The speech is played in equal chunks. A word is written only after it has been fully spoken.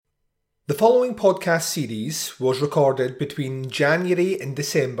The following podcast series was recorded between January and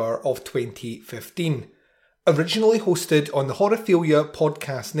December of 2015. Originally hosted on the Horrorphilia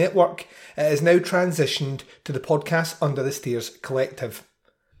Podcast Network, it has now transitioned to the Podcast Under the Stairs Collective.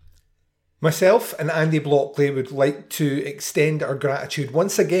 Myself and Andy Blockley would like to extend our gratitude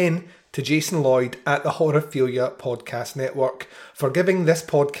once again to Jason Lloyd at the Horrorphilia Podcast Network for giving this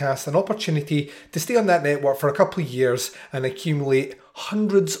podcast an opportunity to stay on that network for a couple of years and accumulate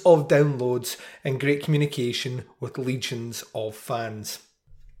hundreds of downloads and great communication with legions of fans.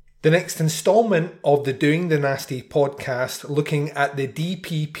 The next instalment of the Doing the Nasty podcast, looking at the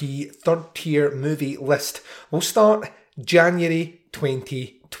DPP third tier movie list, will start January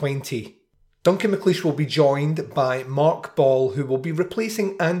 2020. Duncan McLeish will be joined by Mark Ball, who will be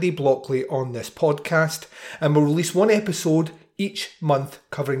replacing Andy Blockley on this podcast, and will release one episode each month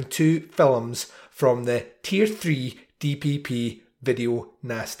covering two films from the Tier 3 DPP Video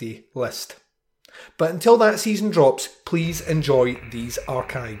Nasty list. But until that season drops, please enjoy these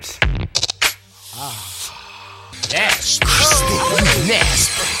archives. Nasty.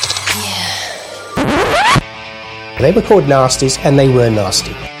 They were called nasties, and they were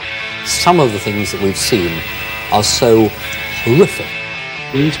nasty. Some of the things that we've seen are so horrific.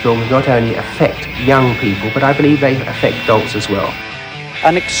 These films not only affect young people, but I believe they affect adults as well.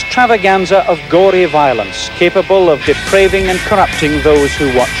 An extravaganza of gory violence capable of depraving and corrupting those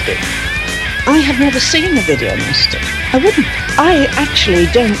who watched it. I have never seen the video nasty. I wouldn't. I actually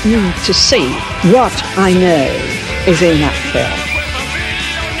don't need to see what I know is in that film.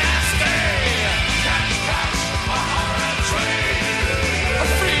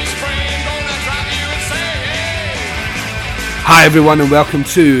 Hi everyone and welcome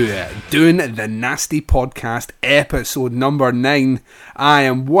to Doing the Nasty Podcast, episode number 9. I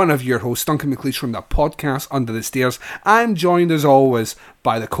am one of your hosts, Duncan McLeish from the Podcast Under the Stairs. I'm joined as always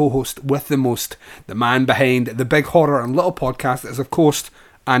by the co-host with the most, the man behind the big horror and little podcast is of course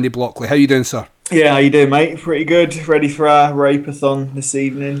Andy Blockley. How you doing, sir? Yeah, how you doing, mate? Pretty good. Ready for our rape-a-thon this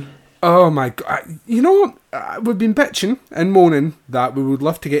evening. Oh my god. You know what? We've been bitching and moaning that we would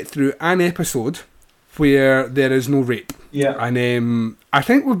love to get through an episode where there is no rape. Yeah. And I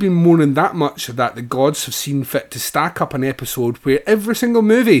think we've been moaning that much that the gods have seen fit to stack up an episode where every single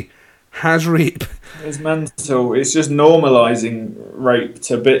movie has rape. It's mental. It's just normalising rape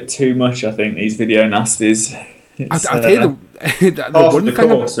to a bit too much, I think, these video nasties. I'll tell you the one the thing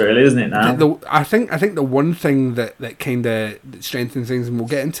course, really, isn't it now? I think the one thing that kind of strengthens things, and we'll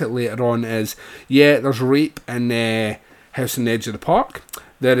get into it later on, is, yeah, there's rape in House on the Edge of the Park.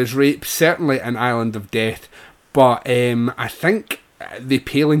 There is rape, certainly in Island of Death, but I think they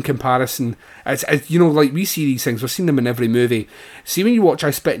pale in comparison. It's, you know, like we see these things, we've seen them in every movie. See, when you watch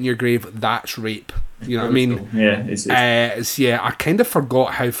I Spit in Your Grave, that's rape. You know what I mean? Yeah, I kind of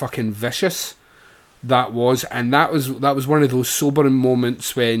forgot how fucking vicious that was, and that was one of those sobering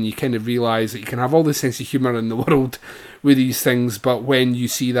moments when you kind of realise that you can have all the sense of humour in the world with these things, but when you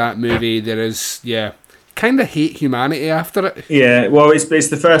see that movie, there is, kind of hate humanity after it. Yeah, well, it's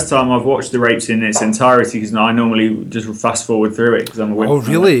the first time I've watched the rapes in its entirety, because I normally just fast forward through it because I'm a whip. Oh,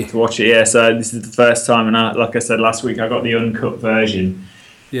 really? To watch it, yeah. So this is the first time, and like I said last week, I got the uncut version.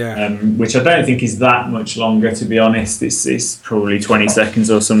 Yeah. Which I don't think is that much longer, to be honest. It's probably 20 seconds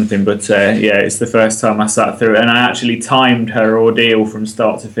or something, but it's the first time I sat through it, and I actually timed her ordeal from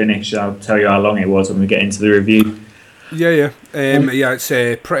start to finish. I'll tell you how long it was when we get into the review. Yeah. It's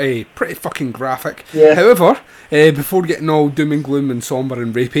pretty fucking graphic. Yeah. However, before getting all doom and gloom and sombre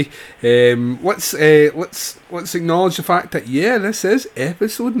and rapey, let's acknowledge the fact that this is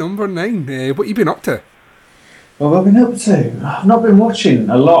episode number 9. What you been up to? What have I been up to? I've not been watching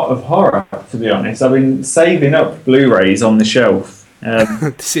a lot of horror, to be honest. I've been saving up Blu-rays on the shelf.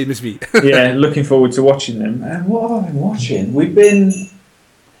 Same as me. Yeah, looking forward to watching them. And what have I been watching? We've been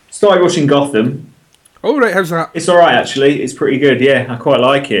started watching Gotham. Oh, right, how's that? It's alright, actually. It's pretty good, yeah. I quite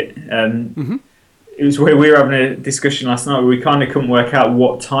like it. It was where we were having a discussion last night where we kind of couldn't work out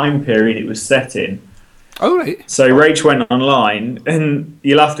what time period it was set in. Oh, right. So Rach went online, and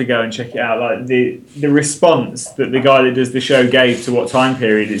you'll have to go and check it out. Like the response that the guy that does the show gave to what time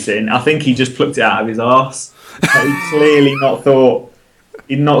period it's in, I think he just plucked it out of his arse. He clearly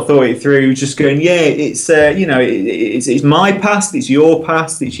he'd not thought it through, just going, it's it's my past, it's your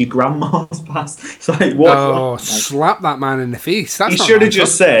past, it's your grandma's past. It's like, what? Oh, slap that man in the face. He should have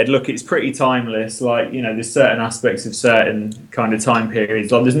just said, look, it's pretty timeless. Like, there's certain aspects of certain kind of time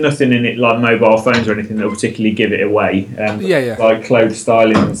periods. Like, there's nothing in it like mobile phones or anything that will particularly give it away. Like clothes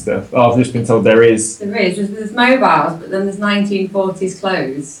styling and stuff. Oh, I've just been told there is. There's mobiles, but then there's 1940s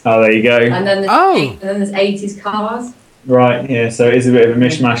clothes. Oh, there you go. And then there's 80s cars. Right, yeah, so it is a bit of a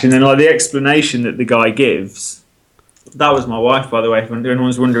mishmash. And then, like, the explanation that the guy gives, that was my wife, by the way, if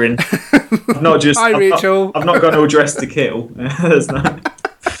anyone's wondering. I've not just... Hi, Rachel. I've not gone all dressed to kill. There's no...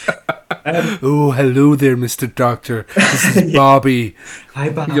 Oh, hello there, Mr. Doctor. This is Bobby. Hi,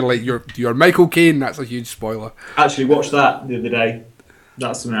 Bobby. You're like, you're Michael Caine. That's a huge spoiler. Actually watched that the other day.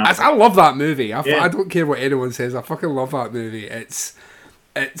 That's something else. I love that movie. Yeah. I don't care what anyone says. I fucking love that movie. It's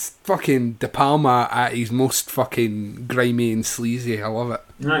fucking De Palma at his most fucking grimy and sleazy. I love it.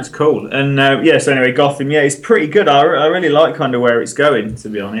 No, it's cool. And so anyway, Gotham, it's pretty good. I really like kind of where it's going, to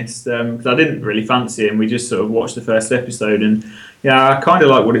be honest, because I didn't really fancy it, and we just sort of watched the first episode, and I kind of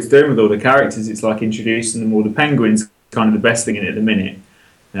like what it's doing with all the characters. It's like introducing them all. The Penguin's kind of the best thing in it at the minute,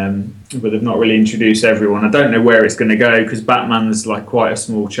 but they've not really introduced everyone. I don't know where it's going to go, because Batman's like quite a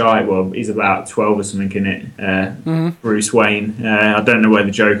small child. Well, he's about 12 or something in it. Bruce Wayne. I don't know where the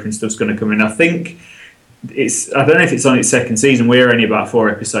Joker and stuff's going to come in. I think I don't know if it's on its second season. We're only about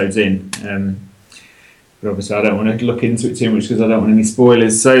 4 episodes in. But obviously I don't want to look into it too much because I don't want any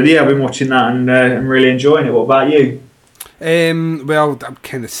spoilers. So I've been watching that and I'm really enjoying it. What about you? Well, I'm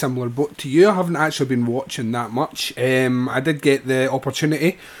kind of similar boat to you. I haven't actually been watching that much. I did get the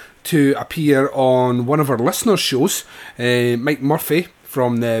opportunity to appear on one of our listeners' shows. Mike Murphy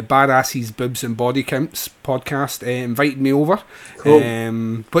from the Badasses, Boobs and Body Counts podcast invited me over, cool.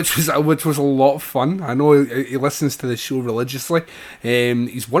 which was a lot of fun. I know he listens to the show religiously.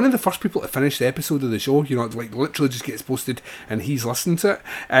 He's one of the first people to finish the episode of the show. Like literally just gets posted and he's listened to it.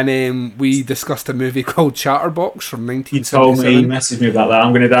 And we discussed a movie called Chatterbox from 1977. You told me, he messaged me about that.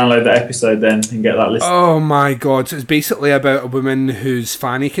 I'm going to download that episode then and get that list. Oh my god! So it's basically about a woman whose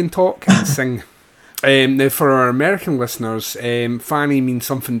fanny can talk and sing. Now, for our American listeners, fanny means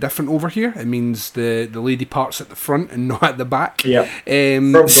something different over here. It means the lady parts at the front and not at the back. Yeah.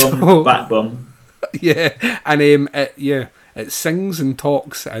 Front bum, back bum. Yeah, and it sings and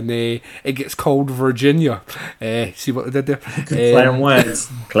talks, and it gets called Virginia. See what they did there? Play on words.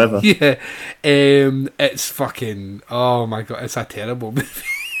 Clever. Yeah. It's fucking... Oh my god, it's a terrible movie.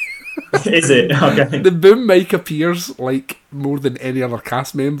 Is it? Okay. The boom mic appears like more than any other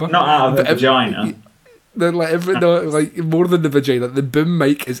cast member. Not out of the vagina. They're like more than the vagina. The boom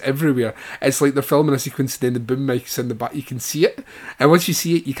mic is everywhere. It's like they're filming a sequence and then the boom mic's in the back. You can see it, and once you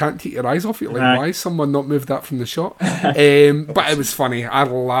see it, you can't take your eyes off it. Like, why has someone not moved that from the shot? But it was funny. I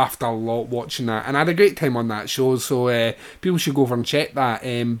laughed a lot watching that, and I had a great time on that show. So people should go over and check that.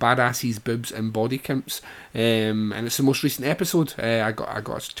 Badasses, Boobs and Body Counts. And it's the most recent episode. I got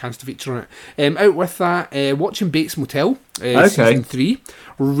a chance to feature on it. Out with that, watching Bates Motel, season 3.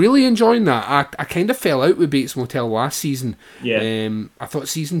 Really enjoying that. I kind of fell out with Bates Motel last season. Yeah. I thought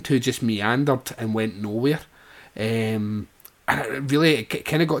season 2 just meandered and went nowhere. And it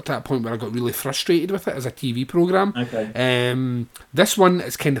kind of got to that point where I got really frustrated with it as a TV programme. Okay. This one,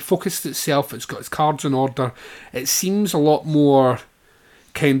 it's kind of focused itself. It's got its cards in order. It seems a lot more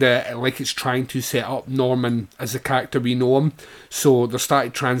kind of like it's trying to set up Norman as the character we know him. So they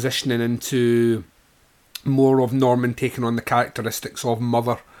started transitioning into more of Norman taking on the characteristics of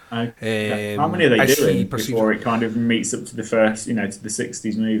Mother. Okay. How many are they doing before it kind of meets up to the first, to the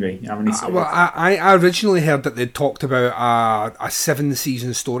 60s movie? How many series? Well, I originally heard that they talked about a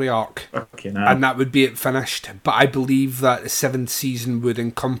 7-season story arc, and that would be it finished. But I believe that the 7th season would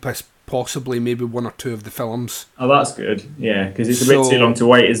encompass possibly maybe 1 or 2 of the films. Oh, that's good. Yeah, because it's a bit too long to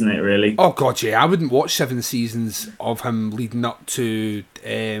wait, isn't it, really? Oh, God, yeah. I wouldn't watch 7 seasons of him leading up to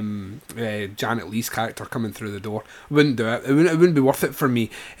Janet Leigh's character coming through the door. I wouldn't do it. It wouldn't be worth it for me.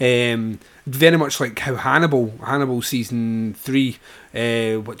 Very much like how Hannibal season 3,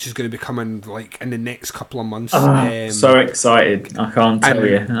 which is going to be coming like in the next couple of months. So excited! I can't tell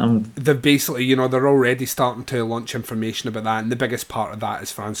you. They're basically, they're already starting to launch information about that, and the biggest part of that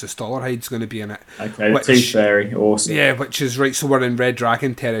is Francis Dollarhide's going to be in it. Okay, Tooth Fairy, awesome. Yeah, which is right. So we're in Red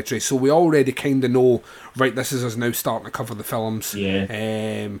Dragon territory. So we already kind of know. Right, this is us now starting to cover the films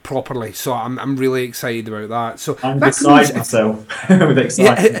properly. So I'm really excited about that. So I'm beside myself with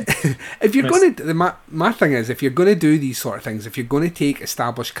excitement. Yeah, if you're going to, my thing is, if you're going to do these sort of things, if you're going to take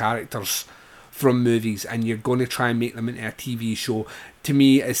established characters from movies and you're going to try and make them into a TV show, to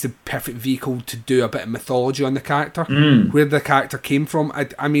me, it's the perfect vehicle to do a bit of mythology on the character, where the character came from.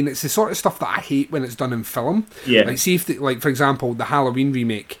 I mean, it's the sort of stuff that I hate when it's done in film. Yeah. Like, see if, for example, the Halloween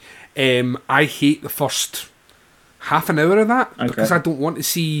remake. I hate the first half an hour of that because I don't want to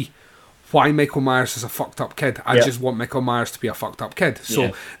see why Michael Myers is a fucked up kid. I just want Michael Myers to be a fucked up kid.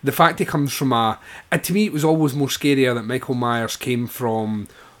 So the fact he comes from to me it was always more scarier that Michael Myers came from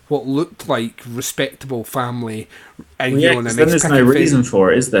what looked like respectable family and then there's no reason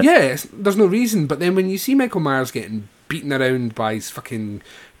for it, is there? Yeah, there's no reason. But then when you see Michael Myers getting beaten around by his fucking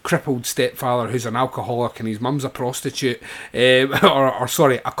crippled stepfather who's an alcoholic and his mum's a prostitute, or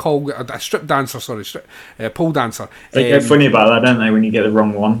sorry, a strip dancer, pole dancer. They get funny about that, don't they, when you get the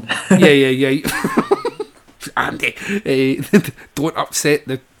wrong one? yeah. Andy, don't upset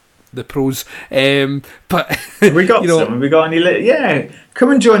the pros. But we got some. We got any? Come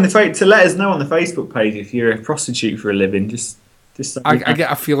and join to let us know on the Facebook page if you're a prostitute for a living. Just I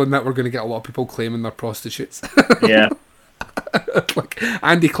get a feeling that we're going to get a lot of people claiming they're prostitutes. Yeah. Like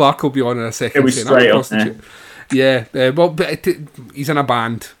Andy Clark will be on in a second. It was straight up there. Yeah, but he's in a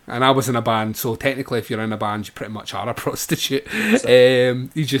band, and I was in a band, so technically, if you're in a band, you pretty much are a prostitute.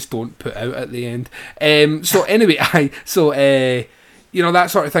 You just don't put out at the end. So anyway, you know,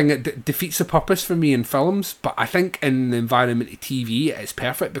 that sort of thing, it defeats the purpose for me in films, but I think in the environment of TV, it's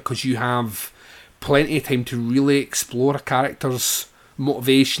perfect because you have plenty of time to really explore a character's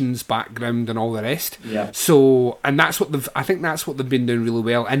motivations, background, and all the rest. Yeah. So, and I think that's what they've been doing really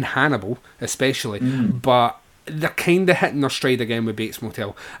well in Hannibal, especially. But they're kind of hitting their stride again with Bates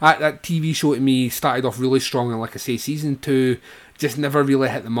Motel. That TV show to me started off really strong, and like I say, season 2 just never really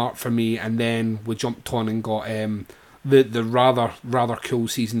hit the mark for me. And then we jumped on and got the rather cool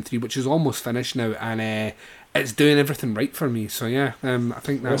season 3, which is almost finished now, and it's doing everything right for me. So yeah, I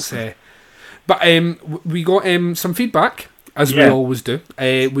think that's. But we got some feedback. As we always do.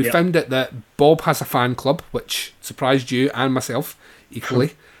 We found out that Bob has a fan club, which surprised you and myself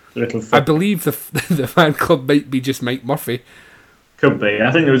equally. I believe the fan club might be just Mike Murphy. Could be.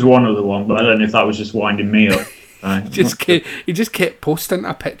 I think there was one other one, but I don't know if that was just winding me up. He just kept posting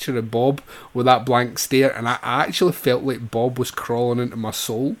a picture of Bob with that blank stare, and I actually felt like Bob was crawling into my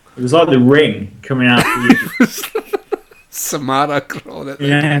soul. It was like the Ring coming out of you. Samara crawling at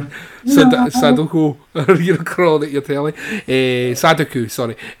the Sadoko, you're crawling at your telly. Sadoku,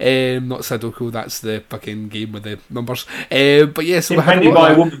 sorry, not Sadoku. That's the fucking game with the numbers. But yeah, so invented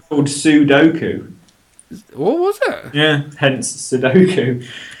by a woman called Sudoku. What was it? Yeah, hence Sudoku.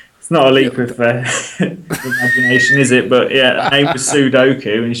 It's not a leap of imagination, is it? But yeah, her name was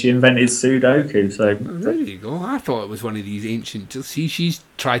Sudoku, and she invented Sudoku. So there you go. I thought it was one of these ancient. See, she's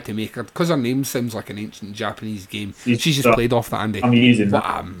tried to make her because her name sounds like an ancient Japanese game. She's just played off that, Andy. I'm using what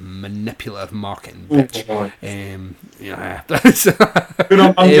that. a manipulative marketing bitch. Yeah. Good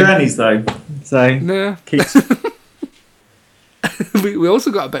on journeys though. So yeah. We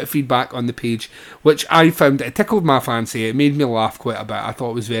also got a bit of feedback on the page, which I found, it tickled my fancy. It made me laugh quite a bit. I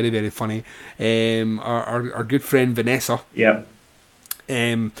thought it was very, very funny. Our good friend Vanessa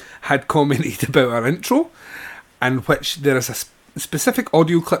had commented about our intro, and which there is a specific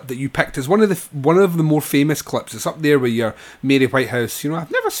audio clip that you picked as one of the more famous clips. It's up there with your Mary Whitehouse. You know,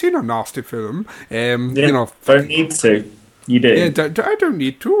 I've never seen a nasty film. You know, don't need to. You do. Yeah, I don't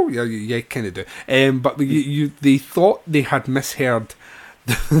need to. Yeah, you kind of do. But they thought they had misheard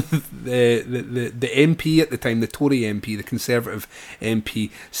the MP at the time, the Tory MP, the Conservative MP,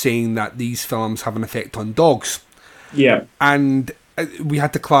 saying that these films have an effect on dogs. Yeah. And we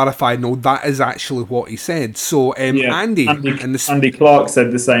had to clarify, no, that is actually what he said. So Andy Clark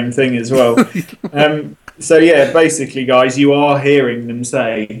said the same thing as well. So yeah, basically, guys, you are hearing them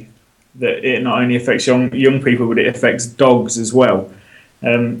say that it not only affects young people, but it affects dogs as well.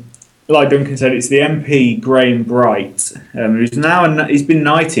 Like Duncan said, it's the MP Graham Bright, who's now he's been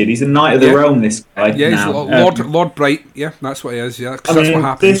knighted. He's a knight of the realm. This guy, he's Lord Bright. Yeah, that's what he is. Yeah, because that's what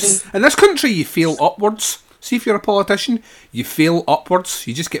happens in this country. You fail upwards. See, if you're a politician, you fail upwards.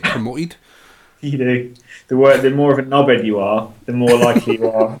 You just get promoted. You do. The more of a knobhead you are, the more likely you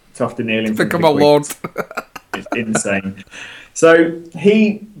are to have to kneel in front of a lord. It's insane. So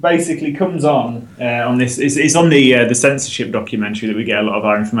he basically comes on this. It's on the censorship documentary that we get a lot of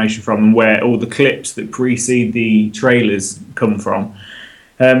our information from, and where all the clips that precede the trailers come from.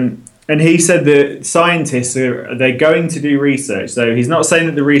 And he said that scientists they're going to do research. So he's not saying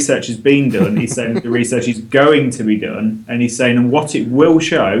that the research has been done. He's saying that the research is going to be done, and he's saying and what it will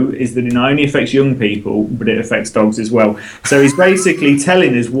show is that it not only affects young people, but it affects dogs as well. So he's basically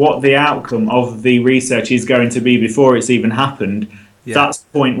telling us what the outcome of the research is going to be before it's even happened. Yeah. That's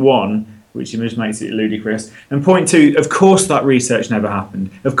point one, which just makes it ludicrous. And point two, of course that research never happened.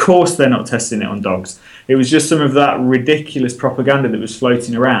 Of course they're not testing it on dogs. It was just some of that ridiculous propaganda that was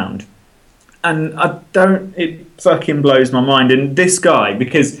floating around. And it fucking blows my mind. And this guy,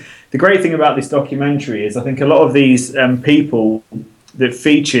 because the great thing about this documentary is I think a lot of these people that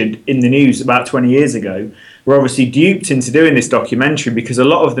featured in the news about 20 years ago were obviously duped into doing this documentary because a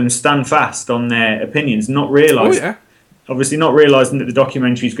lot of them stand fast on their opinions, not realising obviously not realising that the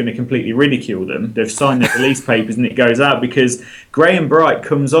documentary is going to completely ridicule them. They've signed their release papers and it goes out because Graham Bright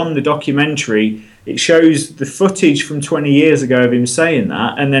comes on the documentary. It shows the footage from 20 years ago of him saying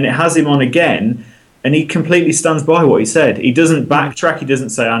that, and then it has him on again, and he completely stands by what he said. He doesn't backtrack. He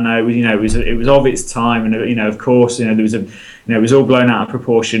doesn't say, "I know, it was of its time," and of course, there was it was all blown out of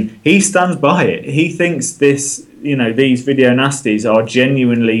proportion. He stands by it. He thinks these video nasties are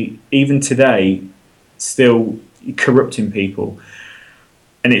genuinely, even today, still corrupting people,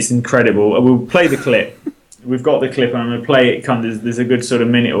 and it's incredible. We'll play the clip. We've got the clip, and I'm going to play it. There's a good sort of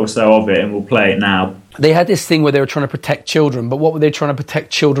minute or so of it, and we'll play it now. They had this thing where they were trying to protect children, but what were they trying to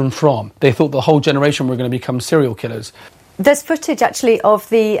protect children from? They thought the whole generation were going to become serial killers. There's footage actually of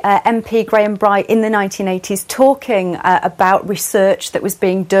the MP Graham Bright in the 1980s talking about research that was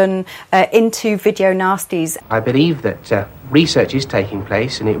being done into video nasties. I believe that research is taking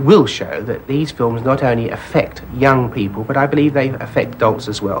place, and it will show that these films not only affect young people, but I believe they affect adults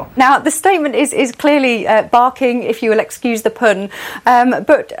as well. Now, the statement is clearly barking, if you will excuse the pun,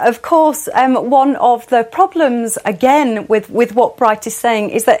 but of course one of the problems, again, with what Bright is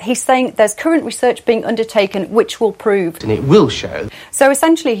saying is that he's saying there's current research being undertaken which will prove. And it will show. So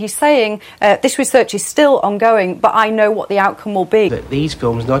essentially he's saying this research is still ongoing, but I know what the outcome will be. That these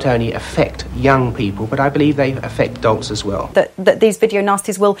films not only affect young people, but I believe they affect adults as well. That these video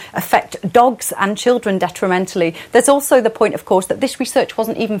nasties will affect dogs and children detrimentally. There's also the point, of course, that this research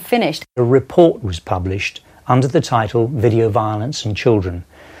wasn't even finished. A report was published under the title Video Violence and Children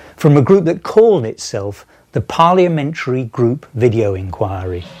from a group that called itself the Parliamentary Group Video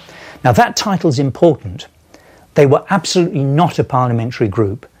Inquiry. Now, that title's important. They were absolutely not a parliamentary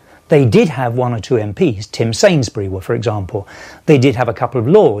group. They did have one or two MPs, Tim Sainsbury, for example. They did have a couple of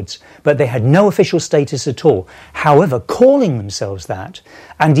lords, but they had no official status at all. However, calling themselves that,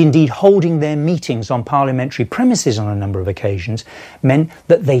 and indeed holding their meetings on parliamentary premises on a number of occasions, meant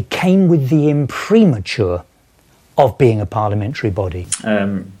that they came with the imprimatur of being a parliamentary body.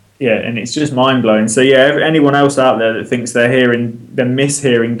 Yeah, and it's just mind-blowing. So yeah, anyone else out there that thinks they're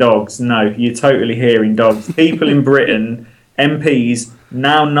mishearing dogs, no, you're totally hearing dogs. People in Britain, MPs,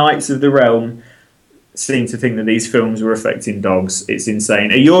 now Knights of the Realm, seem to think that these films were affecting dogs. It's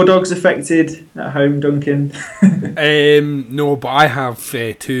insane. Are your dogs affected at home, Duncan? No, but I have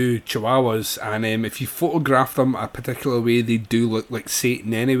two Chihuahuas, and if you photograph them a particular way, they do look like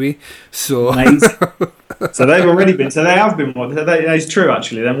Satan anyway. So, so they've already been. So they have been. It's true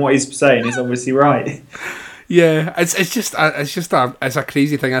actually. Then what he's saying is obviously right. Yeah, it's a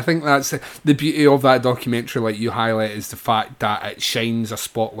crazy thing. I think that's the beauty of that documentary, like you highlight, is the fact that it shines a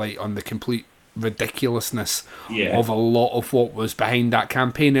spotlight on the complete ridiculousness of a lot of what was behind that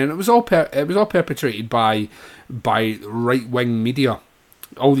campaign, and it was all perpetrated by right wing media.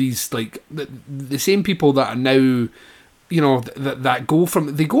 All these like the same people that are now, that go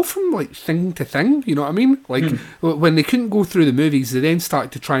from like thing to thing. You know what I mean? Like when they couldn't go through the movies, they then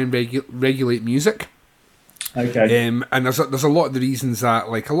started to try and regulate music. Okay. And there's a lot of the reasons that,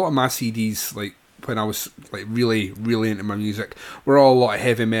 like, a lot of my CDs, like when I was like really, really into my music, were all a lot of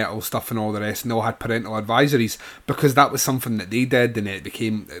heavy metal stuff and all the rest, and they all had parental advisories because that was something that they did, and it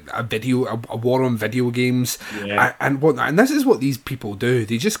became a war on video games. Yeah. And this is what these people do.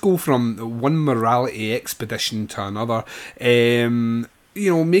 They just go from one morality expedition to another.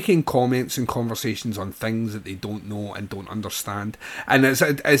 Making comments and conversations on things that they don't know and don't understand. And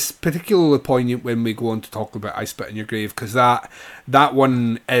it's particularly poignant when we go on to talk about I Spit in Your Grave, because that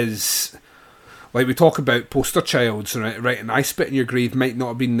one is, like, we talk about poster childs, right? And I Spit in Your Grave might not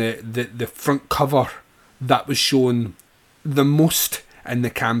have been the front cover that was shown the most in the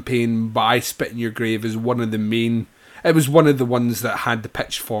campaign, but I Spit in Your Grave is one of the main. It was one of the ones that had the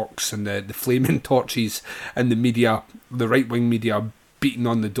pitchforks and the flaming torches, and the media, the right-wing media, beating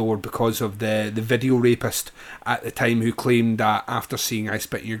on the door because of the video rapist at the time, who claimed that after seeing I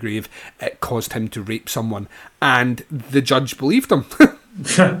Spit in Your Grave, it caused him to rape someone, and the judge believed him.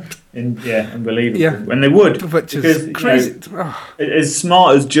 Unbelievable. Yeah. And they would, which because, is crazy. As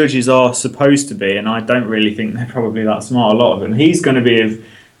smart as judges are supposed to be, and I don't really think they're probably that smart, a lot of them, he's going to be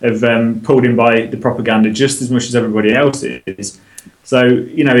pulled in by the propaganda just as much as everybody else is. So,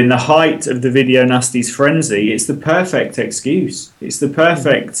 in the height of the video nasties frenzy, it's the perfect excuse. It's the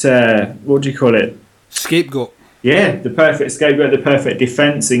perfect, what do you call it? Scapegoat. Yeah, the perfect scapegoat, the perfect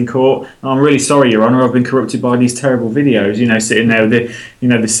defence in court. I'm really sorry, Your Honour, I've been corrupted by these terrible videos. Sitting there with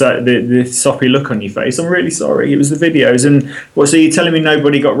the soppy look on your face. I'm really sorry. It was the videos. And so you're telling me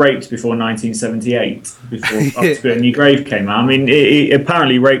nobody got raped before 1978, before I Spit in Your Grave came out? I mean, he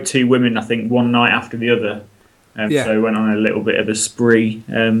apparently raped two women, I think, one night after the other. So he went on a little bit of a spree,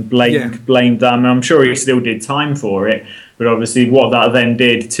 blamed them. I'm sure he still did time for it, but obviously what that then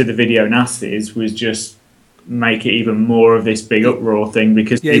did to the video nasties was just make it even more of this big uproar thing,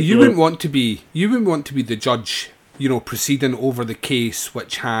 because you wouldn't want to be the judge, proceeding over the case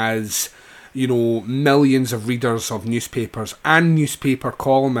which has millions of readers of newspapers and newspaper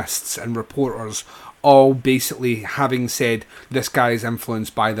columnists and reporters all basically having said this guy is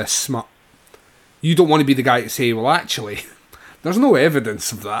influenced by this smut. You don't want to be the guy to say, well, actually, there's no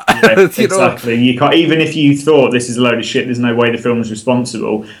evidence of that. Yeah, exactly. You can't, even if you thought this is a load of shit, there's no way the film's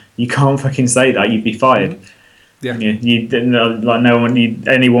responsible, you can't fucking say that. You'd be fired. Yeah.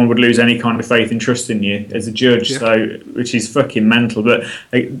 Anyone would lose any kind of faith and trust in you as a judge. Yeah. So, which is fucking mental. But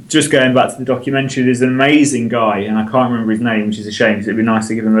just going back to the documentary, there's an amazing guy, and I can't remember his name, which is a shame, because it'd be nice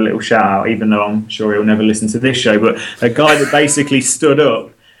to give him a little shout out, even though I'm sure he'll never listen to this show. But a guy that basically stood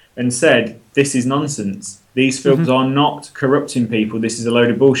up and said, "This is nonsense. These films are not corrupting people. This is a load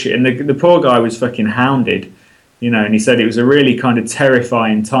of bullshit." And the poor guy was fucking hounded, and he said it was a really kind of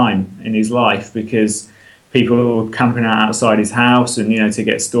terrifying time in his life, because people were camping out outside his house and, to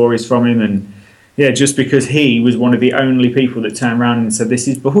get stories from him. And, just because he was one of the only people that turned around and said, this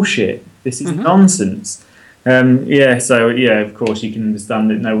is bullshit. This is nonsense. Of course, you can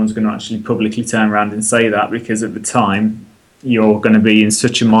understand that no one's going to actually publicly turn around and say that, because at the time, you're going to be in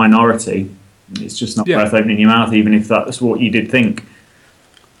such a minority. It's just not worth opening your mouth, even if that's what you did think.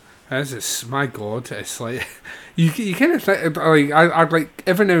 My God, it's like, you kind of think, I'd like,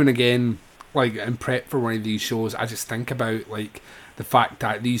 every now and again, like, in prep for one of these shows, I just think about, like, the fact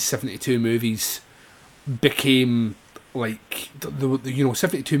that these 72 movies became, like,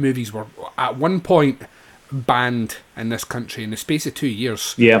 72 movies were at one point banned in this country in the space of 2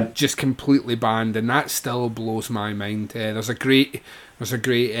 years. Yeah. Just completely banned, and that still blows my mind. There's a great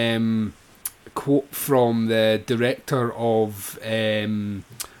quote from the director of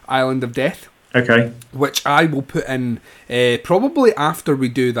Island of Death. Okay. Which I will put in probably after we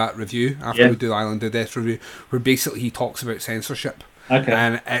do that review, we do the Island of Death review, where basically he talks about censorship. Okay.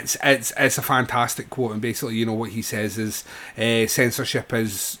 And it's a fantastic quote, and basically, what he says is censorship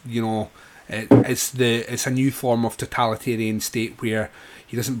is, it's a new form of totalitarian state where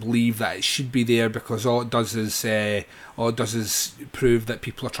he doesn't believe that it should be there, because all it does is prove that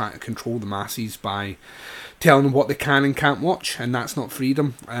people are trying to control the masses by telling them what they can and can't watch, and that's not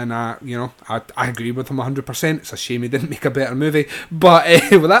freedom. And I agree with him 100%. It's a shame he didn't make a better movie. But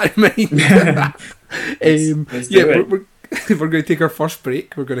with that in mind, we're going to take our first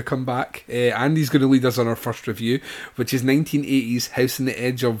break. We're going to come back. Andy's going to lead us on our first review, which is 1980's House on the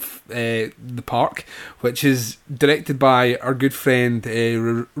Edge of the Park, which is directed by our good friend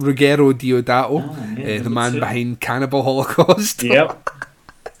Ruggero Deodato, the man behind Cannibal Holocaust. Yep.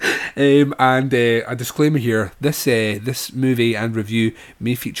 And a disclaimer here: this movie and review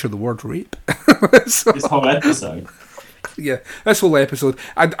may feature the word rape. This whole episode. Yeah, this whole episode.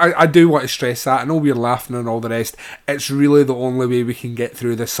 I do want to stress that. I know we're laughing and all the rest. It's really the only way we can get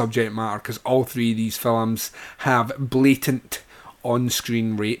through this subject matter, because all three of these films have blatant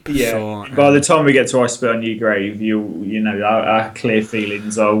on-screen rape. Yeah. So, by the time we get to I Spit on Your Grave, our clear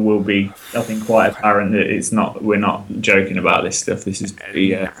feelings will be, I think, quite apparent that we're not joking about this stuff. This is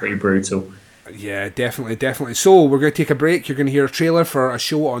pretty brutal. Yeah, definitely. So we're going to take a break. You're going to hear a trailer for a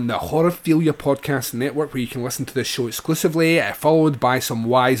show on the Horrorphilia Podcast Network, where you can listen to this show exclusively, followed by some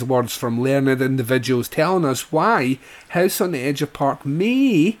wise words from learned individuals telling us why House on the Edge of Park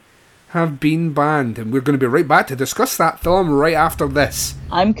may have been banned. And we're going to be right back to discuss that film right after this.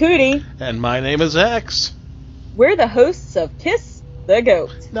 I'm Cootie. And my name is X. We're the hosts of Kiss the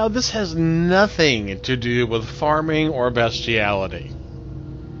Goat. Now, this has nothing to do with farming or bestiality.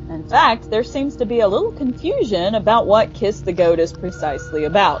 In fact, there seems to be a little confusion about what Kiss the Goat is precisely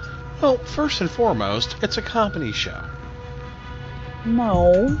about. Well, first and foremost, it's a comedy show.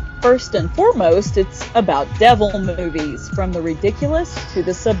 No. First and foremost, it's about devil movies, from the ridiculous to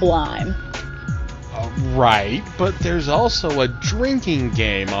the sublime. Right, but there's also a drinking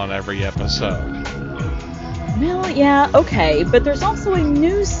game on every episode. Well, yeah, okay, but there's also a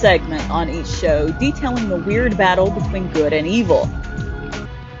news segment on each show detailing the weird battle between good and evil.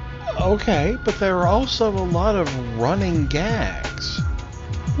 Okay, but there are also a lot of running gags.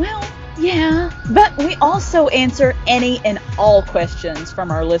 Well, yeah, but we also answer any and all questions from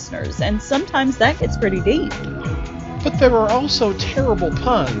our listeners, and sometimes that gets pretty deep. But there are also terrible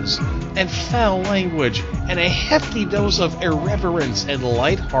puns, and foul language, and a hefty dose of irreverence and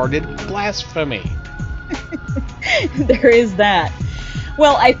lighthearted blasphemy. There is that.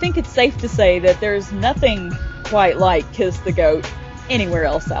 Well, I think it's safe to say that there's nothing quite like Kiss the Goat. anywhere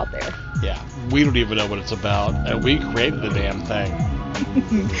else out there. Yeah, we don't even know what it's about, and we created the damn thing.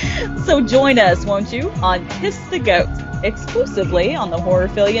 So join us, won't you, on Kiss the Goat, exclusively on the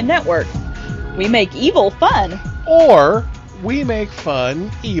Horrorphilia Network. We make evil fun. Or we make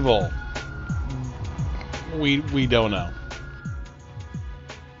fun evil. We don't know.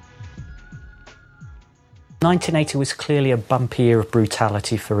 1980 was clearly a bumpy year of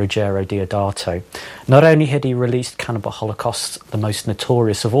brutality for Ruggero Deodato. Not only had he released Cannibal Holocaust, the most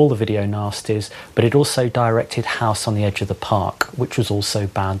notorious of all the video nasties, but it also directed House on the Edge of the Park, which was also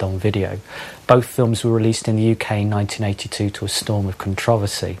banned on video. Both films were released in the UK in 1982 to a storm of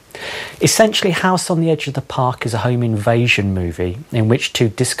controversy. Essentially, House on the Edge of the Park is a home invasion movie in which two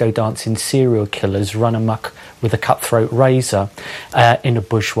disco-dancing serial killers run amok with a cutthroat razor in a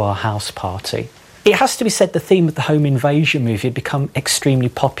bourgeois house party. It has to be said the theme of the home invasion movie had become extremely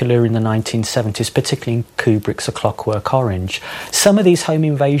popular in the 1970s, particularly in Kubrick's A Clockwork Orange. Some of these home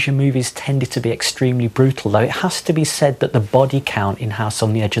invasion movies tended to be extremely brutal, though it has to be said that the body count in House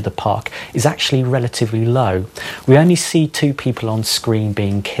on the Edge of the Park is actually relatively low. We only see 2 people on screen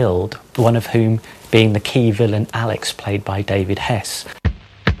being killed, one of whom being the key villain Alex, played by David Hess.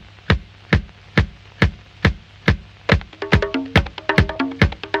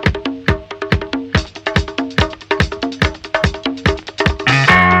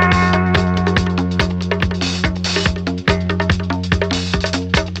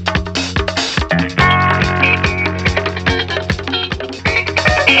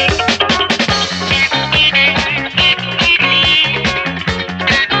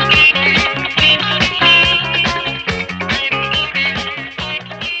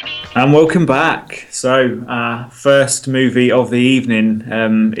 And welcome back. So, first movie of the evening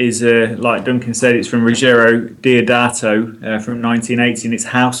is, like Duncan said, it's from Ruggero Deodato from 1980, and it's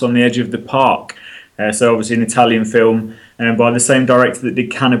House on the Edge of the Park. So obviously an Italian film by the same director that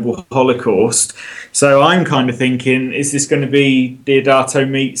did Cannibal Holocaust. So I'm kind of thinking, is this going to be Deodato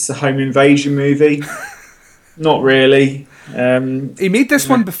meets a home invasion movie? Not really. He made this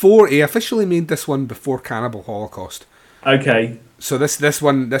one before. He officially made this one before Cannibal Holocaust. Okay. So this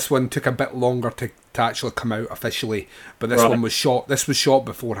one took a bit longer to actually come out officially, but this one was shot. This was shot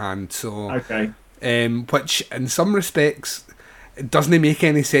beforehand. So okay. Which in some respects it doesn't make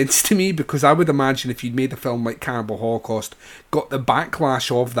any sense to me, because I would imagine if you'd made a film like Cannibal Holocaust, got the backlash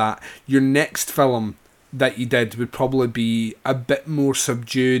of that, your next film that you did would probably be a bit more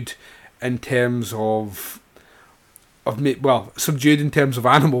subdued in terms of subdued in terms of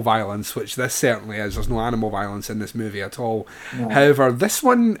animal violence, which this certainly is. There's no animal violence in this movie at all. No. However, this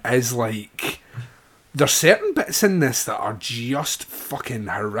one is like, there's certain bits in this that are just fucking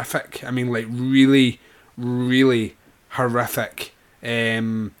horrific. I mean, like really, really horrific.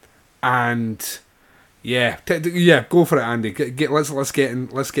 And yeah, go for it, Andy. Let's get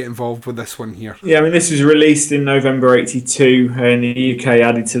involved with this one here. Yeah, I mean, this was released in November '82 in the UK,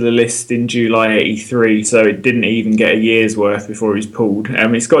 added to the list in July '83, so it didn't even get a year's worth before it was pulled.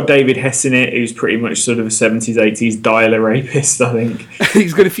 It's got David Hess in it, who's pretty much sort of a 70s, 80s dialer rapist, I think.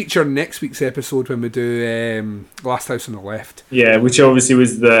 He's going to feature in next week's episode when we do Last House on the Left. Yeah, which obviously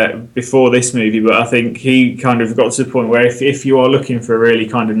was before this movie, but I think he kind of got to the point where if you are looking for a really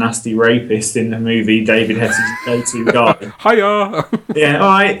kind of nasty rapist in the movie, David Hess is the go-to guy. Hiya! Yeah, all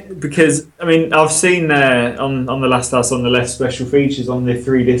right, because, I mean, I've seen on the Last House on the Left special features on the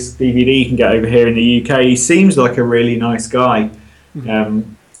 3-disc DVD you can get over here in the UK. He seems like a really nice guy.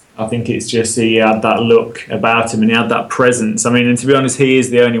 I think it's just he had that look about him and he had that presence. I mean, and to be honest, he is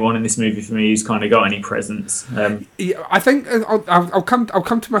the only one in this movie for me who's kind of got any presence. Yeah, I think I'll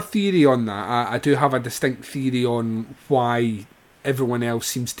come to my theory on that. I do have a distinct theory on why everyone else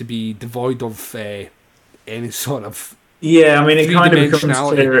seems to be devoid of any sort of I mean, it kind of becomes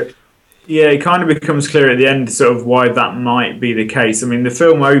clear. It kind of becomes clear at the end sort of why that might be the case. I mean, the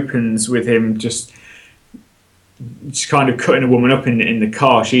film opens with him just kind of cutting a woman up in the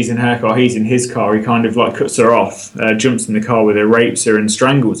car. She's in her car, he's in his car. He kind of like cuts her off, jumps in the car with her, rapes her and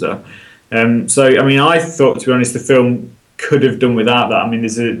strangles her. So, I mean, I thought, to be honest, the film could have done without that. I mean,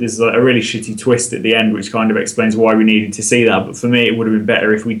 there's a really shitty twist at the end which kind of explains why we needed to see that. But for me, it would have been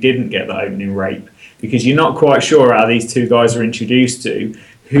better if we didn't get that opening rape, because you're not quite sure how these two guys are introduced to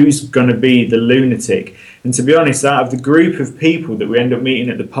who's going to be the lunatic. And to be honest, out of the group of people that we end up meeting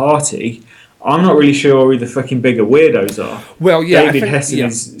at the party, I'm not really sure who the fucking bigger weirdos are. Well, yeah, David Hess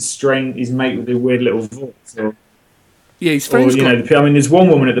and his mate with the weird little voice. Yeah, his friends. I mean, there's one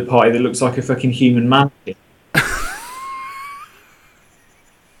woman at the party that looks like a fucking human mannequin.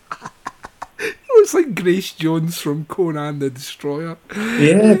 Looks like Grace Jones from Conan the Destroyer.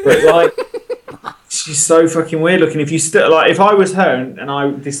 Yeah, but like, She's so fucking weird looking. If you if I was her and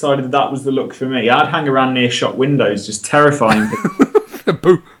I decided that was the look for me, I'd hang around near shop windows, just terrifying people.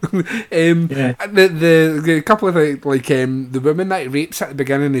 Boo. The couple of the woman that he rapes at the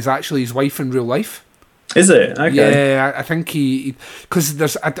beginning is actually his wife in real life. Is it? Okay. Yeah, I think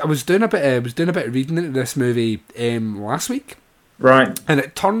because I was doing a bit of reading into this movie last week, right? And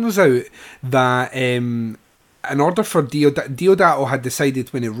it turns out that in order for Deodato had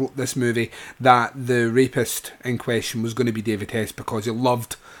decided when he wrote this movie that the rapist in question was going to be David Hess because he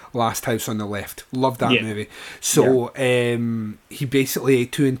loved Last House on the Left, loved that movie. So he basically,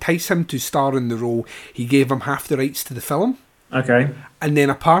 to entice him to star in the role, he gave him half the rights to the film. Okay. And then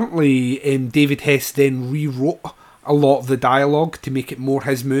apparently David Hess then rewrote a lot of the dialogue to make it more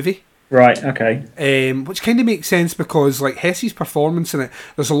his movie. Right, okay. Which kind of makes sense because like Hess's performance in it,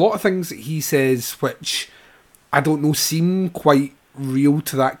 there's a lot of things that he says which I don't know seem quite real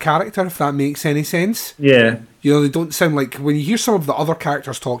to that character, if that makes any sense. Yeah. You know, they don't sound like, when you hear some of the other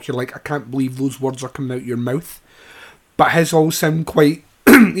characters talk, you're like, I can't believe those words are coming out your mouth. But his all sound quite,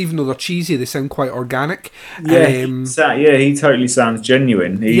 even though they're cheesy, they sound quite organic. Yeah, he totally sounds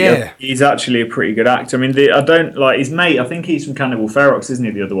genuine. He's actually a pretty good actor. I mean, I don't like his mate. I think he's from Cannibal Ferox, isn't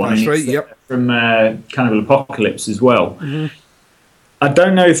he? The other one. That's right. Yep. From Cannibal Apocalypse as well. Mm-hmm. I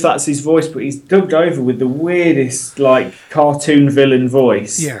don't know if that's his voice, but he's dubbed over with the weirdest, like, cartoon villain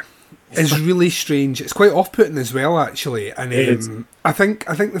voice. Yeah. It's really strange. It's quite off-putting as well, actually. And I think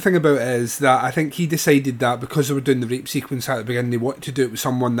the thing about it is that I think he decided that because they were doing the rape sequence at the beginning, they wanted to do it with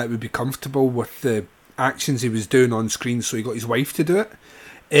someone that would be comfortable with the actions he was doing on screen, so he got his wife to do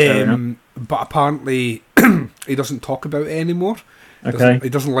it. But apparently, he doesn't talk about it anymore. He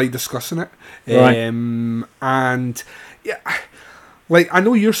doesn't like discussing it. Right. And yeah, like I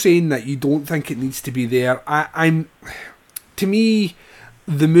know you're saying that you don't think it needs to be there. To me,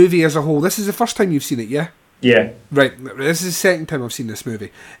 the movie as a whole, this is the first time you've seen it, yeah? Yeah. Right, this is the second time I've seen this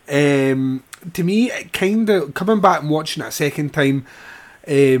movie. To me, it kind of, coming back and watching it a second time,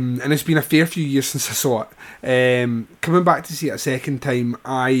 and it's been a fair few years since I saw it, coming back to see it a second time,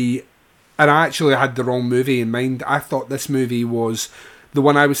 I actually had the wrong movie in mind. I thought this movie was, the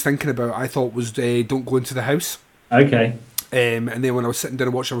one I was thinking about, I thought was Don't Go Into the House. Okay. And then when I was sitting down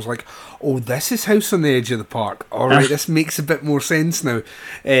and watching, I was like, oh, this is House on the Edge of the Park. All right, this makes a bit more sense now.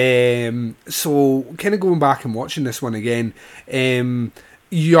 So kind of going back and watching this one again,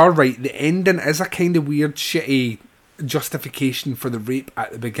 you're right, the ending is a kind of weird, shitty justification for the rape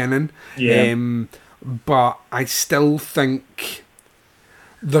at the beginning. Yeah. But I still think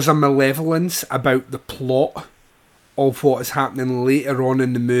there's a malevolence about the plot of what is happening later on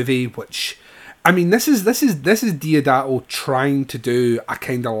in the movie, which... I mean, this is Deodato trying to do a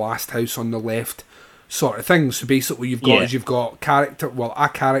kind of Last House on the Left sort of thing. So basically, you've got a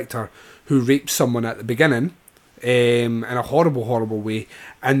character who rapes someone at the beginning, in a horrible, horrible way,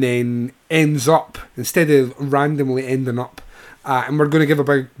 and then ends up, instead of randomly ending up, and we're going to give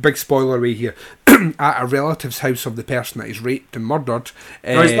a big spoiler away here, at a relative's house of the person that is raped and murdered.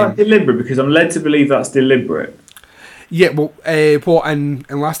 Is that deliberate? Because I'm led to believe that's deliberate. Yeah, well, what in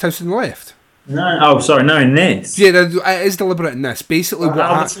Last House on the Left? No, in this. Yeah, it is deliberate in this. Basically,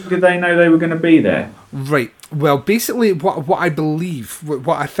 how did they know they were going to be there? Right. Well, basically, what I believe,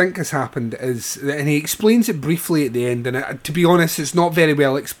 what I think has happened is, and he explains it briefly at the end, and to be honest, it's not very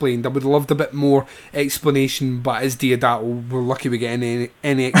well explained. I would have loved a bit more explanation, but as Deodato, we're lucky we get any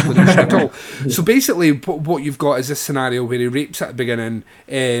explanation at all. So basically, what you've got is this scenario where he rapes at the beginning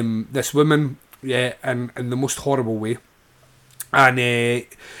this woman, yeah, in the most horrible way. And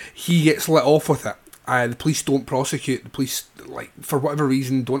he gets let off with it. The police don't prosecute. The police, for whatever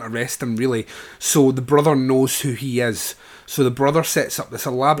reason, don't arrest him, really. So the brother knows who he is. So the brother sets up this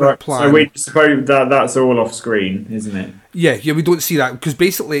elaborate plan. So we suppose that's all off screen, isn't it? Yeah, we don't see that. Because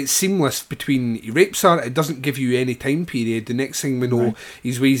basically it's seamless between he rapes her, it doesn't give you any time period. The next thing we know,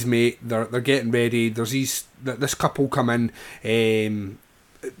 he's with his mate, they're getting ready. There's this couple come in,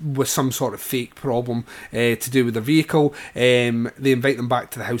 with some sort of fake problem to do with their vehicle. They invite them back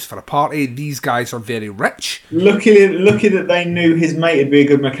to the house for a party. These guys are very rich. Lucky that they knew his mate would be a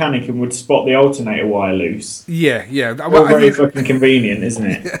good mechanic and would spot the alternator wire loose. Yeah. Well, very fucking convenient, isn't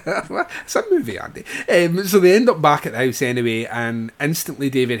it? It's a movie, Andy. So they end up back at the house anyway, and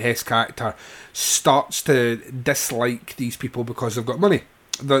instantly David Hess' character starts to dislike these people because they've got money.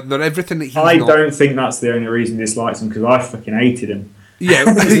 They're everything that he's not. I don't think that's the only reason he dislikes them, because I fucking hated him. Yeah,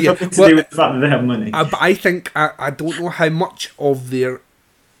 nothing to do with the fact that they have money. But I think I don't know how much of their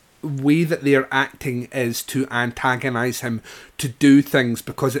way that they're acting is to antagonise him to do things,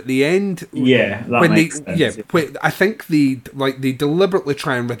 because at the end, that makes sense. I think they deliberately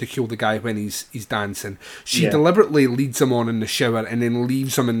try and ridicule the guy when he's dancing. She Yeah. deliberately leads him on in the shower and then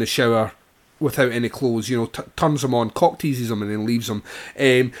leaves him in the shower without any clothes, turns him on, cock teases him and then leaves him.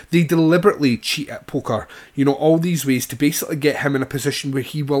 They deliberately cheat at poker, all these ways to basically get him in a position where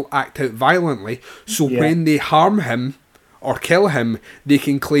he will act out violently, so when they harm him or kill him, they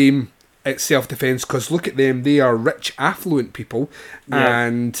can claim it's self-defense, because look at them, they are rich, affluent people,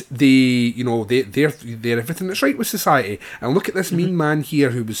 and they're everything that's right with society. And look at this mean man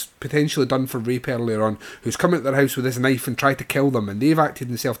here who was potentially done for rape earlier on, who's come out their house with his knife and tried to kill them, and they've acted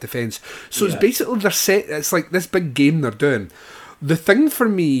in self-defense. So it's basically it's like this big game they're doing. The thing for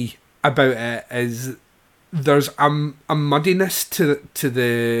me about it is there's a muddiness to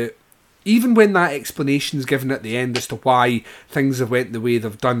the... Even when that explanation is given at the end as to why things have went the way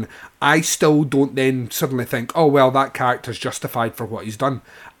they've done, I still don't then suddenly think, oh, well, that character's justified for what he's done.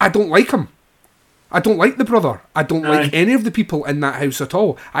 I don't like him. I don't like the brother. I don't like any of the people in that house at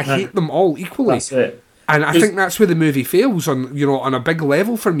all. I hate them all equally. That's it. And I think that's where the movie fails on a big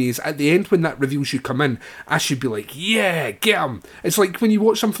level for me, is at the end when that reveal should come in, I should be like, yeah, get him. It's like when you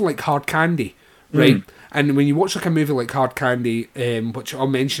watch something like Hard Candy, right? And when you watch like a movie like Hard Candy, which I'll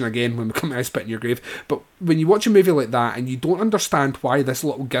mention again when we come to I Spit in Your Grave, but when you watch a movie like that and you don't understand why this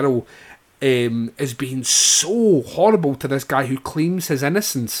little girl is being so horrible to this guy who claims his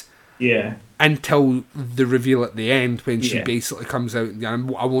innocence, until the reveal at the end when she basically comes out,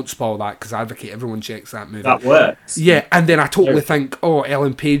 and I won't spoil that because I advocate everyone checks that movie. That works. Yeah, and then I totally think, oh,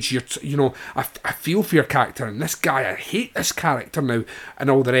 Ellen Page, I feel for your character, and this guy, I hate this character now,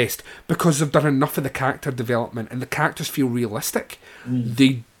 and all the rest, because they've done enough of the character development, and the characters feel realistic.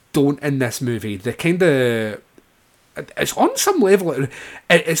 They don't in this movie. They kind of... It's on some level,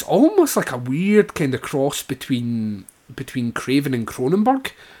 it's almost like a weird kind of cross between Craven and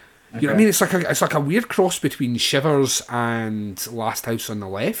Cronenberg. You know what I mean? It's like a weird cross between Shivers and Last House on the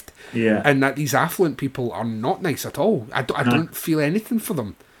Left. Yeah. And that these affluent people are not nice at all. I don't feel anything for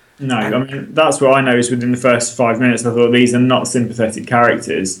them. No, I mean, that's what I noticed within the first 5 minutes. I thought these are not sympathetic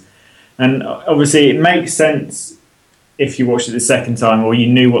characters. And obviously it makes sense if you watched it the second time or you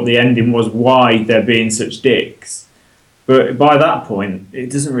knew what the ending was, why they're being such dicks. But by that point,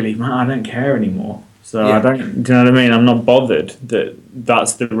 it doesn't really matter. I don't care anymore. So I don't, do you know what I mean? I'm not bothered that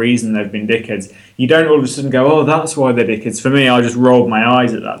that's the reason they've been dickheads. You don't all of a sudden go, oh, that's why they're dickheads. For me, I just rolled my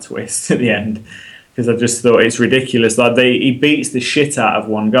eyes at that twist at the end because I just thought it's ridiculous. Like he beats the shit out of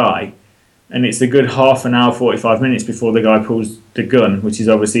one guy, and it's a good half an hour, 45 minutes before the guy pulls the gun, which is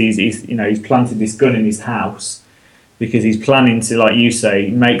obviously he's planted this gun in his house because he's planning to, like you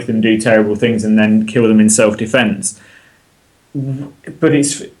say, make them do terrible things and then kill them in self-defense. But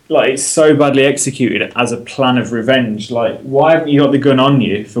it's so badly executed as a plan of revenge. Like, why haven't you got the gun on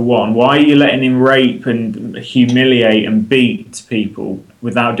you, for one? Why are you letting him rape and humiliate and beat people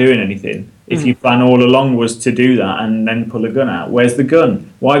without doing anything? If your plan all along was to do that and then pull a gun out, where's the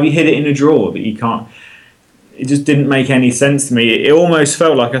gun? Why have you hid it in a drawer that you can't? It just didn't make any sense to me. It almost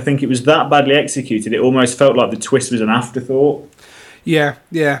felt like, I think it was that badly executed, it almost felt like the twist was an afterthought. Yeah.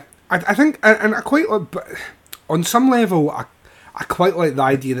 I think, and I quite like, but on some level, I quite like the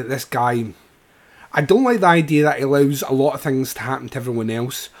idea that this guy... I don't like the idea that he allows a lot of things to happen to everyone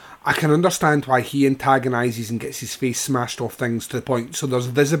else. I can understand why he antagonises and gets his face smashed off things to the point so there's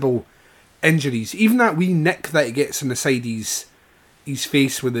visible injuries. Even that wee nick that he gets in the side of his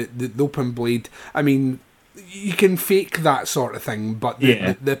face with the open blade. I mean, you can fake that sort of thing, but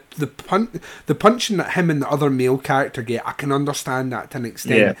the punching that him and the other male character get, I can understand that to an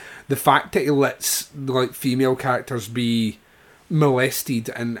extent. Yeah. The fact that he lets like female characters be molested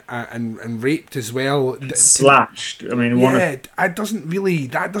and raped as well, slashed. I mean,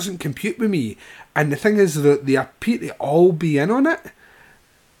 that doesn't compute with me. And the thing is that they appear to all be in on it,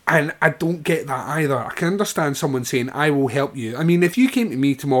 and I don't get that either. I can understand someone saying, "I will help you." I mean, if you came to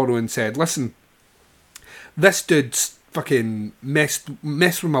me tomorrow and said, "Listen, this dude's fucking messed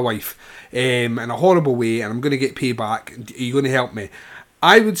with my wife in a horrible way, and I'm going to get payback. Are you going to help me?"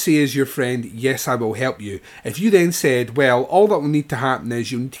 I would say as your friend, yes, I will help you. If you then said, well, all that will need to happen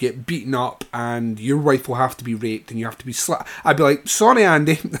is you'll need to get beaten up and your wife will have to be raped and you have to be slapped, I'd be like, sorry,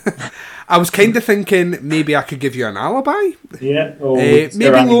 Andy. I was kind of thinking maybe I could give you an alibi. Yeah, or maybe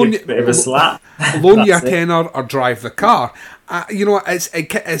loan a bit of a slap. Loan you a tenner or drive the car. There's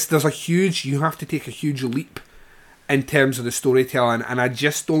a huge, you have to take a huge leap in terms of the storytelling, and I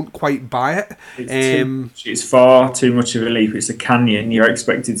just don't quite buy it. It's far too much of a leap. It's a canyon you're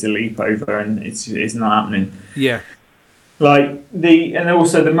expected to leap over, and it's not happening. Yeah. And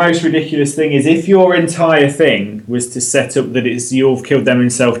also the most ridiculous thing is if your entire thing was to set up that it's you've killed them in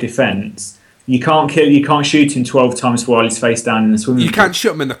self-defense, you can't shoot him 12 times while he's face down in the swimming pool. You can't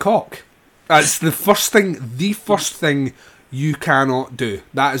shoot him in the cock. That's the first thing you cannot do.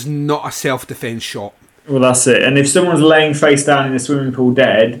 That is not a self-defense shot. Well, that's it. And if someone's laying face down in the swimming pool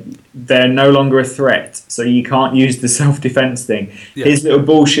dead, they're no longer a threat. So you can't use the self-defense thing. Yeah. His little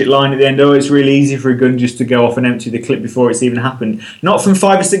bullshit line at the end, it's really easy for a gun just to go off and empty the clip before it's even happened. Not from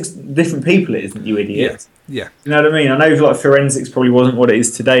 5 or 6 different people, it isn't, you idiot. Yeah. You know what I mean? I know forensics probably wasn't what it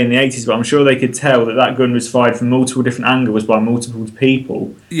is today in the 80s, but I'm sure they could tell that gun was fired from multiple different angles by multiple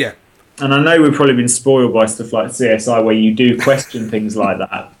people. Yeah. And I know we've probably been spoiled by stuff like CSI where you do question things like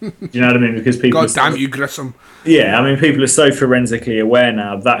that. Do you know what I mean? Because people... God damn you, Grissom. Yeah, I mean, people are so forensically aware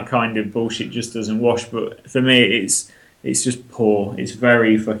now, that kind of bullshit just doesn't wash. But for me, it's just poor. It's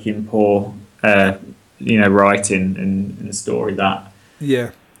very fucking poor, writing and the story that...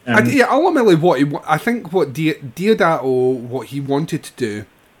 Yeah. Ultimately, I think what Deodato, what he wanted to do,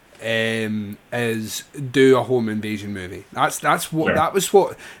 is do a home invasion movie. That's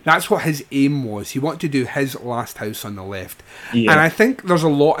what his aim was. He wanted to do his Last House on the Left, and I think there's a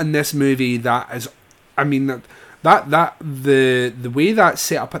lot in this movie that is, I mean, that the way that's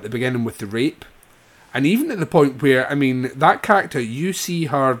set up at the beginning with the rape, and even at the point where, I mean, that character, you see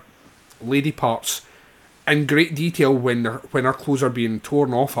her lady parts in great detail when her clothes are being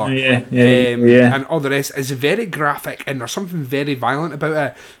torn off her, and all the rest is very graphic, and there's something very violent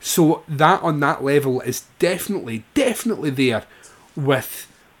about it. So that on that level is definitely there with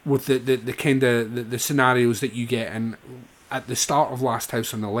the kind of the scenarios that you get in at the start of Last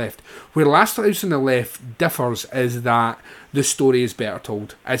House on the Left. Where Last House on the Left differs is that the story is better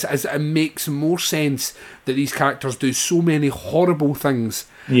told. As it makes more sense that these characters do so many horrible things,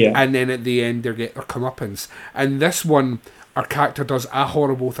 and then at the end they get their comeuppance. And this one, our character does a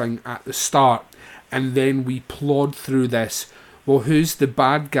horrible thing at the start, and then we plod through this. Well, who's the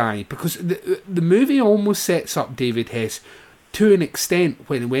bad guy? Because the movie almost sets up David Hess to an extent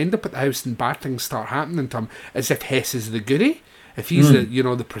when we end up at the house and bad things start happening to him, as if Hess is the goodie, if he's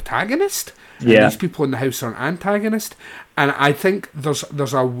the protagonist, and these people in the house are an antagonist. And I think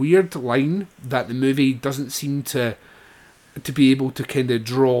there's a weird line that the movie doesn't seem to be able to kind of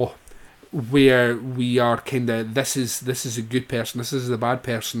draw, where we are kind of this is a good person, this is the bad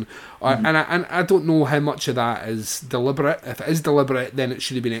person, and I don't know how much of that is deliberate. If it is deliberate, then it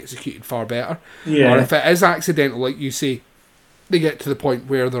should have been executed far better. Or if it is accidental, like you say, they get to the point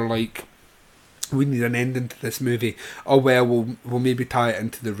where they're like, we need an ending to this movie. Oh well, we'll maybe tie it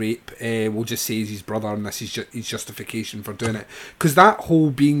into the rape. We'll just say he's his brother, and this is his justification for doing it. Because that whole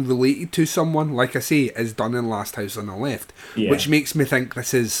being related to someone, like I say, is done in Last House on the Left, which makes me think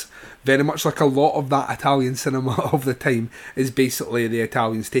this is very much like a lot of that Italian cinema of the time is basically the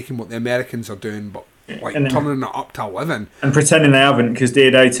Italians taking what the Americans are doing, but turning it up to 11 and pretending they haven't. Because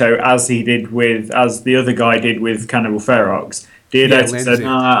Deodato, as the other guy did with Cannibal Ferox, Deodato said,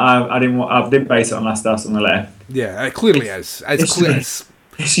 "No, I didn't base it on Last House on the Left." Yeah, it clearly is. It's clear.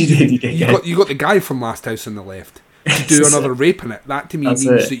 Yes, you did. You got the guy from Last House on the Left to do another rape in it. That to me means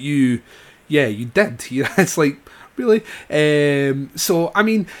that you did. It's like, really. So I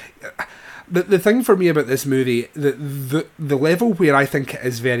mean, the thing for me about this movie, the level where I think it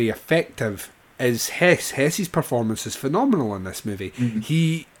is very effective is Hess. Hess's performance is phenomenal in this movie.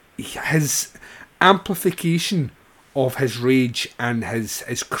 His amplification of his rage and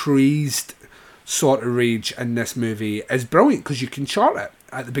his crazed sort of rage in this movie is brilliant, because you can chart it.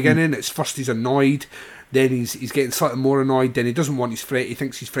 At the beginning, it's first he's annoyed, then he's getting slightly more annoyed, then he doesn't want his friend, he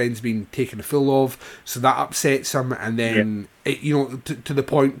thinks his friend's been taken a fool of, so that upsets him, and then to the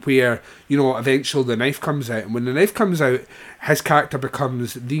point where eventually the knife comes out, and when the knife comes out, his character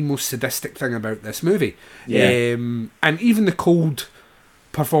becomes the most sadistic thing about this movie. And even the cold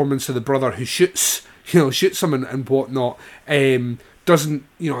performance of the brother who shoots him and whatnot, doesn't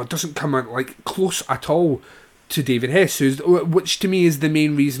come out like close at all to David Hess, which to me is the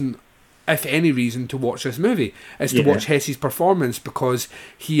main reason, if any reason, to watch this movie, is to watch Hess's performance, because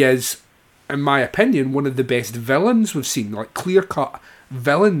he is, in my opinion, one of the best villains we've seen, like clear-cut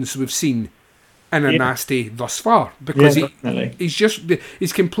villains we've seen in a nasty thus far, because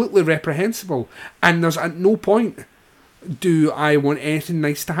he's completely reprehensible, and there's at no point do I want anything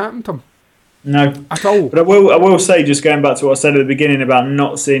nice to happen to him. No, at all. But I will say, just going back to what I said at the beginning about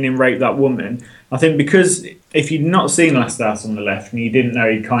not seeing him rape that woman, I think because if you'd not seen Last House on the Left and you didn't know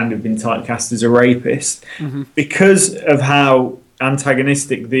he'd kind of been typecast as a rapist, because of how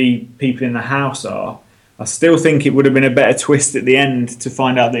antagonistic the people in the house are, I still think it would have been a better twist at the end to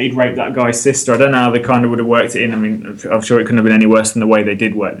find out that he'd raped that guy's sister. I don't know how they kind of would have worked it in. I mean, I'm sure it couldn't have been any worse than the way they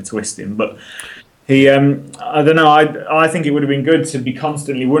did work the twist in. But he, I don't know. I think it would have been good to be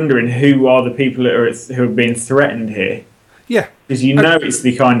constantly wondering who are the people who are being threatened here. Yeah. Because it's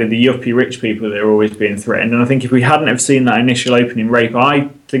the kind of the yuppie rich people that are always being threatened. And I think if we hadn't have seen that initial opening rape, I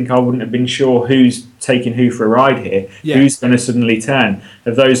think I wouldn't have been sure who's taking who for a ride here. Yeah. Who's going to suddenly turn?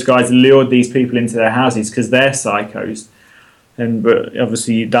 Have those guys lured these people into their houses because they're psychos? But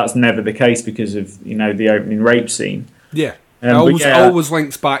obviously that's never the case because of, the opening rape scene. Yeah. Always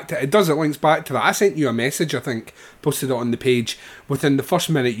links back to it. It links back to that. I sent you a message, I think, posted it on the page. Within the first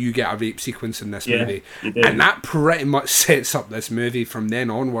minute, you get a rape sequence in this movie, and that pretty much sets up this movie from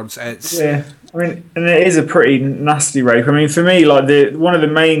then onwards. And it is a pretty nasty rape. I mean, for me, like one of the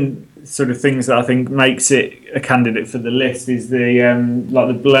main sort of things that I think makes it a candidate for the list is the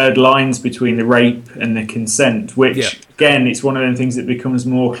the blurred lines between the rape and the consent, which again, it's one of them things that becomes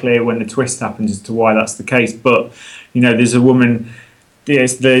more clear when the twist happens as to why that's the case. But there's a woman.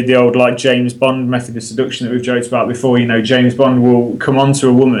 It's the old James Bond method of seduction that we've joked about before. James Bond will come onto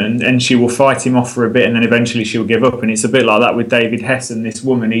a woman and she will fight him off for a bit, and then eventually she'll give up. And it's a bit like that with David Hess and this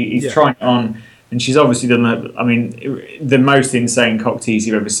woman. He's trying it on. And she's obviously done the most insane cock tease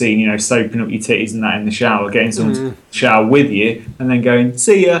you've ever seen, soaping up your titties and that in the shower, getting someone to shower with you, and then going,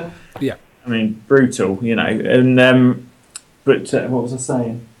 see ya. Yeah. I mean, brutal, And, but what was I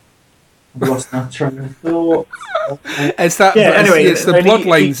saying? I've lost my train of thought. It's the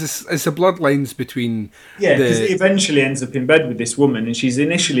bloodlines. It's the bloodlines between. Yeah, because he eventually ends up in bed with this woman, and she's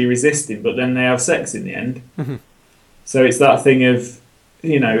initially resisting, but then they have sex in the end. Mm-hmm. So it's that thing of,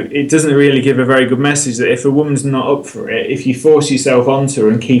 it doesn't really give a very good message that if a woman's not up for it, if you force yourself onto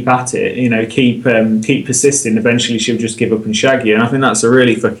her and keep at it, keep persisting, eventually she'll just give up and shag you. And I think that's a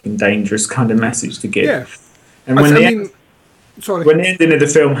really fucking dangerous kind of message to give. Yeah. And when the ending of the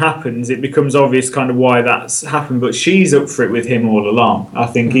film happens, it becomes obvious kind of why that's happened. But she's up for it with him all along. I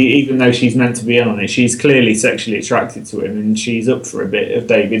think even though she's meant to be in on it, she's clearly sexually attracted to him, and she's up for a bit of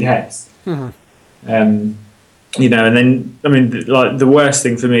David Hess. Mm-hmm. And then, the worst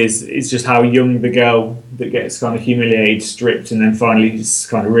thing for me is just how young the girl that gets kind of humiliated, stripped, and then finally just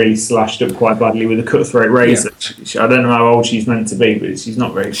kind of really slashed up quite badly with a cutthroat razor. Yeah. I don't know how old she's meant to be, but she's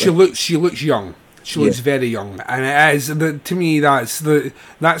not very. She looks young. She looks very young, and it is to me that's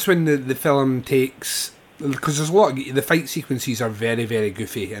when the film takes, because there's a lot of the fight sequences are very, very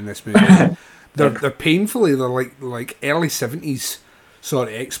goofy in this movie. they're painfully like early 70s sort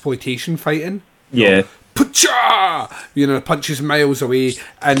of exploitation fighting. Yeah. Pucha! Punches miles away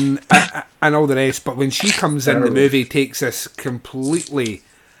and all the rest. But when she comes in, the movie takes this completely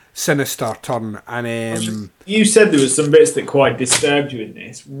sinister turn. And you said there was some bits that quite disturbed you in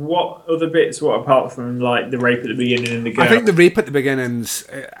this. What other bits? What apart from the rape at the beginning and the girl? I think the rape at the beginning's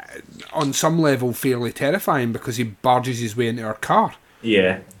on some level fairly terrifying because he barges his way into her car.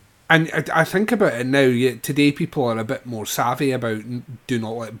 Yeah. And I think about it now. Today, people are a bit more savvy about do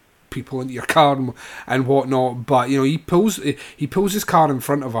not let people into your car and whatnot, but he pulls his car in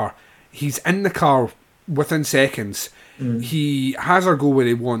front of her. He's in the car within seconds. He has her go where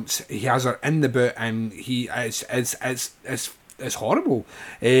he wants. He has her in the boot, and it's horrible.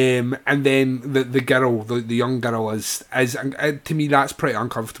 And then the young girl is to me that's pretty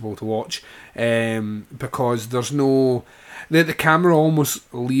uncomfortable to watch, because there's no the camera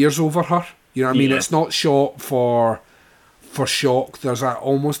almost leers over her. You know what I mean? It's not shot for shock. There's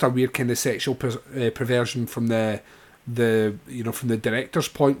almost a weird kind of sexual perversion from the director's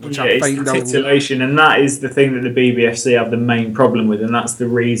point, which I find it's titillation, and that is the thing that the BBFC have the main problem with, and that's the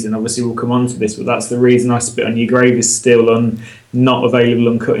reason. Obviously, we'll come on to this, but that's the reason I Spit on Your Grave is still not available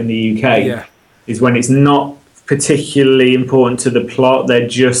uncut in the UK. Yeah, is when it's not particularly important to the plot. They're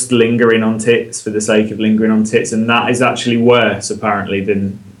just lingering on tits for the sake of lingering on tits, and that is actually worse apparently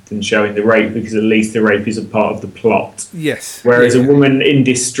than showing the rape, because at least the rape is a part of the plot. Yes. Whereas a woman in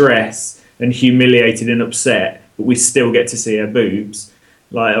distress and humiliated and upset, but we still get to see her boobs.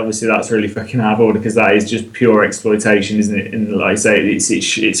 Obviously that's really fucking out of order, because that is just pure exploitation, isn't it? And like I say,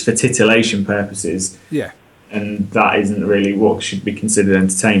 it's for titillation purposes. Yeah. And that isn't really what should be considered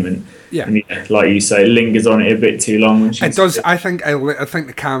entertainment. Yeah. And like you say, it lingers on it a bit too long. When it does. I think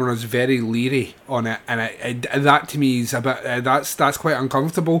the camera is very leery on it, and that to me is a bit. That's quite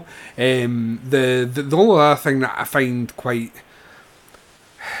uncomfortable. The only other thing that I find quite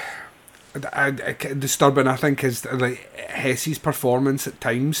disturbing, I think, is Hesse's performance at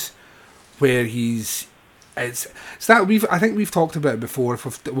times, where he's. It's that I think we've talked about it before.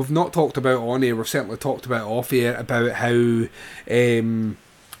 If we've not talked about it on air, we've certainly talked about it off air about how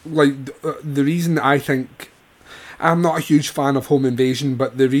the reason I think I'm not a huge fan of home invasion,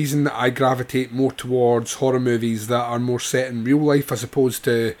 but the reason that I gravitate more towards horror movies that are more set in real life as opposed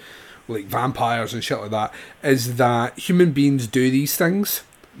to like vampires and shit like that is that human beings do these things.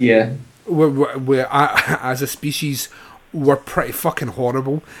 Yeah. We're as a species, we're pretty fucking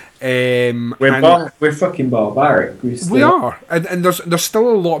horrible. We're fucking barbaric. We are, and there's still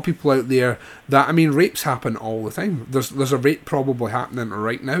a lot of people out there that, I mean, rapes happen all the time. There's a rape probably happening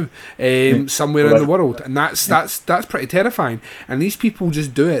right now, somewhere in the world, and that's pretty terrifying. And these people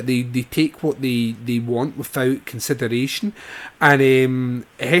just do it. They take what they want without consideration. And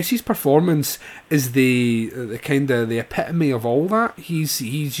Hesse's performance is the kind of the epitome of all that. He's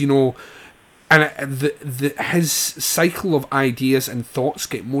and his cycle of ideas and thoughts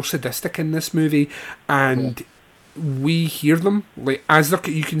get more sadistic in this movie, and we hear them like as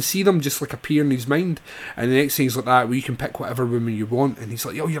you can see them just like appear in his mind, and the next thing he's like that, where you can pick whatever woman you want, and he's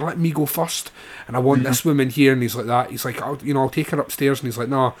like, "Yo, you're letting me go first, and I want this woman here," and he's like that. He's like, I'll take her upstairs, and he's like,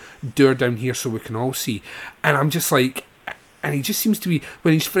 "No, do her down here so we can all see." And I'm just like, and he just seems to be,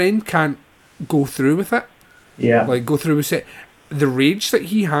 when his friend can't go through with it, go through with it, the rage that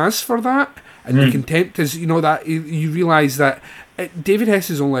he has for that. And the contempt is, that you realise that David Hess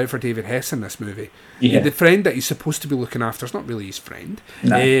is only out for David Hess in this movie. Yeah. The friend that he's supposed to be looking after is not really his friend.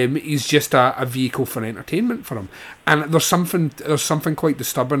 No. He's just a vehicle for entertainment for him. And there's something quite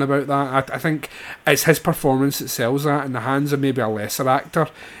disturbing about that. I think it's his performance that sells that in the hands of maybe a lesser actor.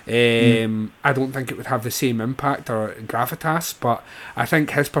 I don't think it would have the same impact or gravitas, but I think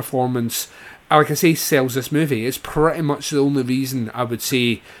his performance, like I say, sells this movie. It's pretty much the only reason I would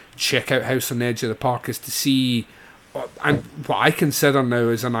say check out House on the Edge of the Park is to see and what I consider now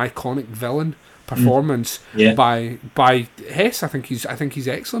as an iconic villain performance by Hess. I think he's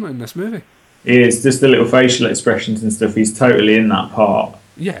excellent in this movie. He is. Just the little facial expressions and stuff. He's totally in that part.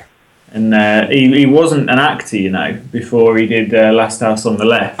 Yeah. And he wasn't an actor, before he did Last House on the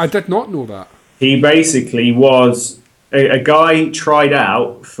Left. I did not know that. He basically was a guy tried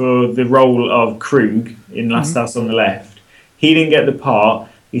out for the role of Krug in Last House on the Left. He didn't get the part.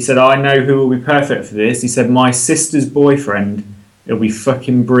 He said, "I know who will be perfect for this." He said, "My sister's boyfriend, it'll be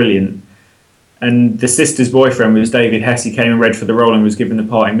fucking brilliant." And the sister's boyfriend was David Hess. He came and read for the role and was given the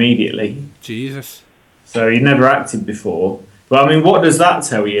part immediately. Jesus. So he'd never acted before. But I mean, what does that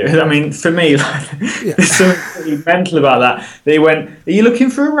tell you? I mean, for me, there's something pretty mental about that. They went, "Are you looking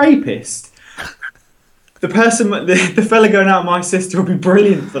for a rapist?" The the fella going out, "My sister will be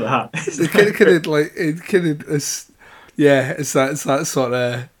brilliant for that." It's that sort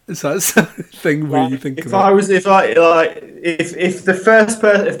of thing where you think if the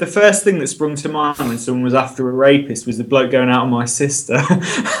first thing that sprung to mind when someone was after a rapist was the bloke going out on my sister,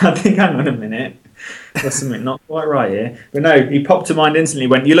 I think, hang on a minute, there's something not quite right here. But no, he popped to mind instantly.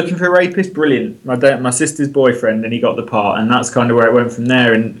 Went, "You're looking for a rapist? Brilliant. My sister's boyfriend," and he got the part, and that's kind of where it went from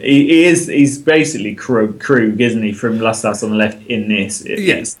there. And he's basically Krug, isn't he, from Last House on the Left in this?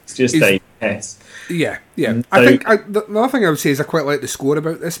 It's just David Hess. Yeah. I think the other thing I would say is I quite like the score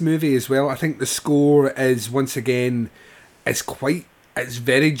about this movie as well. I think the score is, once again, it's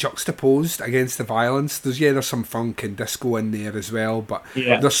very juxtaposed against the violence. There's some funk and disco in there as well, but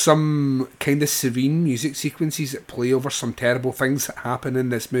there's some kind of serene music sequences that play over some terrible things that happen in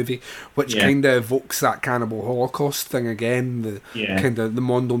this movie, which kind of evokes that Cannibal Holocaust thing again, kind of the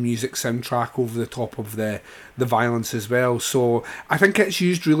Mondo music soundtrack over the top of the violence as well. So I think it's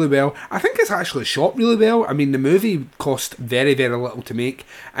used really well. I think it's actually shot really well. I mean, the movie cost very, very little to make,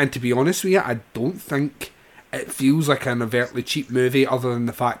 and to be honest with you, I don't think it feels like an overtly cheap movie, other than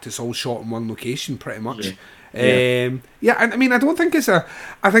the fact it's all shot in one location, pretty much. And I mean, I don't think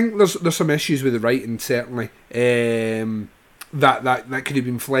I think there's some issues with the writing, certainly. That could have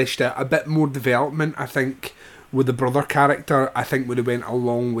been fleshed out. A bit more development, I think, with the brother character, I think would have went a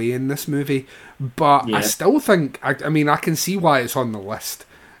long way in this movie. But I still think, I mean, I can see why it's on the list.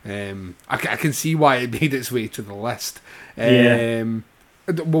 I can see why it made its way to the list.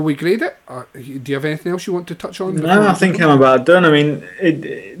 Will we grade it? Do you have anything else you want to touch on? No, I think I'm about done. I mean,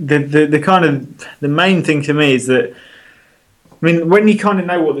 the main thing to me is that, I mean, when you kind of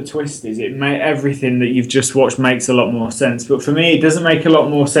know what the twist is, everything that you've just watched makes a lot more sense. But for me, it doesn't make a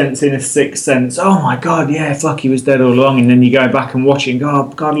lot more sense in a sixth sense. Oh my God, yeah, fuck, he was dead all along. And then you go back and watch it and go, oh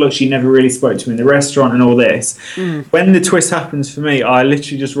God, look, she never really spoke to him in the restaurant and all this. When the twist happens for me, I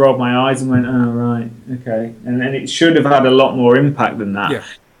literally just rolled my eyes and went, oh, right, okay. And it should have had a lot more impact than that. Yeah.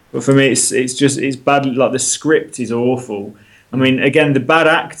 But for me, it's bad. Like, the script is awful. I mean, again, the bad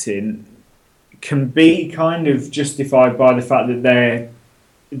acting can be kind of justified by the fact that they're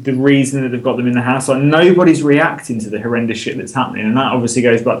the reason that they've got them in the house. Like, nobody's reacting to the horrendous shit that's happening, and that obviously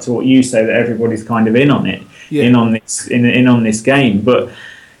goes back to what you say, that everybody's kind of in on it, in on this game. But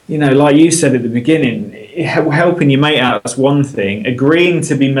you know, like you said at the beginning, helping your mate out is one thing. Agreeing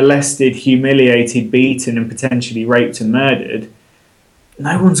to be molested, humiliated, beaten, and potentially raped and murdered,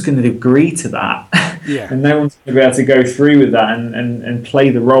 no one's going to agree to that. Yeah. And no one's going to be able to go through with that and play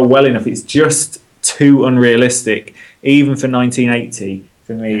the role well enough. It's just too unrealistic, even for 1980.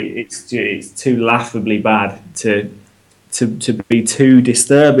 For me, it's too laughably bad to be too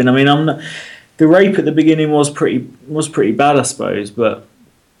disturbing. I mean, the rape at the beginning was pretty bad, I suppose, but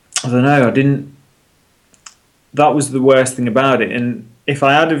I don't know. That was the worst thing about it. And if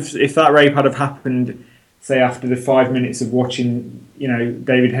that rape had have happened, say after the 5 minutes of watching, you know,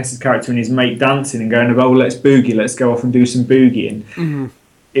 David Hess's character and his mate dancing and going, oh, let's boogie, let's go off and do some boogieing. Mm-hmm.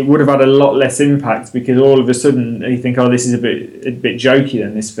 It would have had a lot less impact, because all of a sudden you think, oh, this is a bit jokey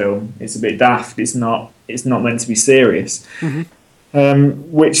than this film. It's a bit daft. It's not meant to be serious.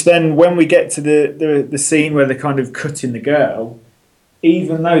 Mm-hmm. Which then, when we get to the scene where they're kind of cutting the girl,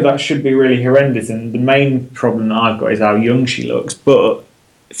 even though that should be really horrendous, and the main problem that I've got is how young she looks, but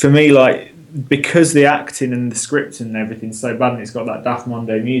for me, like, because the acting and the script and everything's so bad and it's got that Daft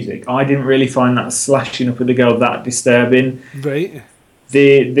Mondo music, I didn't really find that slashing up with the girl that disturbing. Right.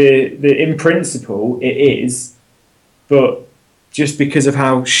 The in principle it is, but just because of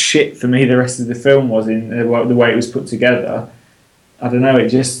how shit for me the rest of the film was in the way it was put together, I don't know, it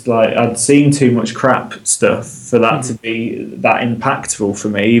just, like, I'd seen too much crap stuff for that to be that impactful for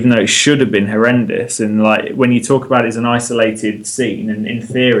me, even though it should have been horrendous. And, like, when you talk about it as an isolated scene, and in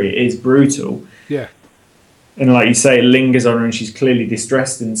theory it is brutal. Yeah. And like you say, it lingers on her and she's clearly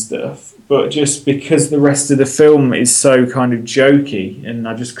distressed and stuff. But just because the rest of the film is so kind of jokey, and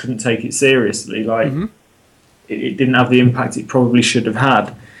I just couldn't take it seriously, like, it didn't have the impact it probably should have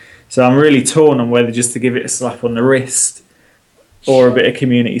had. So I'm really torn on whether just to give it a slap on the wrist or a bit of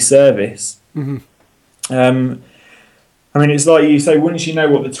community service. Mm-hmm. I mean, it's like you say, once you know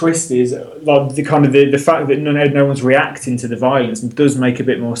what the twist is, like the kind of the fact that no one's reacting to the violence does make a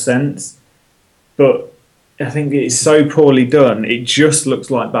bit more sense. But I think it's so poorly done, it just looks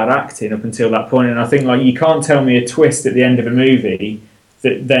like bad acting up until that point. And I think, like, you can't tell me a twist at the end of a movie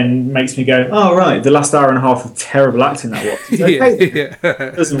that then makes me go, oh, right, the last hour and a half of terrible acting that was. It's okay.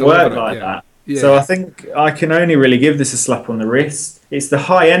 It doesn't work like that. Yeah. So I think I can only really give this a slap on the wrist. It's the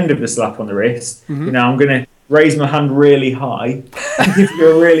high end of the slap on the wrist. Mm-hmm. You know, I'm going to raise my hand really high and give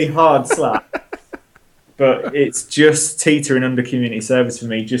you a really hard slap. But it's just teetering under community service for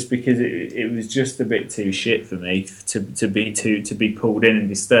me, just because it was just a bit too shit for me to be pulled in and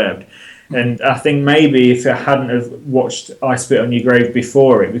disturbed. And I think maybe if I hadn't have watched I Spit on Your Grave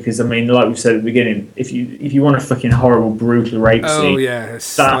before it, because I mean, like we've said at the beginning, if you want a fucking horrible, brutal rape scene,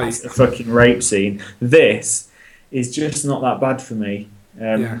 that's a fucking rape scene. This is just not that bad for me.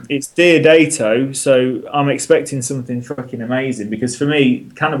 It's Deodato, so I'm expecting something fucking amazing, because for me,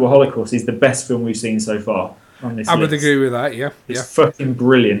 Cannibal Holocaust is the best film we've seen so far on this list. Would agree with that, It's fucking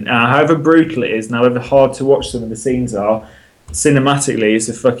brilliant. However brutal it is, and however hard to watch some of the scenes are, cinematically, it's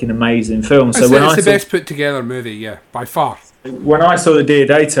a fucking amazing film. So it's the best put together movie, by far. When I saw that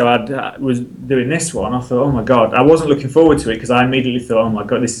Deodato was doing this one, I thought, oh my god, I wasn't looking forward to it, because I immediately thought, oh my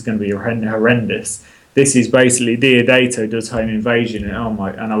god, this is going to be horrendous. This is basically Deodato does Home Invasion, and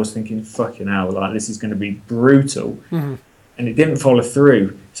I was thinking, fucking hell, like, this is going to be brutal. Mm-hmm. And it didn't follow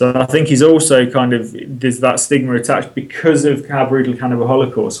through. So I think he's also there's that stigma attached because of how brutal Cannibal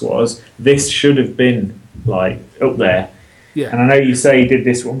Holocaust was. This should have been, like, up there. Yeah. And I know you say you did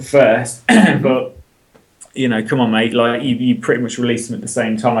this one first, but, you know, come on, mate, like, you pretty much released them at the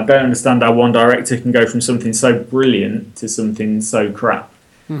same time. I don't understand how one director can go from something so brilliant to something so crap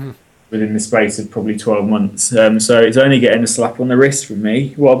within the space of probably 12 months. So it's only getting a slap on the wrist from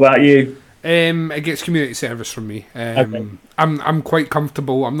me. What about you? It gets community service from me. Okay. I'm quite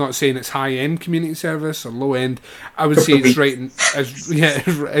comfortable. I'm not saying it's high end community service or low end. I would say it's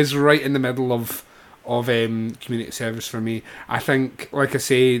it's right in the middle of community service for me. I think, like I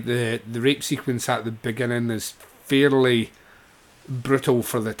say, the rape sequence at the beginning is fairly brutal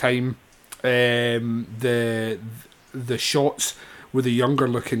for the time. The shots with a younger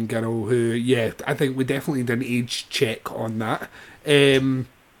looking girl who, I think we definitely did an age check on that.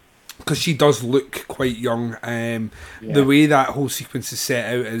 Because she does look quite young. The way that whole sequence is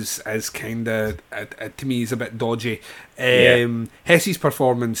set out is kind of, to me, is a bit dodgy. Hesse's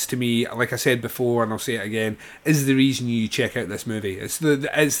performance, to me, like I said before, and I'll say it again, is the reason you check out this movie. It's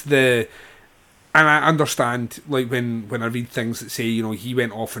the And I understand, like, when I read things that say, you know, he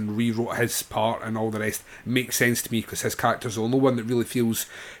went off and rewrote his part and all the rest, it makes sense to me because his character's the only one that really feels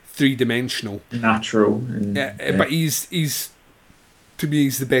three-dimensional. Natural. But he's to me,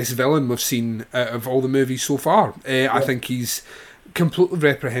 he's the best villain we've seen out of all the movies so far. I think he's completely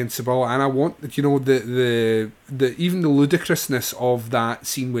reprehensible, and I want, you know, the even the ludicrousness of that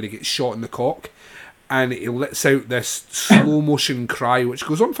scene where he gets shot in the cock and he lets out this slow motion cry which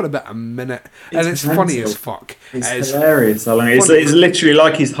goes on for about a minute, and it's funny as fuck. It's hilarious. It's literally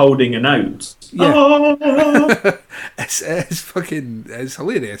like he's holding a note. Yeah. It's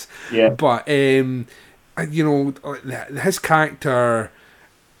hilarious. Yeah. But you know, his character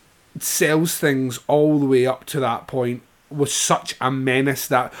sells things all the way up to that point with such a menace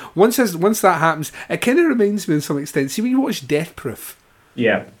that once that happens, it kind of reminds me to some extent. See, when you watch Death Proof,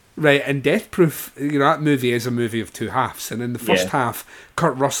 yeah, right, and Death Proof, you know, that movie is a movie of two halves, and in the first half,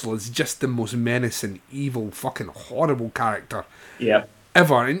 Kurt Russell is just the most menacing, evil, fucking horrible character, yeah,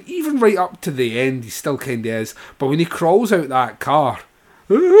 ever, and even right up to the end, he still kind of is. But when he crawls out that car,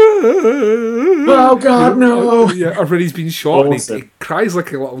 oh God, no! Yeah, or when he's been shot, Awesome. and he cries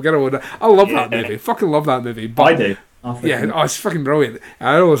like a little girl. I love that movie. Fucking love that movie. But I do. It's fucking brilliant.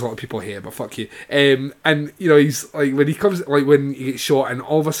 I know there's a lot of people here, but fuck you. And you know, he's like, when he comes, like when he gets shot, and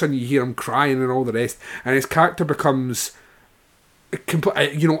all of a sudden you hear him crying and all the rest, and his character becomes,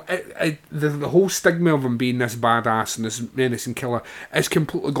 you know, the whole stigma of him being this badass and this menacing killer is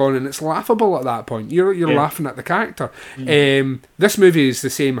completely gone, and it's laughable at that point. You're laughing at the character. This movie is the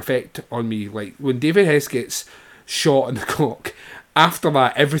same effect on me. Like when David Hess gets shot in the cock, after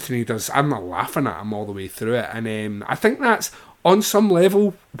that, everything he does, I'm not laughing at him all the way through it. And I think that's, on some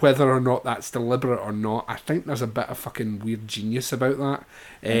level, whether or not that's deliberate or not, I think there's a bit of fucking weird genius about that.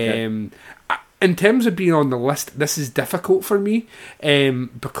 Okay. In terms of being on the list, this is difficult for me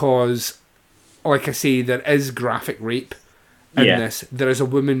because, like I say, there is graphic rape in this. There is a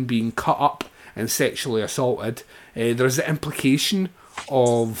woman being cut up and sexually assaulted. There's the implication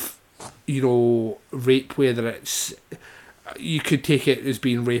of, you know, rape, whether it's, you could take it as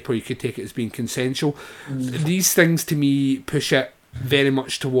being rape or you could take it as being consensual. These things to me push it very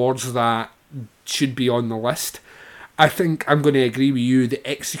much towards that should be on the list. I think I'm going to agree with you, the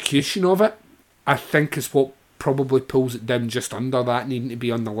execution of it, I think, is what probably pulls it down just under that needing to be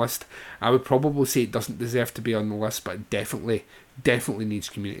on the list. I would probably say it doesn't deserve to be on the list, but it definitely needs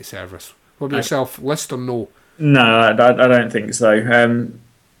community service. What about yourself, list or no? No, I don't think so.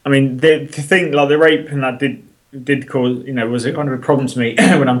 I mean, the thing, like the rape, and that did cause, you know, was it kind of a problem to me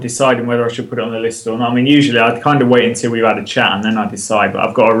when I'm deciding whether I should put it on the list or not. I mean, usually I'd kind of wait until we've had a chat and then I decide, but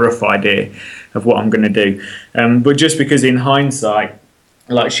I've got a rough idea of what I'm going to do. But just because in hindsight,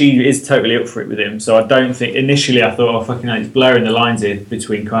 like, she is totally up for it with him, so I don't think, initially I thought, oh, fucking hell, it's blurring the lines here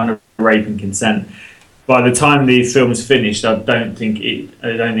between kind of rape and consent. By the time the film's finished, I don't think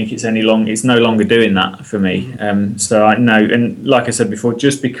it's no longer doing that for me. So I know, and like I said before,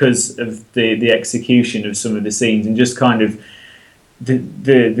 just because of the execution of some of the scenes and just kind of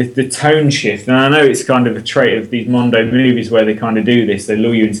the tone shift, and I know it's kind of a trait of these Mondo movies where they kind of do this, they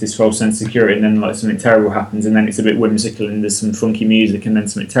lure you into this false sense of security, and then like something terrible happens, and then it's a bit whimsical and there's some funky music, and then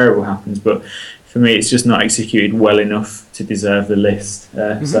something terrible happens. But for me, it's just not executed well enough to deserve the list.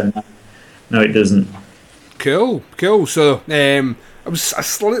 So no, it doesn't. Cool. So it was a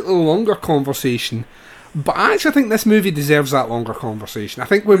slightly longer conversation, but I actually think this movie deserves that longer conversation. I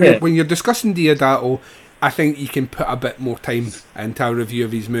think when you're discussing Deodato, I think you can put a bit more time into a review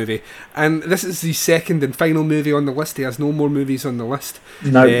of his movie. And this is the second and final movie on the list. He has no more movies on the list.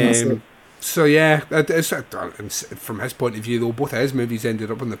 No, that's it. So yeah, from his point of view, though, both of his movies ended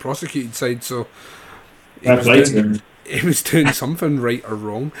up on the prosecuted side, so he was doing something right or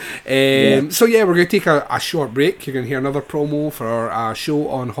wrong. So yeah, we're going to take a short break. You're going to hear another promo for our show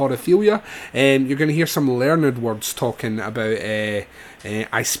on Horrorphilia. You're going to hear some learned words talking about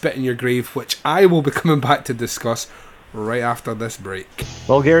I Spit in Your Grave, which I will be coming back to discuss right after this break.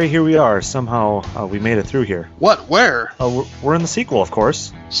 Well, Gary, here we are. Somehow we made it through here. What? Where? We're in the sequel, of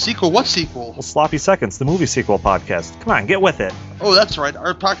course. Sequel? What sequel? Well, Sloppy Seconds, the movie sequel podcast. Come on, get with it. Oh, that's right.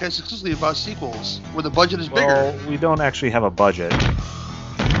 Our podcast is exclusively about sequels, where the budget is bigger. Well, we don't actually have a budget.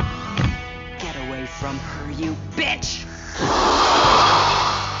 Get away from her, you bitch!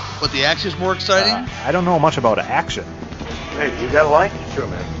 But the action's more exciting? I don't know much about action. Hey, you got a line? Sure,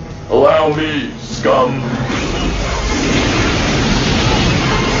 man. Allow me, scum.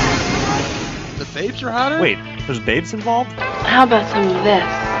 The babes are hotter? Wait, there's babes involved? How about some of this?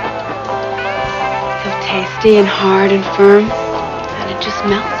 So tasty and hard and firm that it just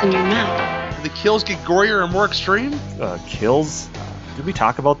melts in your mouth. Do the kills get gorier and more extreme? Kills? Did we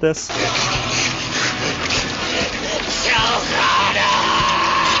talk about this?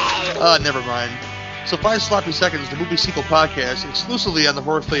 Never mind. So 5 Sloppy Seconds, the movie sequel podcast, exclusively on the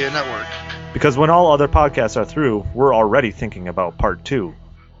Horrorphilia Network. Because when all other podcasts are through, we're already thinking about part 2.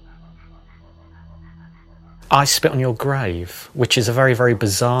 I Spit on Your Grave, which is a very, very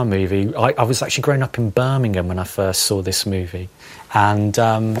bizarre movie. I was actually growing up in Birmingham when I first saw this movie. And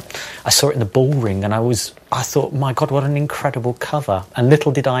I saw it in the Bullring, and I thought, my God, what an incredible cover. And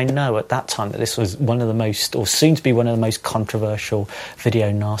little did I know at that time that this was one of the most, or soon to be one of the most controversial video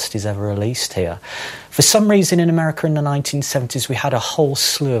nasties ever released here. For some reason in America in the 1970s, we had a whole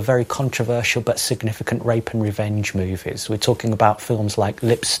slew of very controversial but significant rape and revenge movies. We're talking about films like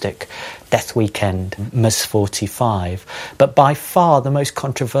Lipstick, Death Weekend, Ms. 45. But by far the most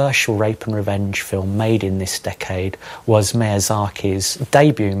controversial rape and revenge film made in this decade was Miyazaki's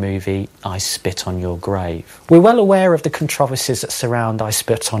debut movie, I Spit on Your Grave. We're well aware of the controversies that surround I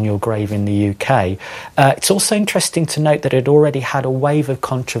Spit on Your Grave in the UK. It's also interesting to note that it already had a wave of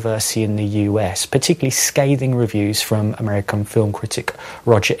controversy in the US, particularly scathing reviews from American film critic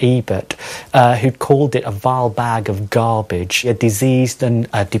Roger Ebert, who called it a vile bag of garbage, a diseased and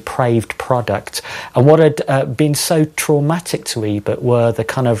depraved product. And what had been so traumatic to Ebert were the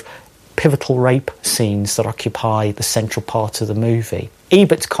kind of pivotal rape scenes that occupy the central part of the movie.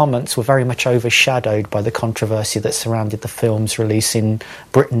 Ebert's comments were very much overshadowed by the controversy that surrounded the film's release in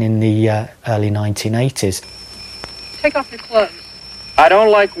Britain in the early 1980s. Take off your clothes. I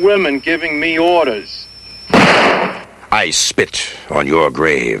don't like women giving me orders. I spit on your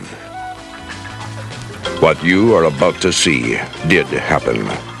grave. What you are about to see did happen.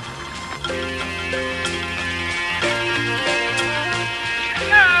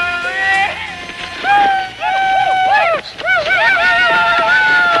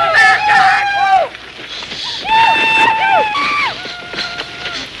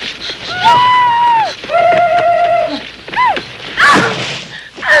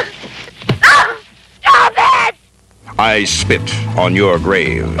 I spit on your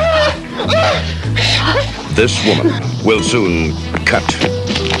grave. This woman will soon cut,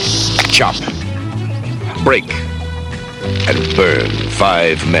 chop, break, and burn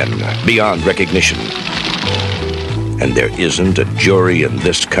 5 men beyond recognition. And there isn't a jury in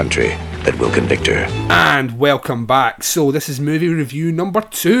this country that will convict her. And welcome back. So this is movie review number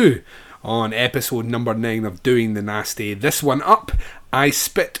 2 on episode number 9 of Doing the Nasty. This one up, I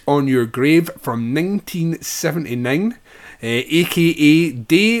Spit on Your Grave from 1979, aka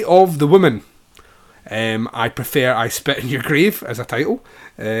Day of the Woman. I prefer I Spit in Your Grave as a title.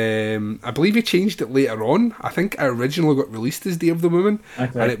 I believe he changed it later on. I think it originally got released as Day of the Woman,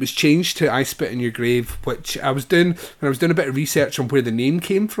 and it was changed to I Spit in Your Grave, which I was doing when I was doing a bit of research on where the name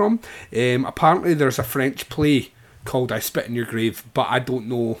came from. Apparently there's a French play called I Spit in Your Grave, but I don't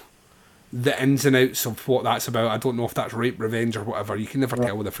know the ins and outs of what that's about. I don't know if that's rape, revenge, or whatever. You can never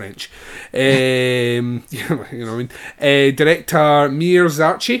tell with the French. You know what I mean? Director Mir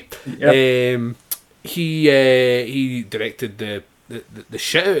Zarchi. Yep. He directed the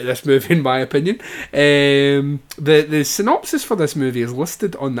shit out of this movie, in my opinion. The synopsis for this movie is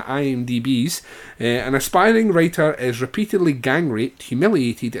listed on the IMDb's. An aspiring writer is repeatedly gang raped,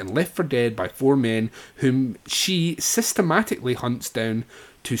 humiliated, and left for dead by 4 men whom she systematically hunts down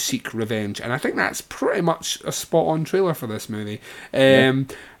to seek revenge. And I think that's pretty much a spot-on trailer for this movie.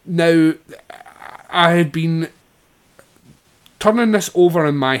 Now, I had been turning this over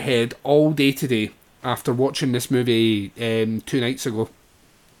in my head all day today after watching this movie 2 nights ago,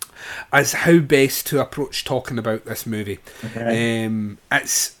 as how best to approach talking about this movie. Okay.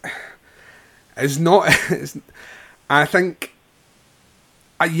 It's not... I think...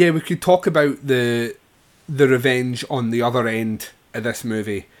 yeah, we could talk about the revenge on the other end of this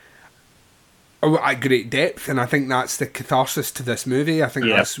movie at great depth, and I think that's the catharsis to this movie. I think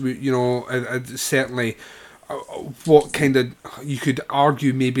that's, you know, certainly what kind of, you could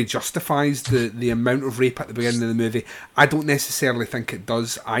argue maybe justifies the amount of rape at the beginning of the movie. I don't necessarily think it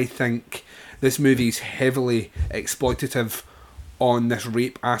does. I think this movie is heavily exploitative on this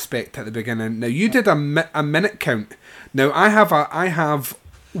rape aspect at the beginning. Now, you did a minute count. Now, I have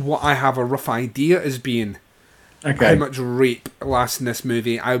a rough idea as being how much rape lasts in this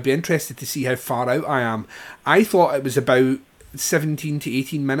movie. I would be interested to see how far out I am. I thought it was about 17 to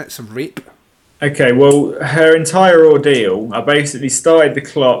 18 minutes of rape. Okay, well, her entire ordeal, I basically started the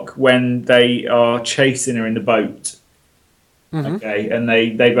clock when they are chasing her in the boat. Mm-hmm. Okay, and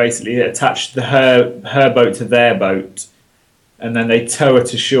they basically attach her boat to their boat, and then they tow her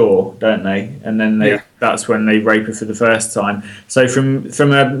to shore, don't they? And then that's when they rape her for the first time. So from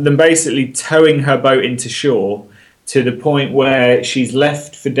them basically towing her boat into shore to the point where she's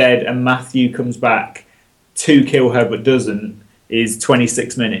left for dead and Matthew comes back to kill her but doesn't is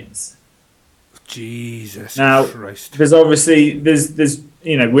 26 minutes. Jesus now, Christ. there's obviously there's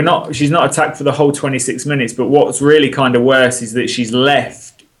you know she's not attacked for the whole 26 minutes, but what's really kind of worse is that she's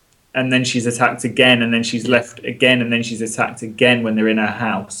left and then she's attacked again and then she's left again and then she's attacked again when they're in her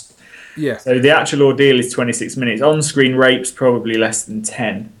house. Yeah. So the actual ordeal is 26 minutes. On-screen rape's probably less than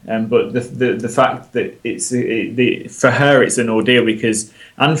 10. But the fact that for her it's an ordeal because,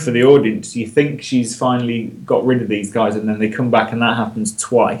 and for the audience, you think she's finally got rid of these guys and then they come back and that happens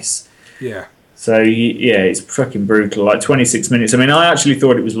twice. Yeah. So yeah, it's fucking brutal. Like 26 minutes. I mean, I actually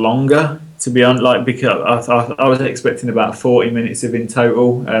thought it was longer, to be honest. Like because I was expecting about 40 minutes in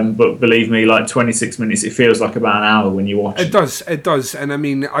total. But believe me, like 26 minutes, it feels like about an hour when you watch it. It does. And I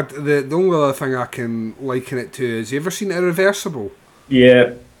mean, the only other thing I can liken it to is, you ever seen Irreversible?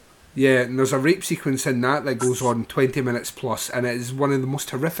 Yeah. Yeah, and there's a rape sequence in that goes on 20 minutes plus, and it is one of the most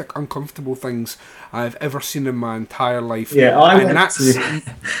horrific, uncomfortable things I've ever seen in my entire life. Yeah, I've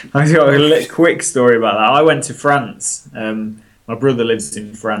got a quick story about that. I went to France. My brother lives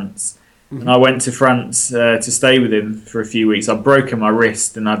in France, and I went to France to stay with him for a few weeks. I'd broken my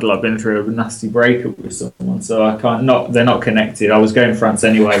wrist, and I'd been through a nasty breakup with someone, so I can't. They're not connected. I was going to France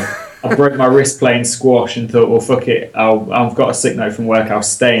anyway. I broke my wrist playing squash and thought, well, fuck it. I've got a sick note from work. I'll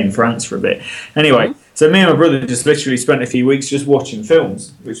stay in France for a bit. Anyway, so me and my brother just literally spent a few weeks just watching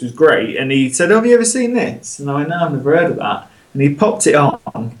films, which was great. And he said, have you ever seen this? And I went, no, I've never heard of that. And he popped it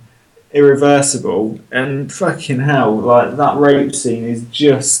on, Irreversible, and fucking hell, like that rape scene is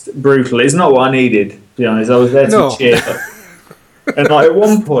just brutal. It's not what I needed, to be honest. I was there to cheer up. And at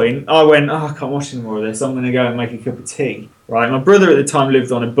one point, I went, I can't watch any more of this. I'm going to go and make a cup of tea. Right, my brother at the time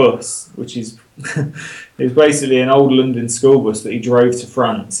lived on a bus, which is it was basically an old London school bus that he drove to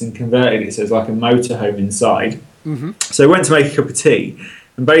France and converted it so it's like a motorhome inside. Mm-hmm. So he went to make a cup of tea,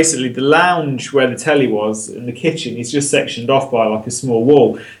 and basically the lounge where the telly was and the kitchen is just sectioned off by like a small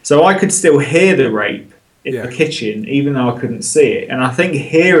wall. So I could still hear the rape in the kitchen, even though I couldn't see it. And I think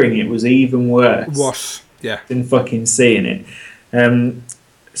hearing it was even worse. Than fucking seeing it.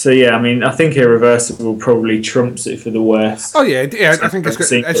 So yeah, I mean, I think Irreversible probably trumps it for the worst. Oh yeah, I think it's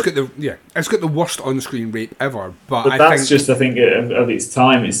got the worst on-screen rape ever. But that's just I think of its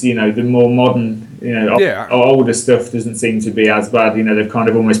time. It's the more modern, older stuff doesn't seem to be as bad. They've kind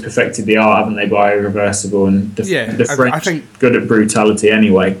of almost perfected the art, haven't they, by Irreversible, and the French I think good at brutality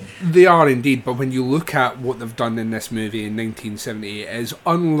anyway. They are indeed, but when you look at what they've done in this movie in 1978, it is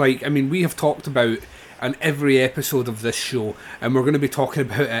unlike. I mean, we have talked about. On every episode of this show, and we're going to be talking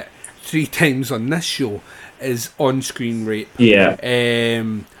about it 3 times on this show, is on-screen rape. Yeah.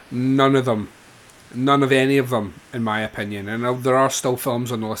 None of any of them, in my opinion. And there are still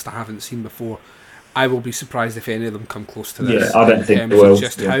films on the list I haven't seen before. I will be surprised if any of them come close to this. Yeah, I don't think they will.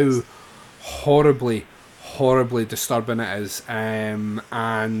 Just how horribly disturbing it is, and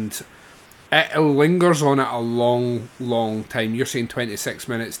it lingers on it a long, long time. You're saying 26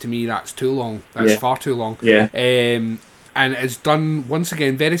 minutes. To me, that's too long. That's far too long. Yeah. And it's done, once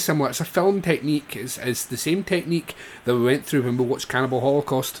again, very similar. It's a film technique. It's the same technique that we went through when we watched Cannibal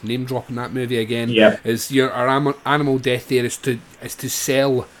Holocaust, name dropping that movie again. Yeah. Our animal death there is to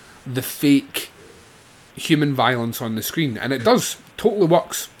sell the fake human violence on the screen. And it does. Totally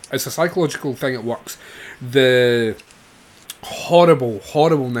works. It's a psychological thing. It works. The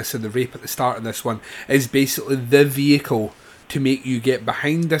horribleness of the rape at the start of this one is basically the vehicle to make you get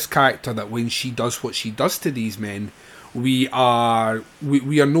behind this character, that when she does what she does to these men, we are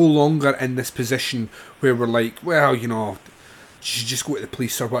no longer in this position where we're like, well, you should just go to the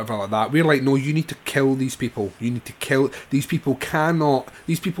police or whatever like that. We're like, no, you need to kill these people. You need to kill these people.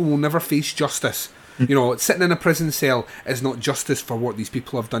 These people will never face justice. Sitting in a prison cell is not justice for what these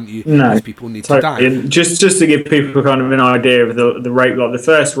people have done to you. No, these people need to die. And just to give people kind of an idea of the rape, like the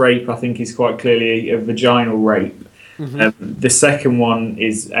first rape, I think is quite clearly a vaginal rape. Mm-hmm. The second one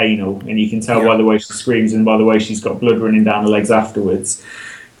is anal, and you can tell by the way she screams and by the way she's got blood running down her legs afterwards.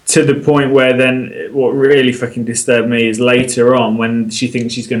 To the point where then what really fucking disturbed me is later on when she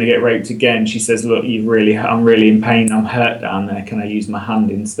thinks she's going to get raped again, she says, look, I'm really in pain, I'm hurt down there, can I use my hand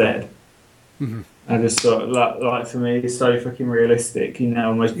instead? Mm-hmm. I just thought, like for me, it's so fucking realistic,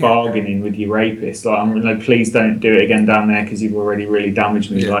 almost bargaining with your rapist. Like, please don't do it again down there because you've already really damaged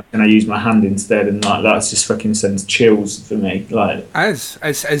me. Like, can I use my hand instead? And that's just fucking sends chills for me. Like,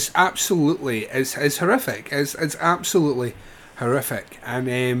 it's absolutely, it's horrific. It's absolutely horrific.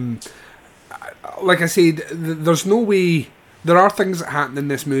 And like I said, there's no way. There are things that happen in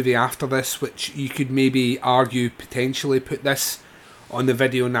this movie after this which you could maybe argue potentially put this on the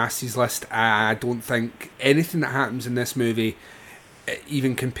video nasties list. I don't think anything that happens in this movie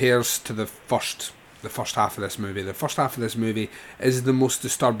even compares to the first half of this movie. The first half of this movie is the most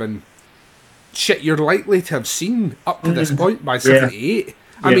disturbing shit you're likely to have seen up to this point by 78.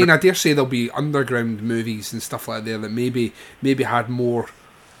 I mean, I dare say there'll be underground movies and stuff like that maybe had more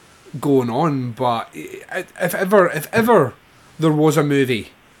going on, but if ever there was a movie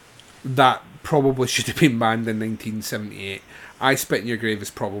that probably should have been banned in 1978, I Spit in Your Grave is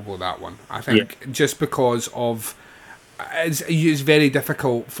probably that one. I think just because of it's very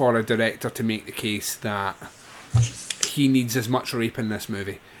difficult for a director to make the case that he needs as much rape in this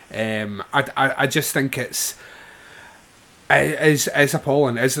movie. I just think it's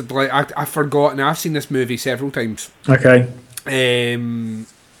appalling. It's like I've forgotten. I've seen this movie several times. Okay.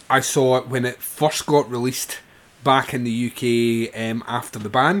 I saw it when it first got released back in the UK after the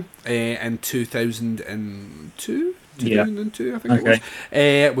ban in 2002. 2002, I think it was.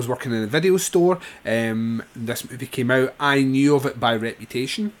 It was working in a video store. This movie came out. I knew of it by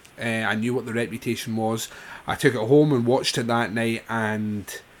reputation. I knew what the reputation was. I took it home and watched it that night,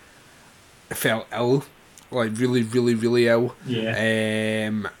 and I felt ill, like really, really, really ill. Yeah.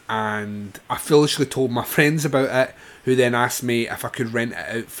 And I foolishly told my friends about it, who then asked me if I could rent it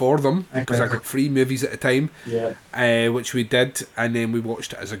out for them because I got free movies at the time. Yeah. Which we did, and then we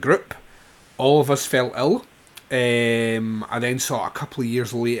watched it as a group. All of us fell ill. I then saw it a couple of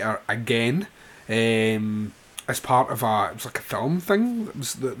years later again, as part of it was like a film thing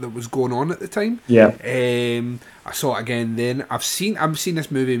that was going on at the time. Yeah. I saw it again then. I've seen this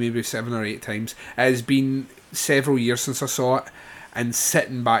movie maybe 7 or 8 times. It has been several years since I saw it, and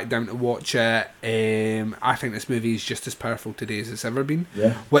sitting back down to watch it, I think this movie is just as powerful today as it's ever been.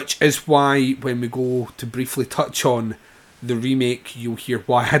 Yeah. Which is why when we go to briefly touch on the remake, you'll hear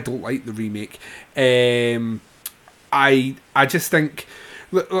why I don't like the remake. I just think,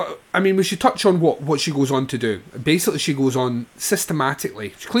 I mean, we should touch on what she goes on to do. Basically, she goes on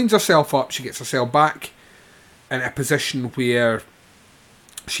systematically. She cleans herself up. She gets herself back in a position where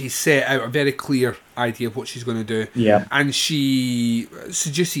she's set out a very clear idea of what she's going to do. Yeah. And she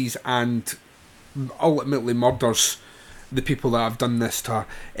seduces and ultimately murders the people that have done this to her.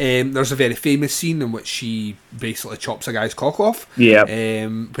 There's a very famous scene in which she basically chops a guy's cock off. Yeah.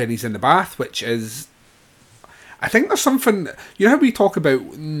 When he's in the bath, which is... I think there's something... You know how we talk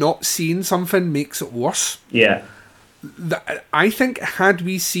about not seeing something makes it worse? Yeah. I think had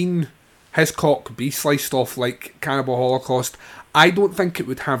we seen his cock be sliced off like Cannibal Holocaust, I don't think it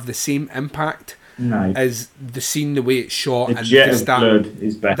would have the same impact as the scene, the way it's shot, the jet of blood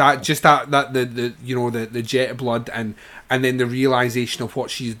is better. The jet of blood and then the realization of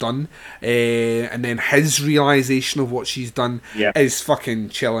what she's done, and then his realization of what she's done is fucking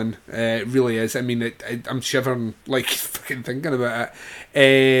chilling. It really is. I mean, I'm shivering like fucking thinking about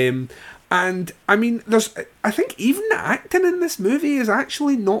it. And I mean, I think even the acting in this movie is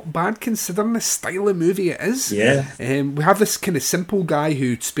actually not bad considering the style of movie it is. Yeah. We have this kind of simple guy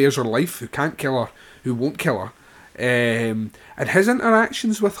who spares her life, who can't kill her, who won't kill her. And his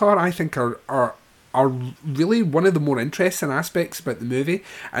interactions with her, I think, are really one of the more interesting aspects about the movie.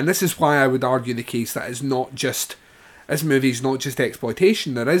 And this is why I would argue the case that this movie is not just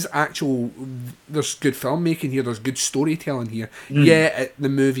exploitation. There's good filmmaking here. There's good storytelling here. The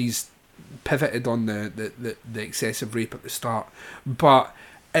movie's pivoted on the excessive rape at the start, but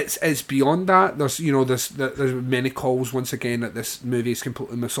it's beyond that. There's many calls once again that this movie is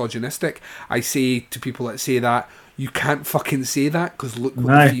completely misogynistic. I say to people that say that, you can't fucking say that, because look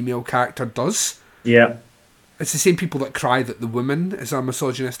what the female character does. Yeah. It's the same people that cry that The Woman is a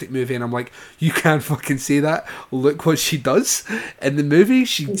misogynistic movie, and I'm like, you can't fucking say that. Look what she does in the movie.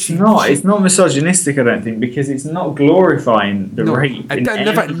 It's not misogynistic, I don't think, because it's not glorifying the rape.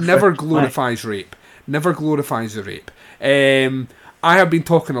 It never glorifies rape. Never glorifies the rape. I have been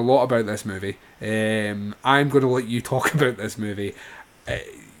talking a lot about this movie. I'm going to let you talk about this movie.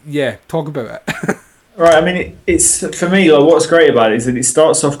 Talk about it. Right, I mean, it's for me, like, what's great about it is that it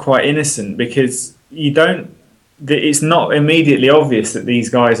starts off quite innocent, because it's not immediately obvious that these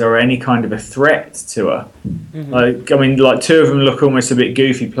guys are any kind of a threat to her. Mm-hmm. Like, I mean, like, two of them look almost a bit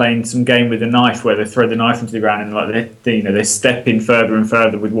goofy playing some game with a knife where they throw the knife into the ground and like they step in further and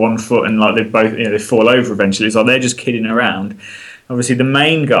further with one foot, and like they fall over eventually. It's like they're just kidding around. Obviously, the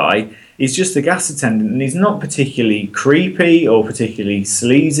main guy is just a gas attendant, and he's not particularly creepy or particularly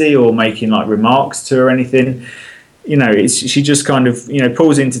sleazy or making like remarks to her or anything. She just kind of,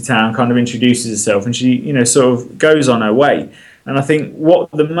 pulls into town, kind of introduces herself, and she, sort of goes on her way. And I think one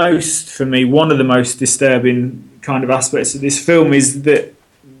of the most disturbing kind of aspects of this film is that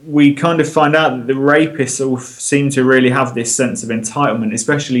we kind of find out that the rapists all seem to really have this sense of entitlement,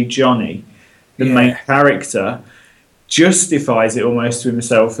 especially Johnny, the main character, justifies it almost to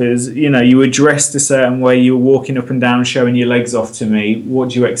himself as, you were dressed a certain way, you were walking up and down showing your legs off to me, what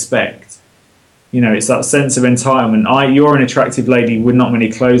do you expect? You know, it's that sense of entitlement. You're an attractive lady with not many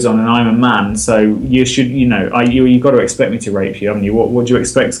clothes on, and I'm a man, so you should, you know, you've got to expect me to rape you, haven't you? What do you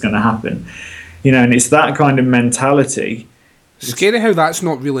expect is going to happen? You know, and it's that kind of mentality. Scary how that's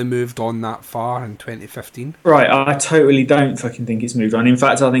not really moved on that far in 2015. Right, I totally don't fucking think it's moved on. In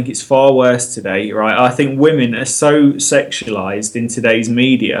fact, I think it's far worse today, right? I think women are so sexualised in today's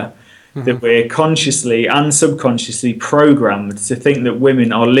media that we're consciously and subconsciously programmed to think that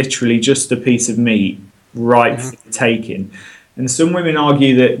women are literally just a piece of meat ripe for the taking. And some women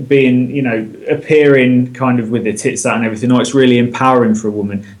argue that being, you know, appearing kind of with their tits out and everything, it's really empowering for a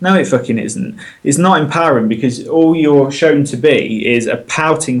woman. No, it fucking isn't. It's not empowering because all you're shown to be is a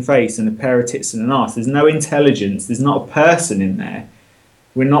pouting face and a pair of tits and an arse. There's no intelligence. There's not a person in there.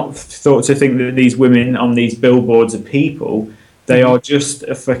 We're not thought to think that these women on these billboards are people. They are just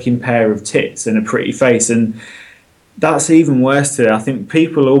a fucking pair of tits and a pretty face. And that's even worse today. I think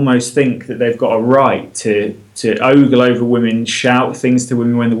people almost think that they've got a right to ogle over women, shout things to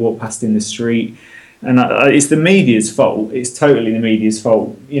women when they walk past in the street. And it's the media's fault. It's totally the media's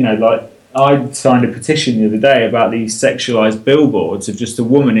fault. You know, like, I signed a petition the other day about these sexualised billboards of just a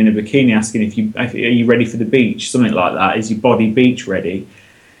woman in a bikini asking are you ready for the beach? Something like that. Is your body beach ready?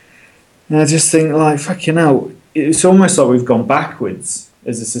 And I just think, like, fucking hell, it's almost like we've gone backwards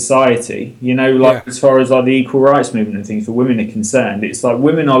as a society, you know, like as far as like the equal rights movement and things for women are concerned. It's like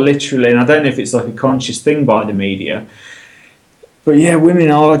women are literally, and I don't know if it's like a conscious thing by the media, but yeah, women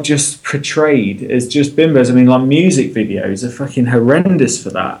are just portrayed as just bimbos. I mean, like, music videos are fucking horrendous for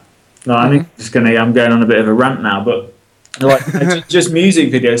that. Like, I think I'm going on a bit of a rant now, but like just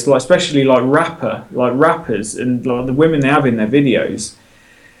music videos, like especially like rappers and like the women they have in their videos,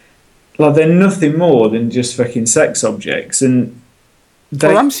 like they're nothing more than just fucking sex objects. And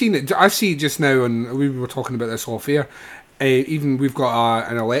well, I'm seeing it. I see it just now, and we were talking about this off air. Even we've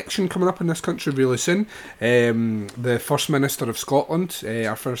got an election coming up in this country really soon. The First Minister of Scotland,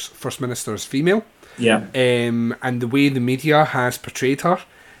 our first Minister is female. Yeah. And the way the media has portrayed her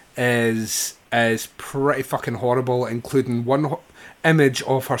is pretty fucking horrible, including one image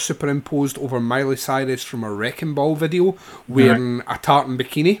of her superimposed over Miley Cyrus from a Wrecking Ball video wearing a tartan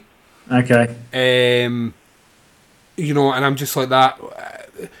bikini. Okay. You know, and I'm just like that.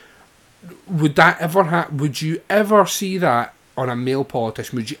 Would that ever would you ever see that on a male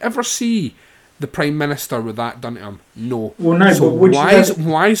politician? Would you ever see the Prime Minister with that done to him? No. Well, no. So but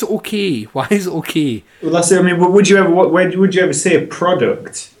why is it okay? Why is it okay? Well, that's it. I mean, would you ever see a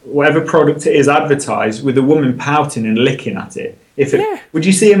product, whatever product it is, advertised with a woman pouting and licking at it? Would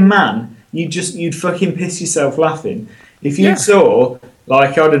you see a man? You'd fucking piss yourself laughing if you saw,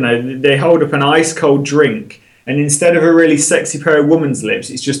 like, I don't know, they hold up an ice cold drink, and instead of a really sexy pair of woman's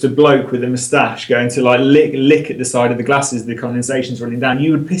lips, it's just a bloke with a moustache going to like lick at the side of the glasses, the condensation's running down.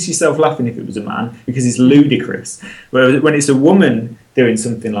 You would piss yourself laughing if it was a man, because it's ludicrous. Whereas when it's a woman doing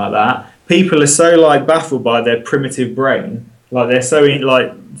something like that, people are so like baffled by their primitive brain, like they're so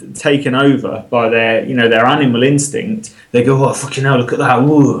like taken over by their, you know, their animal instinct. They go, oh fucking hell, look at that,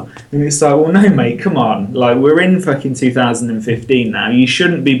 woo. And it's like, well, no mate, come on, like we're in fucking 2015 now. You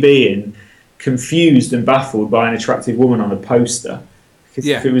shouldn't be being confused and baffled by an attractive woman on a poster. Because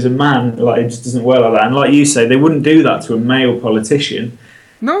if it was a man, like, it just doesn't work like that. And like you say, they wouldn't do that to a male politician.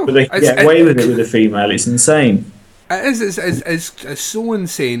 No, but they can get away with it with a female. It's insane. It is. It's so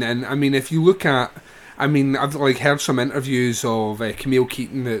insane. And I mean, if you look at, I mean, I've like heard some interviews of Camille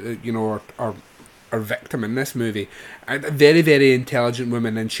Keaton, that you know, our victim in this movie. A very, very intelligent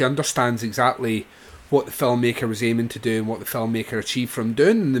woman, and she understands exactly what the filmmaker was aiming to do and what the filmmaker achieved from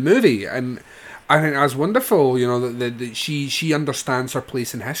doing in the movie. And I think that's wonderful, you know, that she understands her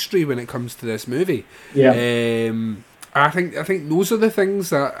place in history when it comes to this movie. Yeah. I think those are the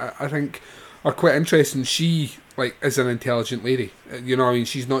things that I think are quite interesting. She, like, is an intelligent lady. You know what I mean?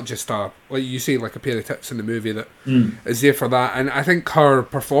 She's not just like you say, like a pair of tits in the movie that is there for that. And I think her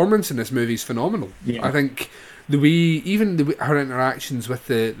performance in this movie is phenomenal. Yeah. I think her interactions with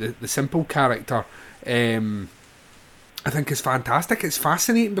the simple character, I think is fantastic. It's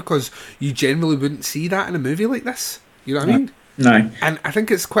fascinating because you generally wouldn't see that in a movie like this. You know what I mean? No. And I think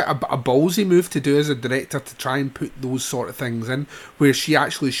it's quite a ballsy move to do as a director, to try and put those sort of things in, where she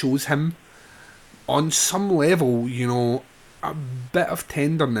actually shows him on some level, you know, a bit of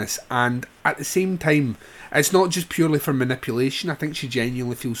tenderness, and at the same time, it's not just purely for manipulation. I think she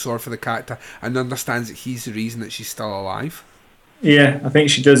genuinely feels sorry for the character and understands that he's the reason that she's still alive. Yeah, I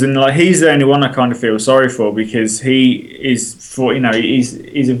think she does, and like he's the only one I kind of feel sorry for because he is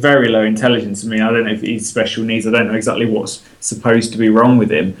he's a very low intelligence. I mean, I don't know if he's special needs. I don't know exactly what's supposed to be wrong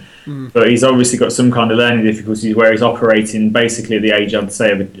with him, but he's obviously got some kind of learning difficulties where he's operating basically at the age, I'd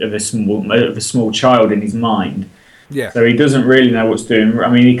say, of a small child in his mind. Yeah. So he doesn't really know what's doing. I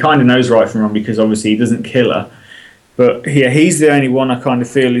mean, he kind of knows right from wrong because obviously he doesn't kill her. But yeah, he's the only one I kind of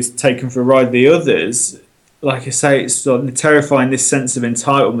feel is taken for a ride. The others, like I say, it's sort of terrifying, this sense of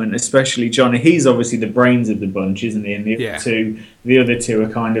entitlement, especially Johnny. He's obviously the brains of the bunch, isn't he? And the other two are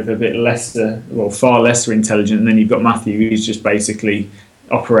kind of a bit lesser, well, far lesser intelligent. And then you've got Matthew, who's just basically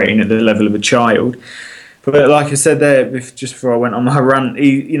operating at the level of a child. But like I said there, just before I went on my rant,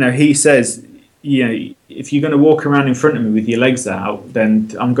 he says, if you're going to walk around in front of me with your legs out,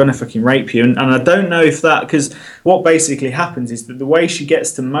 then I'm going to fucking rape you. And I don't know if that, because what basically happens is that the way she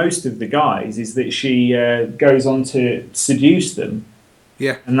gets to most of the guys is that she goes on to seduce them.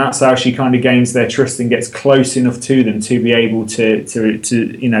 Yeah. And that's how she kind of gains their trust and gets close enough to them to be able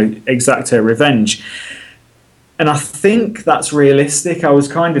to exact her revenge. And I think that's realistic. I was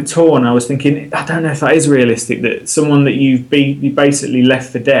kind of torn. I was thinking, I don't know if that is realistic, that someone that you basically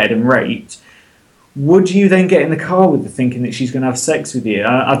left for dead and raped, would you then get in the car with her thinking that she's going to have sex with you?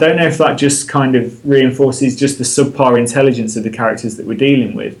 I don't know if that just kind of reinforces just the subpar intelligence of the characters that we're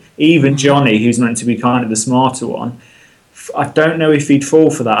dealing with. Even Johnny, who's meant to be kind of the smarter one, I don't know if he'd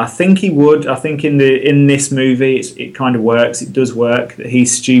fall for that. I think he would. I think in this movie it kind of works. It does work that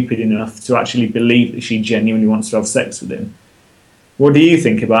he's stupid enough to actually believe that she genuinely wants to have sex with him. What do you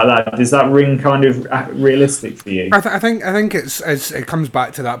think about that? Does that ring kind of realistic for you? I think it comes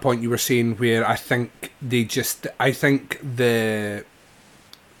back to that point you were saying where I think the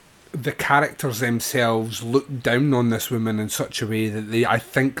characters themselves look down on this woman in such a way that I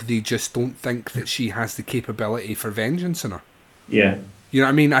think they just don't think that she has the capability for vengeance in her. Yeah. You know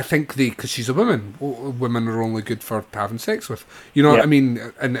what I mean? I think because she's a woman. Women are only good for having sex with. You know what I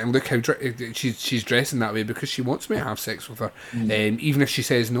mean? And look how she's dressing that way because she wants me to have sex with her. Even if she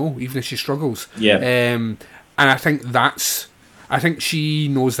says no, even if she struggles. Yeah. And I think she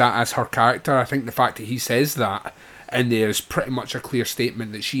knows that as her character. I think the fact that he says that, and there's pretty much a clear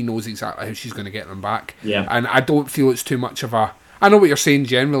statement that she knows exactly how she's going to get them back. Yeah. And I don't feel it's too much of a... I know what you're saying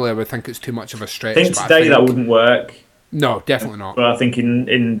generally. I would think it's too much of a stretch. I think today that wouldn't work. No, definitely not. But I think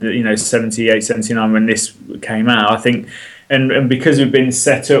in the 78, 79 when this came out, I think, and because we've been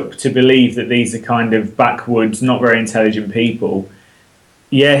set up to believe that these are kind of backwoods, not very intelligent people,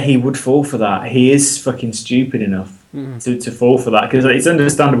 yeah, he would fall for that. He is fucking stupid enough to fall for that because it's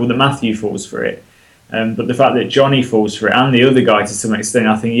understandable that Matthew falls for it. But the fact that Johnny falls for it and the other guy to some extent,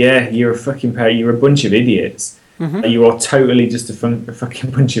 I think, yeah, you're a fucking pair. You're a bunch of idiots. You are totally just a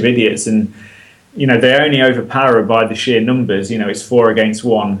fucking bunch of idiots, and they only overpower her by the sheer numbers. It's 4 against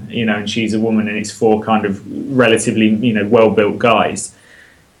 1. And she's a woman, and it's 4 kind of relatively well-built guys.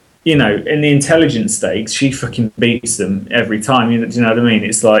 In the intelligence stakes, she fucking beats them every time. Do you know what I mean?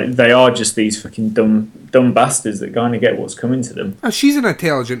 It's like they are just these fucking dumb bastards that kind of get what's coming to them. And she's an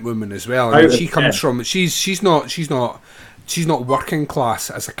intelligent woman as well. I mean, she comes from she's not working class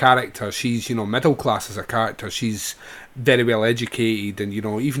as a character. She's middle class as a character. She's very well educated, and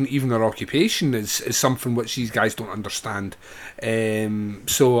even her occupation is something which these guys don't understand.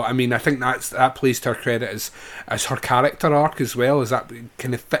 So I mean, I think that plays to her credit as her character arc as well, as that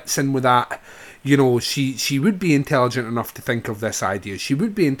kind of fits in with that. She would be intelligent enough to think of this idea. She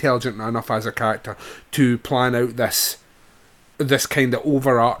would be intelligent enough as a character to plan out this kind of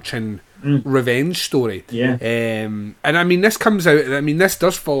overarching revenge story. Yeah. And I mean, this comes out. I mean, this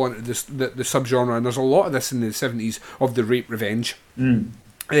does fall into the subgenre, and there's a lot of this in the 70s of the rape revenge.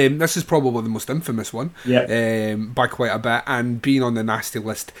 This is probably the most infamous one, by quite a bit, and being on the nasty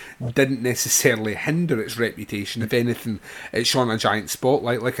list didn't necessarily hinder its reputation. If anything, it shone a giant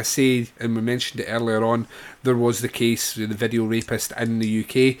spotlight. Like I say, and we mentioned it earlier on, there was the case with the video rapist in the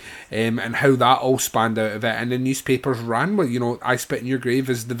UK, and how that all spanned out of it, and the newspapers ran with, I Spit in Your Grave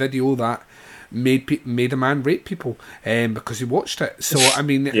is the video that made a man rape people because he watched it. So I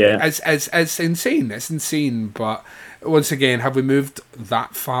mean, it's insane. It's insane, but once again, have we moved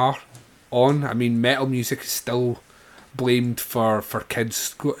that far on? I mean, metal music is still blamed for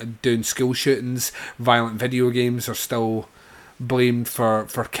kids doing school shootings. Violent video games are still blamed for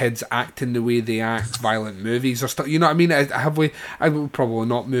kids acting the way they act. Violent movies are still, you know what I mean? Have we? I've probably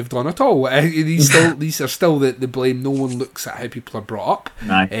not moved on at all. These are still the blame. No one looks at how people are brought up.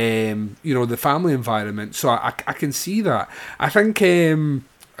 No. The family environment. So I can see that. I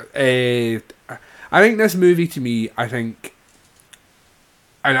think this movie, to me, I think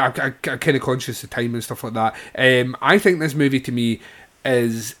and I'm kind of conscious of time and stuff like that. I think this movie to me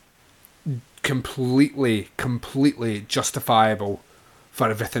is completely justifiable for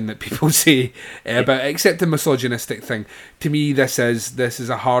everything that people say about, except the misogynistic thing. To me, this is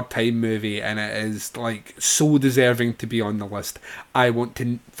a hard time movie, and it is like so deserving to be on the list. I want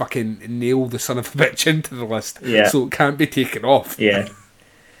to fucking nail the son of a bitch into the list, so it can't be taken off. Yeah,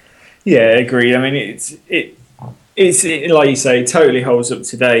 agreed. I mean, it's like you say, it totally holds up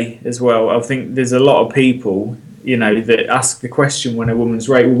today as well. I think there's a lot of people, that ask the question when a woman's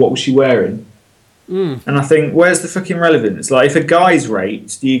raped, well, what was she wearing? And I think, where's the fucking relevance? Like, if a guy's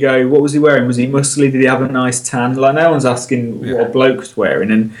raped, do you go, what was he wearing? Was he muscly? Did he have a nice tan? Like, no one's asking what a bloke was wearing.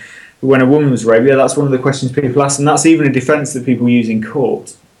 And when a woman was raped, that's one of the questions people ask. And that's even a defence that people use in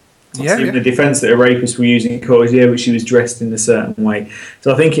court. That's even a defence that a rapist will use in court is, but she was dressed in a certain way.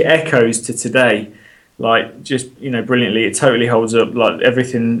 So I think it echoes to today. Like, just, brilliantly, it totally holds up. Like,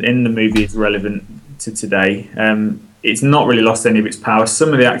 everything in the movie is relevant to today. It's not really lost any of its power.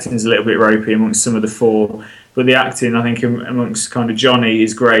 Some of the acting is a little bit ropey amongst some of the four, but the acting, I think, amongst kind of Johnny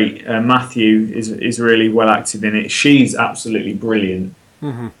is great. Matthew is really well acted in it. She's absolutely brilliant.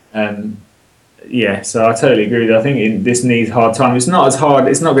 So I totally agree with that. I think this needs hard time. It's not as hard.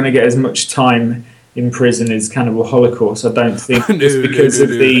 It's not going to get as much time in prison as Cannibal Holocaust, I don't think, just because of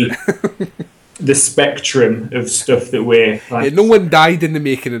the spectrum of stuff that we're like, no one died in the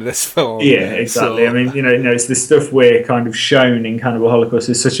making of this film. Yeah, exactly. So. I mean, it's the stuff we're kind of shown in Cannibal Holocaust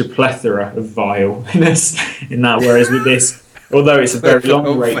is such a plethora of vileness in that, whereas with this, although it's a very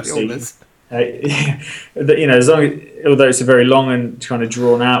long rape scene, although it's a very long and kind of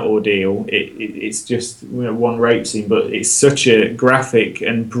drawn out ordeal, it's just one rape scene, but it's such a graphic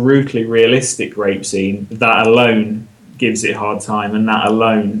and brutally realistic rape scene that alone gives it a hard time, and that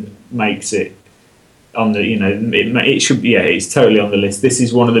alone makes it on the, it should be, it's totally on the list. This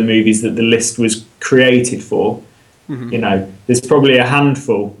is one of the movies that the list was created for. There's probably a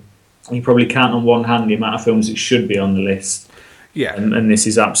handful, and you probably count on one hand the amount of films that should be on the list. And this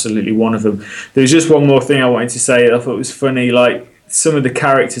is absolutely one of them. There's just one more thing I wanted to say that I thought was funny. Like, some of the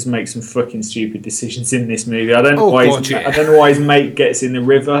characters make some fucking stupid decisions in this movie. I don't know why his mate gets in the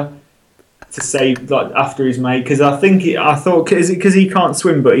river to save, like, after his mate, because I thought because he can't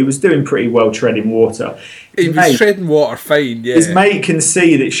swim, but he was doing pretty well treading water. He was treading water fine. His mate can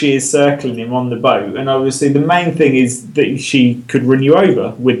see that she is circling him on the boat, and obviously the main thing is that she could run you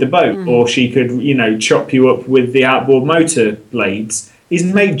over with the boat, or she could chop you up with the outboard motor blades. His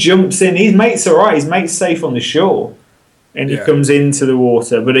mate jumps in. His mate's alright. His mate's safe on the shore, and he comes into the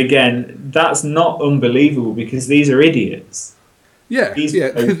water. But again, that's not unbelievable because these are idiots. They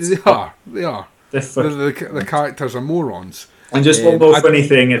are. The characters are morons. And just one more funny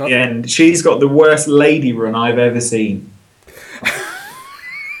thing at the end. She's got the worst lady run I've ever seen.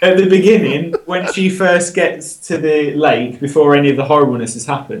 At the beginning, when she first gets to the lake, before any of the horribleness has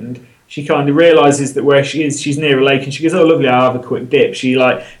happened, she kind of realises that where she is, she's near a lake, and she goes, "Oh, lovely, I'll have a quick dip."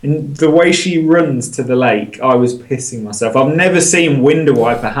 And the way she runs to the lake, I was pissing myself. I've never seen window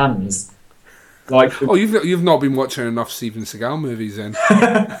wiper hands. You've not been watching enough Steven Seagal movies then.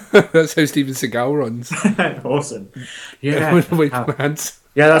 That's how Steven Seagal runs. Awesome. Yeah.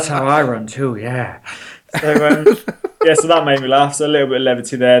 That's how I run too, yeah. So so that made me laugh. So a little bit of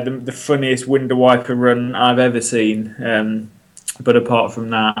levity there. The funniest window wiper run I've ever seen. But apart from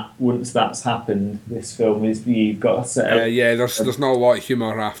that, once that's happened, this film is, you've got to set up. There's not a lot of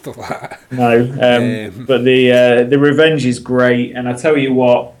humour after that. No. But the revenge is great, and I tell you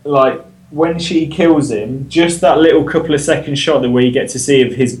what, like, when she kills him, just that little couple of second shot where you get to see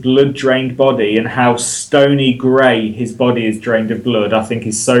of his blood-drained body and how stony grey his body is drained of blood, I think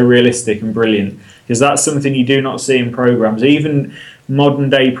is so realistic and brilliant. Because that's something you do not see in programmes. Even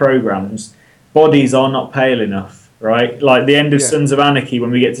modern-day programmes, bodies are not pale enough, right? Like the end of Sons of Anarchy,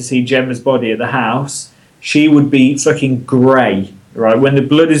 when we get to see Gemma's body at the house, she would be fucking grey. Right, when the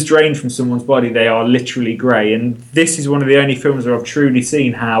blood is drained from someone's body, they are literally grey, and this is one of the only films where I've truly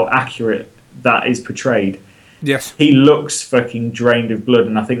seen how accurate that is portrayed. Yes, he looks fucking drained of blood,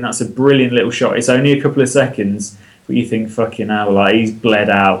 and I think that's a brilliant little shot. It's only a couple of seconds, but you think, fucking hell, like, he's bled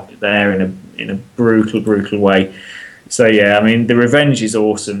out there in a brutal way. So yeah, I mean, the revenge is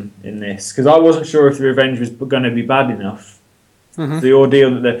awesome in this, because I wasn't sure if the revenge was going to be bad enough. The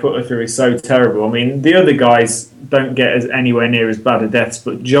ordeal that they put her through is so terrible. I mean, the other guys don't get anywhere near as bad a deaths,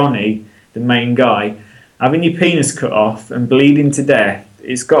 but Johnny, the main guy, having your penis cut off and bleeding to death,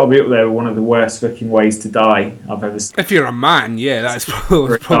 it's got to be up there with one of the worst fucking ways to die I've ever seen. If you're a man, that's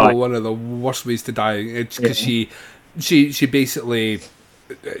probably one of the worst ways to die. It's because she basically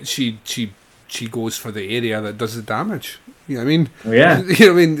she goes for the area that does the damage. You know what I mean? Yeah. You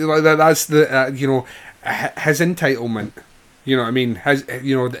know what I mean? Like that's the you know, his entitlement. You know what I mean?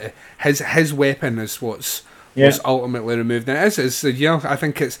 His weapon is what's ultimately removed. And it is I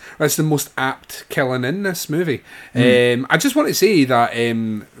think it's the most apt killing in this movie. I just want to say that,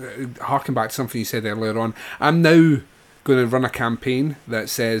 harking back to something you said earlier on, I'm now going to run a campaign that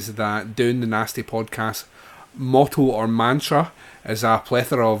says that Doing the Nasty podcast motto or mantra is a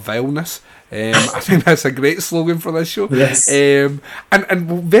plethora of vileness. I think that's a great slogan for this show. Yes. And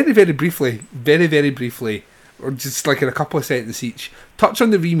very, very briefly, or just like in a couple of sentences each, touch on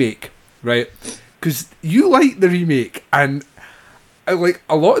the remake, right? Because you like the remake, and like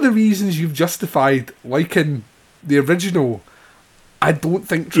a lot of the reasons you've justified liking the original, I don't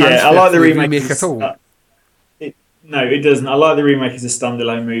think transfer I like the to remake at all. No, it doesn't. I like the remake as a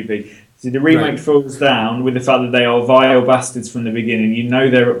standalone movie. So the remake falls down with the fact that they are vile bastards from the beginning. You know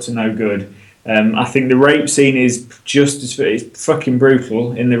they're up to no good. I think the rape scene is it's fucking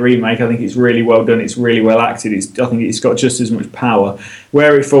brutal in the remake. I think it's really well done. It's really well acted. I think it's got just as much power.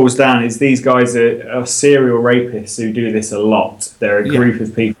 Where it falls down is these guys are serial rapists who do this a lot. They're a group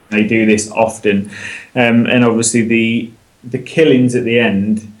of people. They do this often, and obviously the killings at the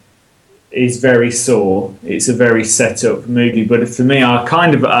end is very sore. It's a very set up movie, but for me,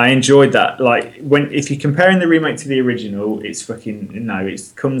 I enjoyed that. Like if you're comparing the remake to the original, it's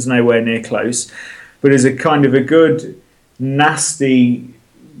it comes nowhere near close. But as a kind of a good, nasty,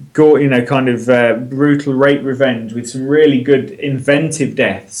 brutal rape revenge with some really good inventive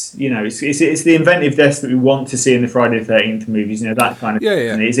deaths. You know, it's the inventive deaths that we want to see in the Friday the 13th movies. You know, that kind of thing.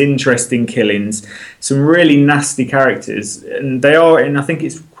 And it's interesting killings, some really nasty characters, and I think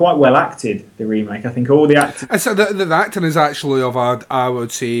it's quite well acted. The remake, I think all the acting. So the acting is actually of I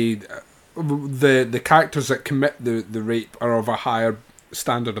would say, the characters that commit the rape are of a higher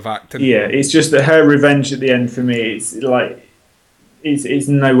standard of acting. Yeah, it's just that her revenge at the end for me, it's like. It's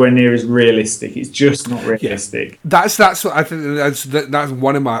nowhere near as realistic. It's just not realistic. Yeah. That's what I think. That's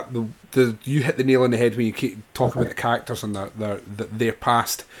one of my. You hit the nail on the head when you keep talking about the characters and their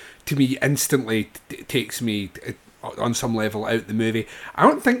past. To me, instantly takes me on some level out the movie. I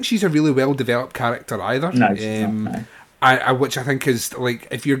don't think she's a really well developed character either. No, she's not. No. Which I think is like,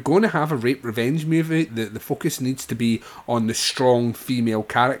 if you're going to have a rape revenge movie, the focus needs to be on the strong female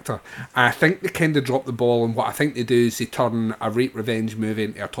character. And I think they kind of drop the ball, and what I think they do is they turn a rape revenge movie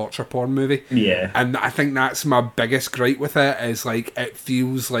into a torture porn movie. Yeah. And I think that's my biggest gripe with it, is like it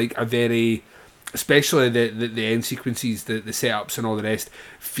feels like a very, especially the end sequences, the setups and all the rest,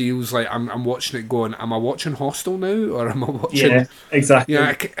 feels like I'm watching it going, am I watching Hostel now, or am I watching? Yeah, exactly.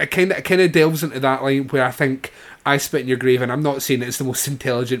 Yeah, it kind of delves into that line where I think I Spit in Your Grave, and I'm not saying it's the most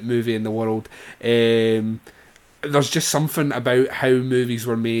intelligent movie in the world. There's just something about how movies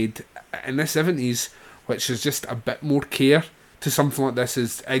were made in the 70s, which is just a bit more care to something like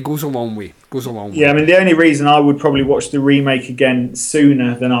this. It goes a long way. Yeah, I mean, the only reason I would probably watch the remake again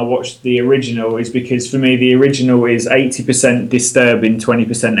sooner than I watched the original is because for me the original is 80% disturbing,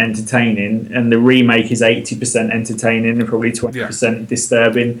 20% entertaining, and the remake is 80% entertaining and probably 20%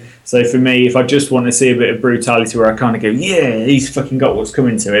 disturbing. So for me, if I just want to see a bit of brutality where I kind of go, yeah, he's fucking got what's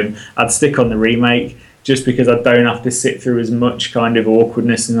coming to him, I'd stick on the remake. Just because I don't have to sit through as much kind of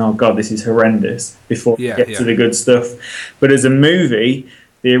awkwardness and, oh God, this is horrendous, before I get to the good stuff. But as a movie,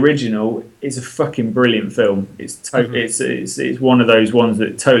 the original is a fucking brilliant film. It's one of those ones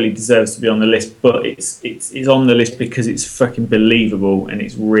that totally deserves to be on the list, but it's on the list because it's fucking believable and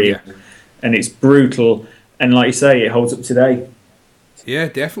it's real and it's brutal, and like you say, it holds up today. Yeah,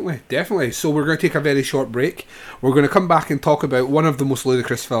 definitely. So we're going to take a very short break. We're going to come back and talk about one of the most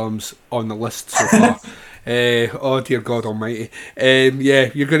ludicrous films on the list so far. Oh dear God Almighty! You're going to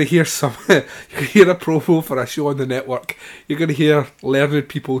hear you're going to hear a promo for a show on the network. You're going to hear learned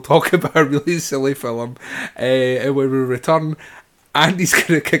people talk about a really silly film. And when we return, Andy's going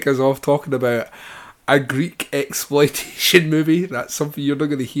to kick us off talking about a Greek exploitation movie. That's something you're not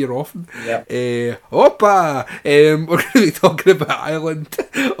going to hear often. We're going to be talking about Island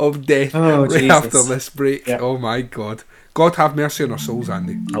of Death after this break. Oh my God. God have mercy on our souls,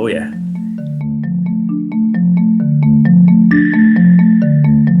 Andy. Oh yeah.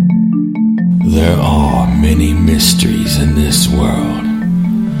 There are many mysteries in this world,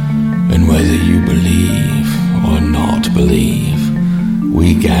 and whether you believe or not believe,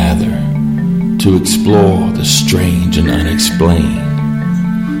 we gather to explore the strange and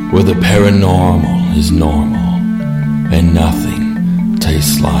unexplained, where the paranormal is normal and nothing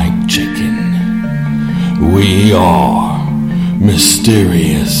tastes like chicken. We are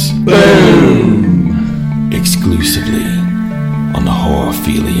Mysterious Boom! Exclusively on the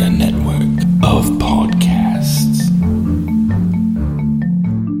Horrorphilia network of podcasts.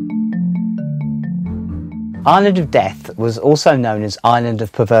 Island of Death was also known as Island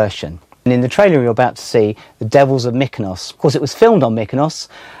of Perversion. And in the trailer you're about to see, The Devils of Mykonos. Of course, it was filmed on Mykonos,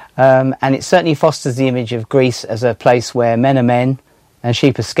 and it certainly fosters the image of Greece as a place where men are men and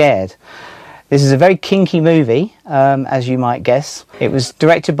sheep are scared. This is a very kinky movie, as you might guess. It was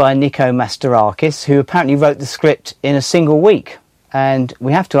directed by Nico Mastorakis, who apparently wrote the script in a single week. And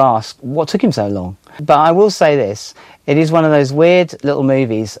we have to ask, what took him so long? But I will say this, it is one of those weird little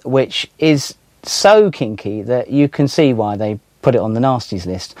movies which is so kinky that you can see why they put it on the nasties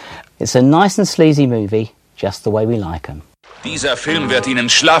list. It's a nice and sleazy movie, just the way we like them. Dieser Film wird Ihnen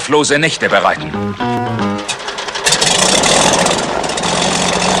schlaflose Nächte bereiten.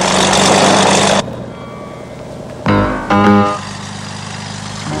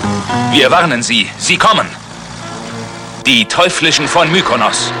 Wir warnen Sie, sie kommen. Die Teuflischen von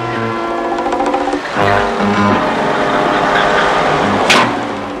Mykonos.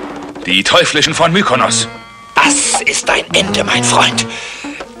 Die Teuflischen von Mykonos. Das ist dein Ende, mein Freund.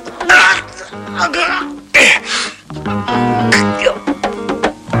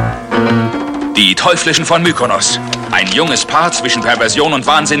 Die Teuflischen von Mykonos. Ein junges Paar zwischen Perversion und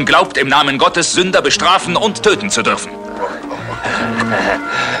Wahnsinn glaubt, im Namen Gottes Sünder bestrafen und töten zu dürfen.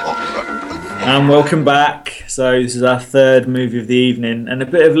 And welcome back. So this is our third movie of the evening, and a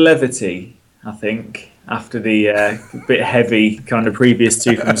bit of levity, I think, after the bit heavy kind of previous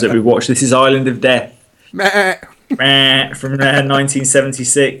two films that we watched. This is Island of Death. From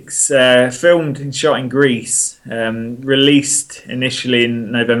 1976, filmed and shot in Greece, released initially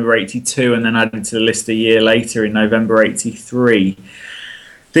in November 82 and then added to the list a year later in November 83.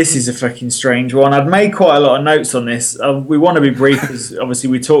 This is a fucking strange one. I've made quite a lot of notes on this. We want to be brief because obviously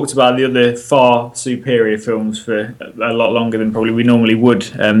we talked about the other far superior films for a lot longer than probably we normally would.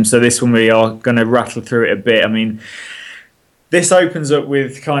 So this one we are going to rattle through it a bit. I mean, this opens up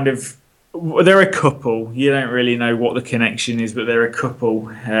with kind of... They're a couple. You don't really know what the connection is, but they're a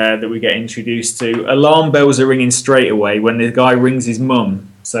couple that we get introduced to. Alarm bells are ringing straight away when the guy rings his mum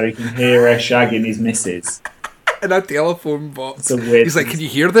so he can hear her shagging his missus. In a telephone box. It's a weird He's like, can you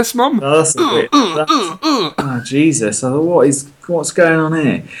hear this, Mum? Oh, that's a weird. Oh, Jesus. I thought, what's going on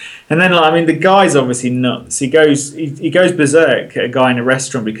here? And then, like, I mean, the guy's obviously nuts. He goes berserk at a guy in a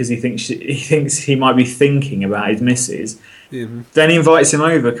restaurant because he thinks he might be thinking about his missus. Mm-hmm. Then he invites him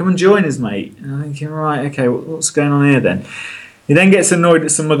over. Come and join us, mate. And I'm thinking, right, okay, what's going on here then? He then gets annoyed at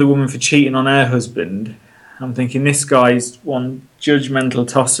some other woman for cheating on her husband. I'm thinking, this guy's one judgmental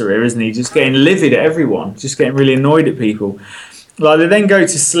tosser here, isn't he? Just getting livid at everyone, just getting really annoyed at people. Like, they then go to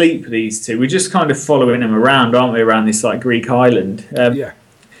sleep, these two. We're just kind of following them around, aren't we, around this, like, Greek island. Yeah.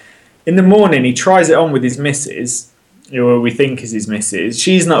 In the morning, he tries it on with his missus, or we think is his missus.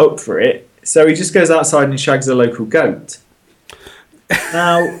 She's not up for it, so he just goes outside and shags a local goat.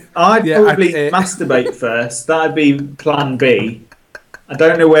 Now, I'd probably masturbate first. That'd be plan B. I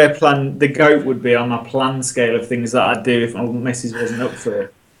don't know where the goat would be on my plan scale of things that I'd do if my missus wasn't up for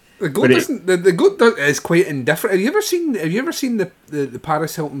it. The goat is quite indifferent. Have you ever seen the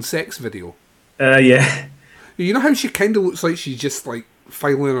Paris Hilton sex video? Yeah. You know how she kind of looks like she's just like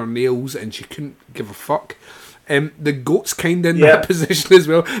filing her nails and she couldn't give a fuck? The goat's kind of in that position as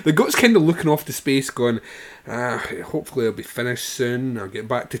well. The goat's kind of looking off to space going, hopefully I'll be finished soon. I'll get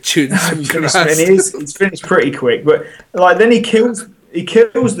back to chewing some grass. He's finished pretty quick. But like then he kills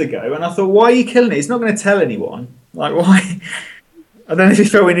the goat, and I thought, why are you killing it? He's not going to tell anyone. Like, why? I don't know if he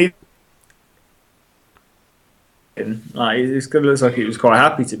felt we need... Like, it looks like he was quite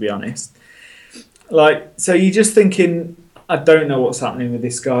happy, to be honest. Like, so you're just thinking, I don't know what's happening with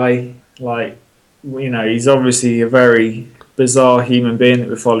this guy. Like, you know, he's obviously a very bizarre human being that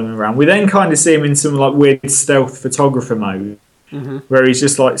we're following around. We then kind of see him in some like weird stealth photographer mode, where he's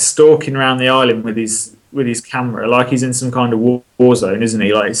just like stalking around the island with his camera, like he's in some kind of war zone, isn't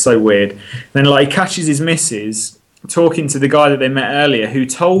he? Like, it's so weird. Then like he catches his missus talking to the guy that they met earlier, who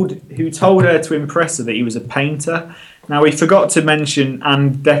told her to impress her that he was a painter. Now he forgot to mention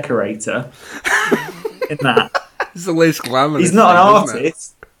and decorator in that. It's the least glamorous. He's not an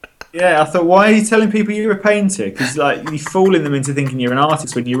artist. Yeah, I thought, why are you telling people you're a painter? Because like you're fooling them into thinking you're an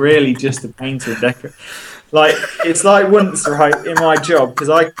artist when you're really just a painter and decorator. Like, it's like once, right, in my job, because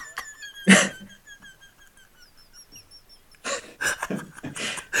I.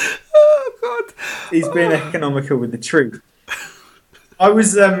 Oh God! He's being economical with the truth. I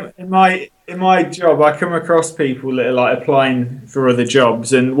was in my job. I come across people that are like applying for other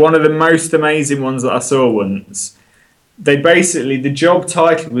jobs, and one of the most amazing ones that I saw once. They basically, the job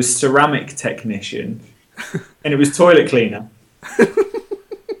title was ceramic technician, and it was toilet cleaner.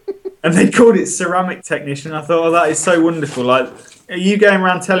 And they called it ceramic technician. I thought, oh, that is so wonderful. Like, Are you going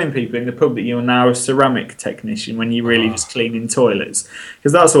around telling people in the pub that you're now a ceramic technician when you're really just cleaning toilets?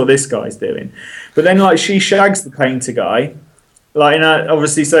 Because that's what this guy's doing. But then, like, she shags the painter guy. Like,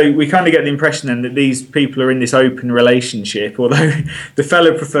 obviously, so we kind of get the impression then that these people are in this open relationship, although the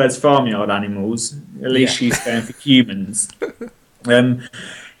fella prefers farmyard animals. At least she's going for humans.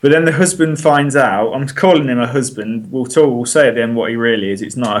 But then the husband finds out. I'm calling him a husband. We'll say at the end what he really is.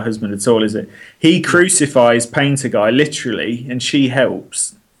 It's not a husband at all, is it? He crucifies painter guy, literally, and she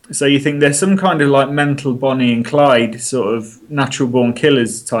helps. So you think there's some kind of like mental Bonnie and Clyde sort of natural born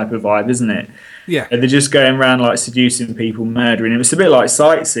killers type of vibe, isn't it? Yeah. And they're just going around like seducing people, murdering them. It's a bit like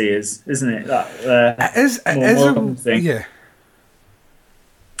Sightseers, isn't it? That it is a thing. Yeah.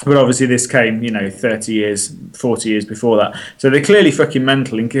 But obviously this came, 30 years, 40 years before that. So they're clearly fucking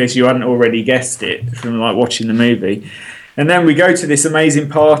mental, in case you hadn't already guessed it from like watching the movie. And then we go to this amazing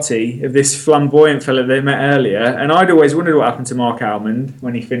party of this flamboyant fella they met earlier. And I'd always wondered what happened to Mark Almond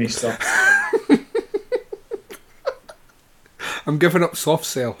when he finished off. I'm giving up Soft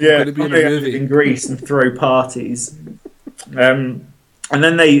Cell. Yeah, I'm going to be in a movie in Greece and throw parties. And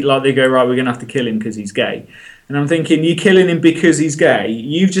then they go, right, we're going to have to kill him because he's gay. And I'm thinking, you're killing him because he's gay?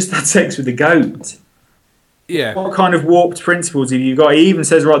 You've just had sex with a goat. Yeah. What kind of warped principles have you got? He even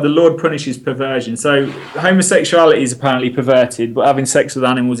says, right, the Lord punishes perversion. So homosexuality is apparently perverted, but having sex with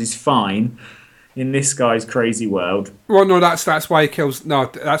animals is fine in this guy's crazy world. Well, no, that's why he kills. No,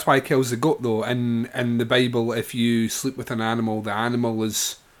 that's why he kills the goat, though. In the Bible, if you sleep with an animal, the animal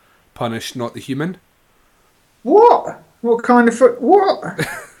is punished, not the human. What? What kind of what?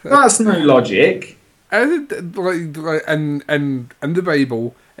 That's no logic. In the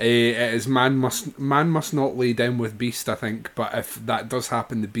Bible, it is man must not lay down with beast, I think. But if that does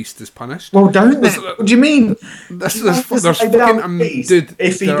happen, the beast is punished. Well, don't they? What do you mean? There's fucking dude.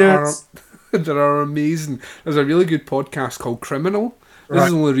 If he does. There are amazing. There's a really good podcast called Criminal. This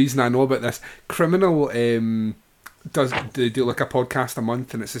is the only reason I know about this. Criminal they do like a podcast a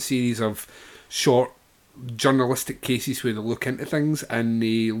month, and it's a series of short journalistic cases where they look into things, and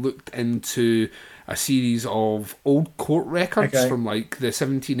they looked into a series of old court records from like the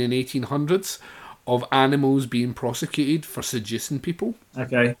 17 and 1800s of animals being prosecuted for seducing people.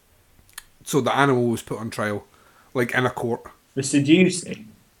 Okay. So the animal was put on trial, like in a court. For seducing?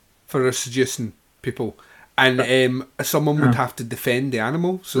 For seducing people. And someone would have to defend the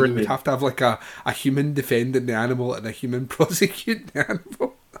animal, so they would have to have like a human defending the animal and a human prosecuting the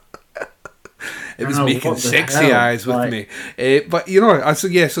animal. It was making sexy eyes with me. But,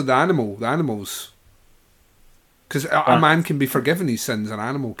 so the animals... Because a man can be forgiven his sins, an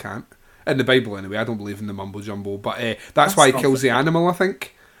animal can't. In the Bible, anyway. I don't believe in the mumbo-jumbo. But that's why he kills the animal, I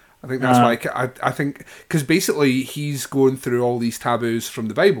think. I think that's why... I think... Because basically, he's going through all these taboos from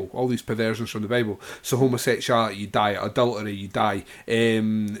the Bible. All these perversions from the Bible. So homosexuality, you die. Adultery, you die.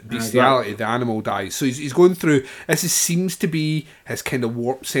 Bestiality, the animal dies. So he's going through... This seems to be his kind of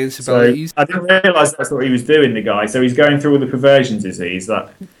warped sensibilities. So I didn't realise that's what he was doing, the guy. So he's going through all the perversions, is he? Is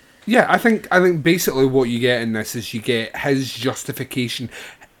that... Yeah, I think basically what you get in this is you get his justification,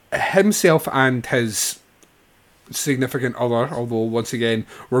 himself and his significant other. Although once again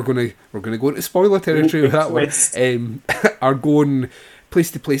we're gonna go into spoiler territory with that one. Are going place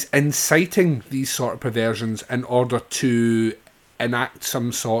to place, inciting these sort of perversions in order to enact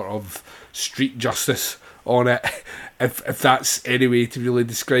some sort of street justice on it, if that's any way to really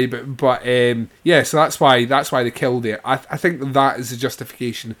describe it. But so that's why they killed it. I think that is the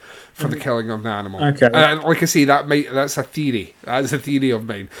justification for the killing of the animal. Okay. And like I say, that's a theory. That's a theory of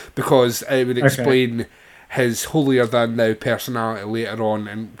mine, because it would explain his holier than thou personality later on,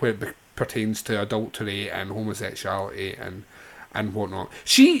 and when it pertains to adultery and homosexuality and whatnot.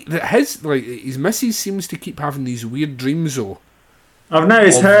 His missus seems to keep having these weird dreams though. I've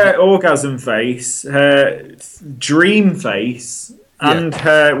noticed her orgasm face, her dream face, and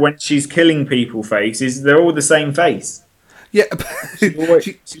her when she's killing people faces, they're all the same face. Yeah. she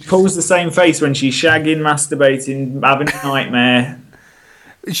pulls the same face when she's shagging, masturbating, having a nightmare.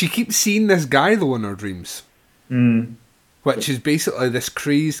 She keeps seeing this guy, though, in her dreams. Which is basically this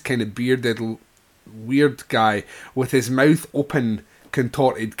crazed, kind of bearded, weird guy with his mouth open,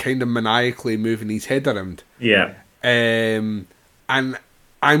 contorted, kind of maniacally moving his head around. Yeah. And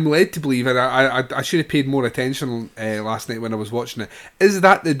I'm led to believe, and I should have paid more attention last night when I was watching it. Is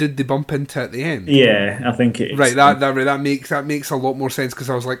that the dude they bump into at the end? Yeah, I think it is. Right, that makes a lot more sense, because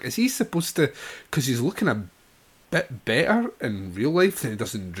I was like, is he supposed to? Because he's looking a bit better in real life than he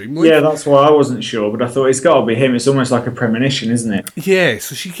does in dream life. Yeah, that's why I wasn't sure, but I thought it's got to be him. It's almost like a premonition, isn't it? Yeah,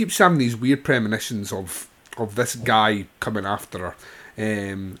 so she keeps having these weird premonitions of this guy coming after her.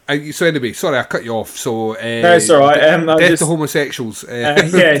 So anyway, sorry, I cut you off. So no, it's all right. Death to homosexuals.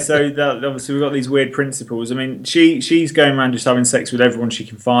 Yeah, so obviously we've got these weird principles. I mean, she's going around just having sex with everyone she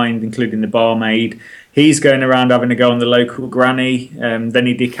can find, including the barmaid. He's going around having a go on the local granny. Then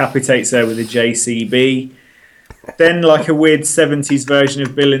he decapitates her with a JCB. Then, like a weird 70s version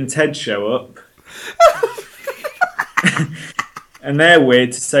of Bill and Ted show up. And they're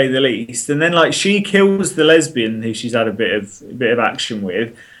weird, to say the least. And then, like, she kills the lesbian who she's had a bit of action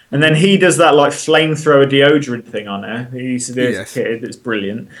with. And then he does that, like, flamethrower deodorant thing on her. He used to do as a kid. It's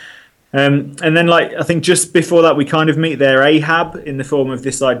brilliant. And then, like, I think just before that, we kind of meet their Ahab in the form of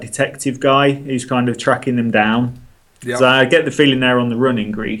this, like, detective guy who's kind of tracking them down. Yep. So I get the feeling they're on the run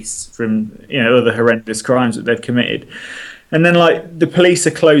in Greece from, other horrendous crimes that they've committed. And then, like, the police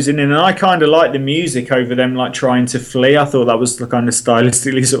are closing in, and I kind of like the music over them, like, trying to flee. I thought that was the kind of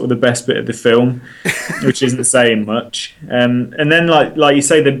stylistically sort of the best bit of the film, which isn't saying much. And then, like you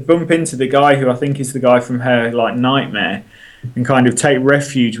say, they bump into the guy who I think is the guy from her, like, Nightmare, and kind of take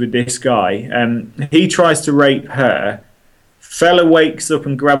refuge with this guy. He tries to rape her. Fella wakes up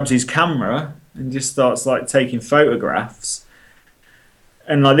and grabs his camera and just starts, like, taking photographs.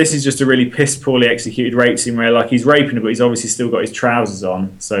 And, like, this is just a really piss-poorly executed rape scene where, like, he's raping her, but he's obviously still got his trousers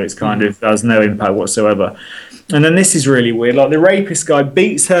on. So it's kind of, has no impact whatsoever. And then this is really weird. Like, the rapist guy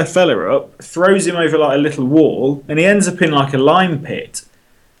beats her fella up, throws him over, like, a little wall, and he ends up in, like, a lime pit.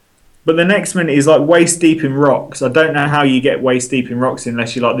 But the next minute he's, like, waist-deep in rocks. I don't know how you get waist-deep in rocks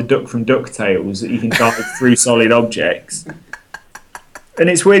unless you're, like, the duck from DuckTales, that you can dive through solid objects. And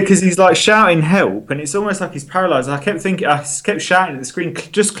it's weird because he's, like, shouting help, and it's almost like he's paralysed. I kept shouting at the screen,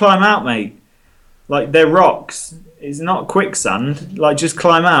 just climb out, mate. Like, they're rocks. It's not quicksand. Like, just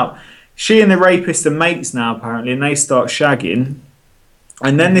climb out. She and the rapist are mates now, apparently, and they start shagging.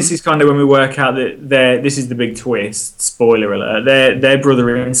 And then this is kind of when we work out that this is the big twist, spoiler alert, they're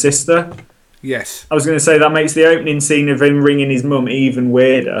brother and sister. Yes. I was going to say that makes the opening scene of him ringing his mum even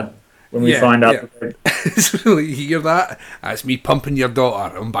weirder. When we find out. It's really, you hear that? That's me pumping your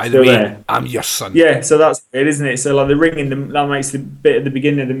daughter. And by the way, I'm your son. Yeah, so that's weird, isn't it? So, like, the ringing, that makes the bit at the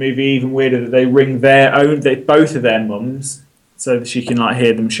beginning of the movie even weirder, that they ring both of their mums, so that she can, like,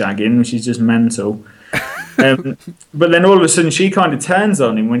 hear them shagging, which is just mental. But then all of a sudden she kind of turns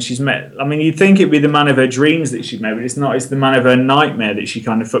on him when she's met. I mean, you'd think it'd be the man of her dreams that she'd met, but it's not. It's the man of her nightmare that she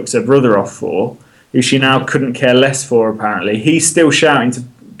kind of fucks her brother off for, who she now couldn't care less for, apparently. He's still shouting to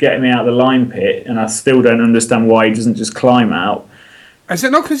get me out of the lime pit, and I still don't understand why he doesn't just climb out. Is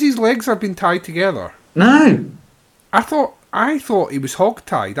it not because his legs have been tied together? No. I thought he was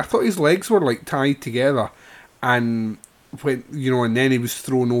hog-tied. I thought his legs were, like, tied together, and when and then he was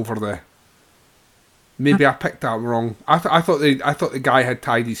thrown over the... Maybe I picked that wrong. I thought the guy had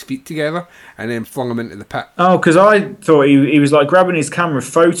tied his feet together and then flung him into the pit. Oh, because I thought he was, like, grabbing his camera,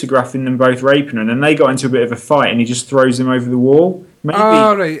 photographing them both raping her, and then they got into a bit of a fight, and he just throws him over the wall. Maybe,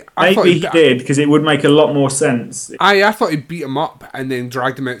 right. Maybe he did, because it would make a lot more sense. I thought he'd beat him up and then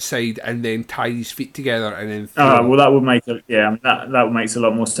dragged him outside and then tied his feet together and then... well, that would make that makes a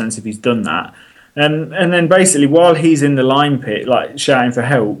lot more sense if he's done that. And then basically, while he's in the lime pit, like, shouting for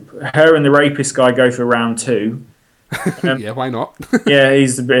help, her and the rapist guy go for round 2. Yeah, why not? Yeah,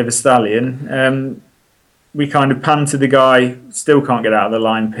 he's a bit of a stallion. We kind of pan to the guy, still can't get out of the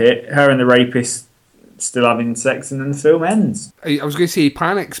lime pit. Her and the rapist still having sex, and then the film ends. I was going to say he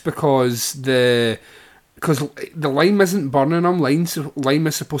panics because the lime isn't burning him. Lime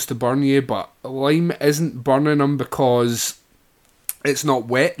is supposed to burn you, but lime isn't burning him because it's not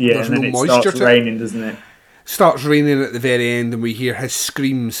wet. Yeah, there's and then no it moisture starts to raining, doesn't it? Starts raining at the very end, and we hear his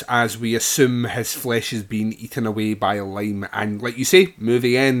screams as we assume his flesh is being eaten away by a lime. And like you say,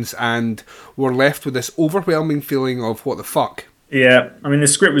 movie ends, and we're left with this overwhelming feeling of what the fuck. Yeah, I mean, the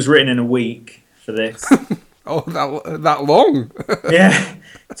script was written in a week for this. Oh, that long? Yeah,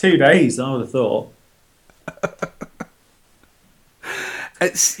 2 days, I would have thought.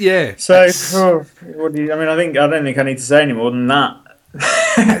 So, what do you? I mean, I don't think I need to say any more than that.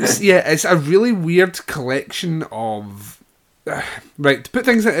 It's a really weird collection of... right, to put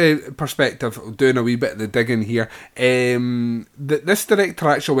things into perspective, doing a wee bit of the digging here, this director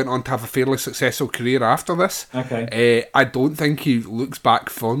actually went on to have a fairly successful career after this. Okay. I don't think he looks back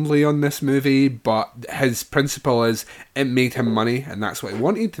fondly on this movie, but his principle is it made him money, and that's what he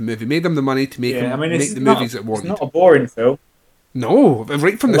wanted. The movie made him the money to make the movies it wanted. It's not a boring film. No,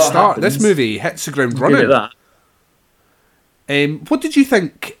 right from the start, this movie hits the ground running. Good at that. What did you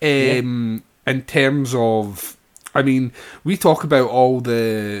think in terms of... I mean, we talk about all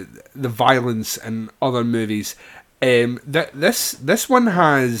the violence in other movies. This one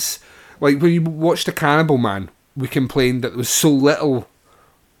has... Like, when you watched The Cannibal Man, we complained that there was so little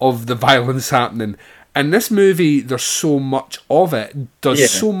of the violence happening. In this movie, there's so much of it. Does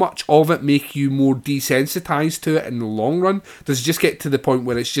so much of it make you more desensitized to it in the long run? Does it just get to the point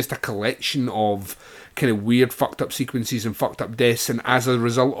where it's just a collection of kind of weird fucked up sequences and fucked up deaths, and as a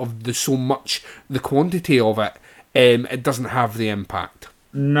result of the quantity of it, it doesn't have the impact?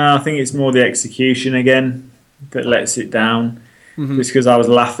 No, I think it's more the execution again that lets it down. Just because I was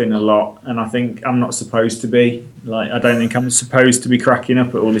laughing a lot, and I think I'm not supposed to be. Like, I don't think I'm supposed to be cracking up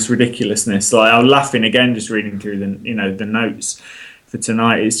at all this ridiculousness. Like, I was laughing again just reading through the notes for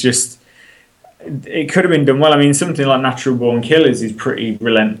tonight. It's just, it could have been done well. I mean, something like Natural Born Killers is pretty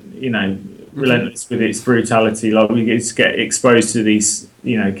relentless with its brutality. Like, we get exposed to these,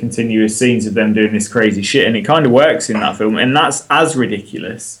 continuous scenes of them doing this crazy shit, and it kind of works in that film, and that's as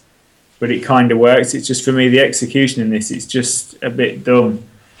ridiculous. But it kind of works. It's just, for me, the execution in this, it's just a bit dumb.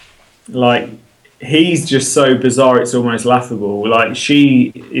 Like, he's just so bizarre, it's almost laughable. Like,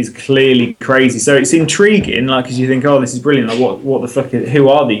 she is clearly crazy. So it's intriguing, like, because you think, oh, this is brilliant. Like, what the fuck, who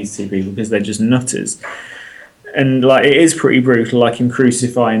are these two people? Because they're just nutters. And, like, it is pretty brutal, like him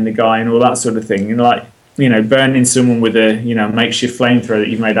crucifying the guy and all that sort of thing. And, like, burning someone with a, makeshift flamethrower that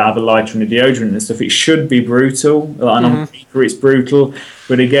you've made out of a lighter and a deodorant and stuff. It should be brutal. Like, on paper, it's brutal.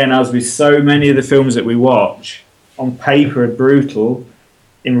 But again, as with so many of the films that we watch, on paper are brutal.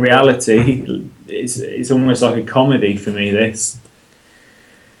 In reality, it's almost like a comedy for me, this.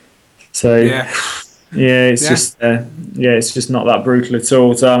 So, it's just not that brutal at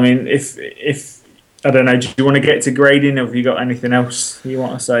all. So, I mean, if I don't know, do you want to get to grading, or have you got anything else you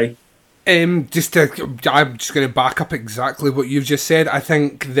want to say? I'm just going to back up exactly what you've just said. I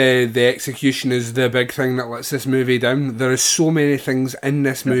think the execution is the big thing that lets this movie down. There are so many things in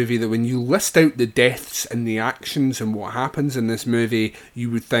this movie that when you list out the deaths and the actions and what happens in this movie, you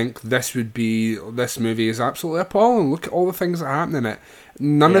would think this movie is absolutely appalling. Look at all the things that happen in it.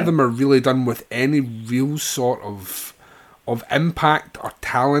 None of them are really done with any real sort of impact or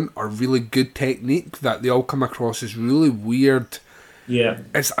talent or really good technique. That they all come across as really weird. Yeah,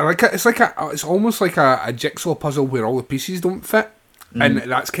 it's almost like a jigsaw puzzle where all the pieces don't fit, and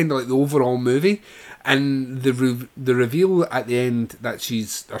that's kind of like the overall movie. And the reveal at the end that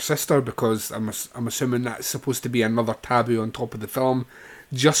she's her sister, because I'm assuming that's supposed to be another taboo on top of the film,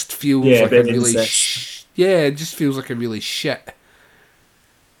 just feels like a really it just feels like a really shit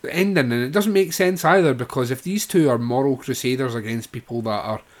ending, and it doesn't make sense either, because if these two are moral crusaders against people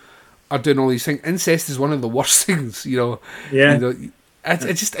that are doing all these things, incest is one of the worst things,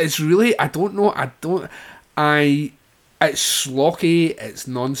 It's really, I don't know, it's schlocky, it's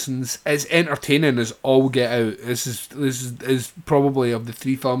nonsense, it's entertaining as all get out. This is probably, of the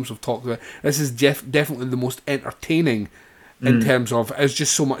three films we've talked about, this is definitely the most entertaining in terms of, there's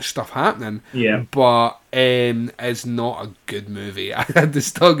just so much stuff happening. Yeah. But it's not a good movie.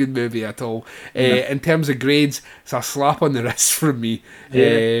 It's not a good movie at all. In terms of grades, it's a slap on the wrist from me.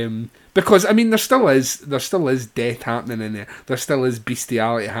 Yeah. Because, I mean, there still is death happening in there. There still is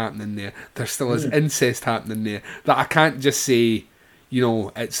bestiality happening there. There still is incest happening there. That I can't just say,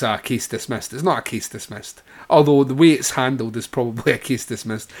 it's a case dismissed. It's not a case dismissed. Although the way it's handled is probably a case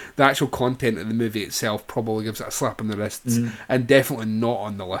dismissed. The actual content of the movie itself probably gives it a slap on the wrists, and definitely not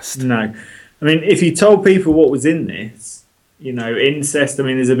on the list. No. I mean, if you told people what was in this, incest, I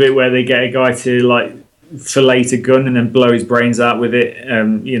mean, there's a bit where they get a guy to, like, fillet a gun and then blow his brains out with it,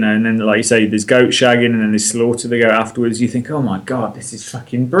 and then, like you say, there's goat shagging and then they slaughter the goat afterwards. You think, oh my god, this is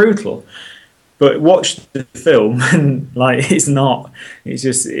fucking brutal. But watch the film and, like, it's not. It's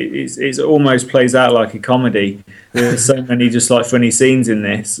just, it's almost plays out like a comedy. There's so many just, like, funny scenes in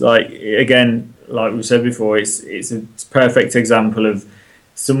this. Like, again, like we said before, it's a perfect example of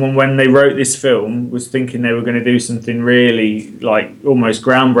someone, when they wrote this film, was thinking they were going to do something really, like, almost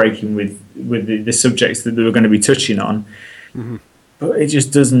groundbreaking with the subjects that they were going to be touching on. But it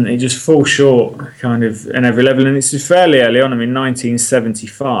just doesn't, it just falls short kind of in every level. And it's fairly early on. I mean,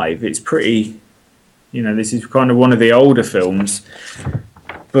 1975, it's pretty, this is kind of one of the older films.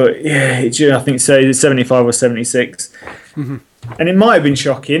 But yeah, I think it's 75 or 76. And it might have been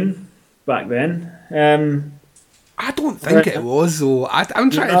shocking back then. I don't think it was, though.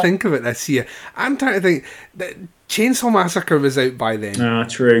 I'm trying to think of it this year. I'm trying to think. That Chainsaw Massacre was out by then. Ah,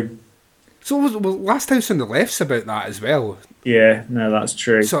 true. So was Last House on the Left's about that as well. Yeah, no, that's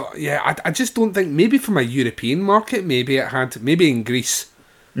true. So, yeah, I just don't think, maybe from a European market, maybe in Greece.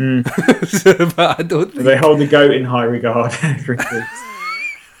 But I don't think... They hold the goat in high regard.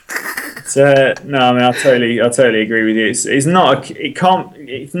 No, I mean, I totally agree with you.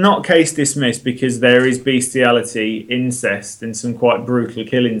 It's not case dismissed, because there is bestiality, incest, and some quite brutal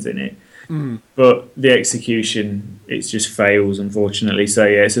killings in it. But the execution, it just fails, unfortunately. So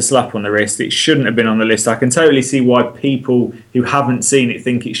yeah, it's a slap on the wrist. It shouldn't have been on the list. I can totally see why people who haven't seen it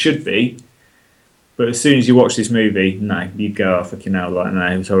think it should be. But as soon as you watch this movie, no, you go, oh, fucking hell, like,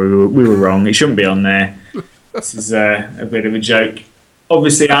 no, sorry, we were wrong. It shouldn't be on there. This is a bit of a joke.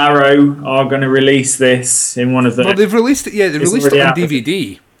 Obviously, Arrow are going to release this in one of the... Well, they've released it, yeah, they released it on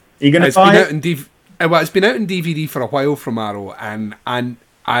DVD. Are you going to buy it? Well, it's been out in DVD for a while from Arrow, and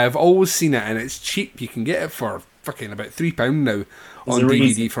I've always seen it, and it's cheap. You can get it for fucking about £3 now on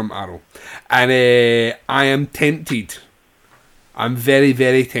DVD from Arrow. And I am tempted. I'm very,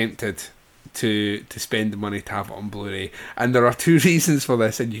 very tempted to spend the money to have it on Blu-ray, and there are two reasons for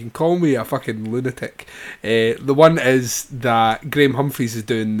this, and you can call me a fucking lunatic. The one is that Graham Humphreys is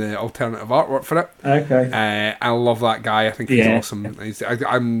doing the alternative artwork for it. Okay. I love that guy. I think he's awesome.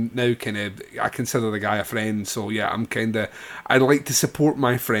 I'm now I consider the guy a friend, so yeah, I like to support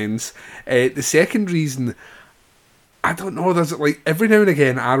my friends. The second reason, I don't know, there's like every now and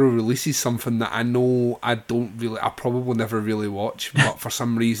again Arrow releases something that I know I probably never really watch, but for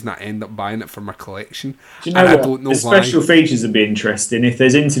some reason I end up buying it for my collection. Do you know what? I don't know why. The special features would be interesting. If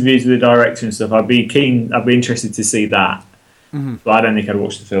there's interviews with the director and stuff, I'd be interested to see that. Mm-hmm. But I don't think I'd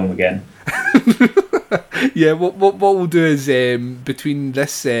watch the film again. Yeah, what we'll do is between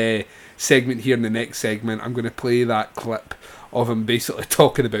this segment here and the next segment, I'm going to play that clip of him basically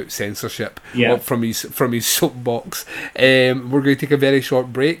talking about censorship from his soapbox. We're going to take a very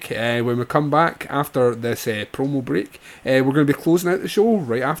short break. When we come back after this promo break, we're going to be closing out the show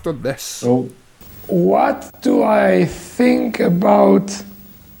right after this. What do I think about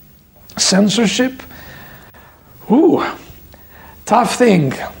censorship? Ooh, tough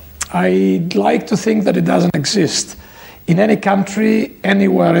thing. I'd like to think that it doesn't exist in any country,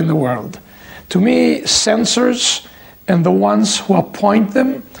 anywhere in the world. To me, censors and the ones who appoint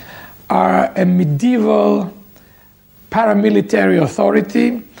them are a medieval paramilitary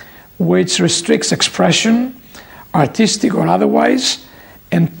authority which restricts expression, artistic or otherwise,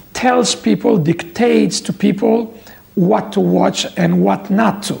 and tells people, dictates to people what to watch and what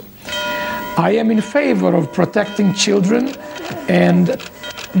not to. I am in favor of protecting children and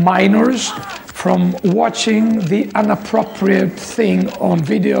minors from watching the inappropriate thing on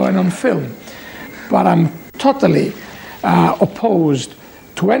video and on film. But I'm totally opposed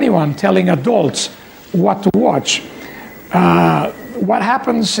to anyone telling adults what to watch. What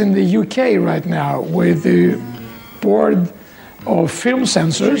happens in the UK right now with the Board of Film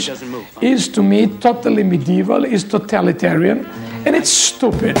Censors is, to me, totally medieval, is totalitarian, and it's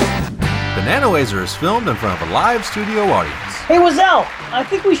stupid. Banana Laser is filmed in front of a live studio audience. Hey, Wazelle, I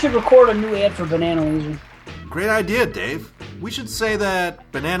think we should record a new ad for Banana Laser. Great idea, Dave. We should say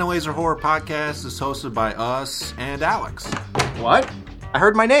that Banana Laser Horror Podcast is hosted by us and Alex. What? I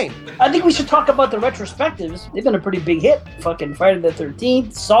heard my name. I think we should talk about the retrospectives. They've been a pretty big hit. Fucking Friday the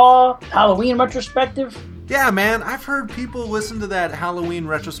 13th, Saw, Halloween retrospective. Yeah, man, I've heard people listen to that Halloween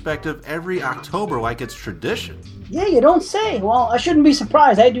retrospective every October like it's tradition. Yeah, you don't say. Well, I shouldn't be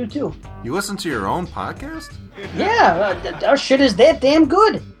surprised. I do too. You listen to your own podcast? Yeah, our shit is that damn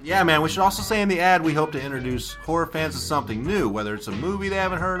good. Yeah, man, we should also say in the ad we hope to introduce horror fans to something new, whether it's a movie they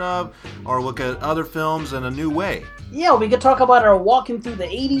haven't heard of, or look at other films in a new way. Yeah, we could talk about our walking through the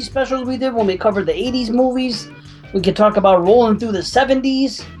 80s specials we did when we covered the 80s movies. We could talk about rolling through the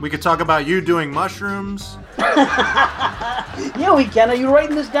 70s. We could talk about you doing mushrooms. Yeah, we can. Are you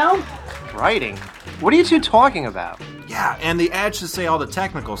writing this down? Writing? What are you two talking about? Yeah, and the ad should say all the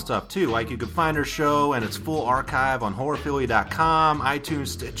technical stuff too, like you can find our show and its full archive on horrorphilia.com, iTunes,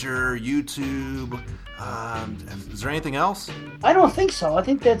 Stitcher, YouTube. Is there anything else? I don't think so. I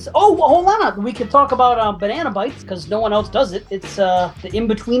think that's... Oh, hold on. We could talk about Banana Bites, because no one else does it. It's the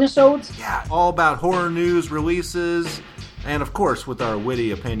in-between-isodes. Yeah, all about horror news, releases, and of course with our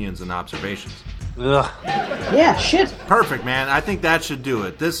witty opinions and observations. Ugh. Yeah, shit. Perfect, man. I think that should do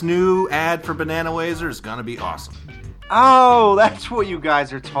it. This new ad for Banana Laser is gonna be awesome. Oh, that's what you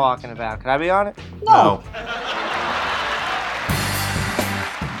guys are talking about. Can I be on it? No.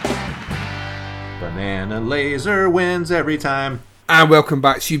 Banana Laser wins every time. And welcome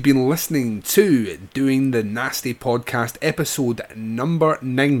back. So you've been listening to Doing the Nasty Podcast, episode number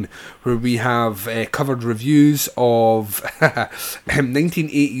 9, where we have covered reviews of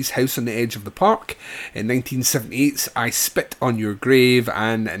 1980's House on the Edge of the Park, 1978's I Spit on Your Grave,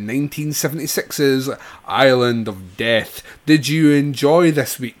 and 1976's Island of Death. Did you enjoy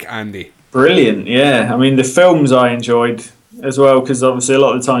this week, Andy? Brilliant, yeah. I mean, the films I enjoyed as well, because obviously a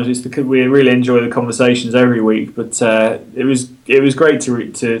lot of the times we really enjoy the conversations every week, but it was great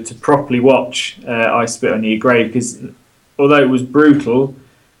to properly watch I Spit on Your Grave, because although it was brutal,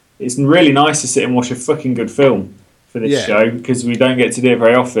 it's really nice to sit and watch a fucking good film for this show, because we don't get to do it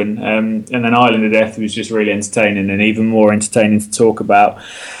very often. And then Island of Death was just really entertaining, and even more entertaining to talk about.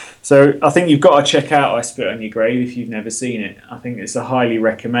 So I think you've got to check out I Spit on Your Grave if you've never seen it. I think it's a highly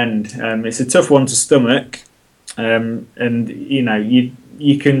recommend. It's a tough one to stomach, and you know,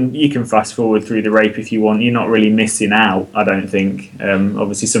 you can fast forward through the rape if you want. You're not really missing out, I don't think.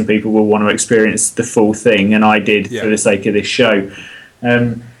 Obviously, some people will want to experience the full thing, and I did for the sake of this show.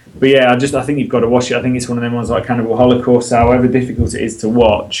 But yeah, I think you've got to watch it. I think it's one of them ones like Cannibal Holocaust. However difficult it is to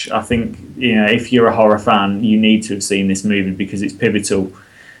watch, I think, you know, if you're a horror fan, you need to have seen this movie because it's pivotal.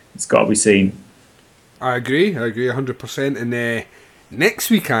 It's got to be seen. I agree 100%. And next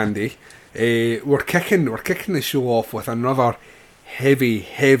week, Andy, we're kicking the show off with another heavy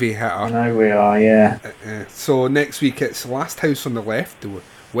hitter. I know we are, yeah. So next week it's Last House on the Left,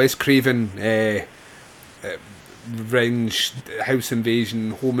 Wes Craven, Revenge, House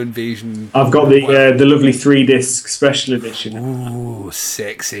Invasion, Home Invasion. I've got the lovely 3-disc special edition. Ooh,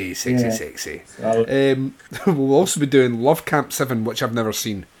 sexy. We'll also be doing Love Camp 7, which I've never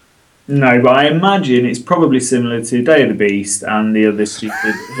seen. No, but I imagine it's probably similar to Day of the Beast and the other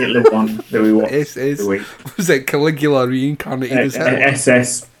stupid Hitler one that we watched the week. Was it Caligula reincarnated as Hitler?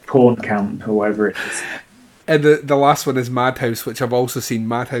 SS Porn Camp, or whatever it is. And the last one is Madhouse, which I've also seen.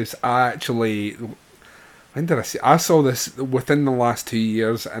 Madhouse, when did I see? I saw this within the last 2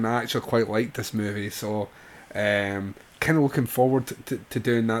 years, and I actually quite liked this movie. So, kind of looking forward to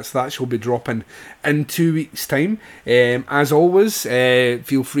doing that. So that shall be dropping in 2 weeks' time. As always,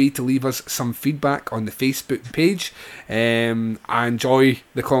 feel free to leave us some feedback on the Facebook page. I enjoy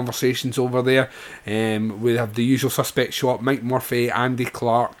the conversations over there. We have the usual suspects show up: Mike Murphy, Andy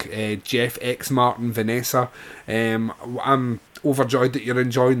Clark, Jeff X Martin, Vanessa. I'm overjoyed that you're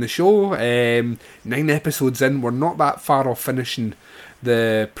enjoying the show. 9 episodes in, we're not that far off finishing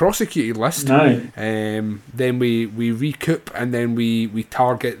the prosecuted list. No. Then we recoup, and then we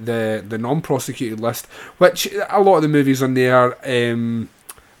target the non-prosecuted list, which a lot of the movies on there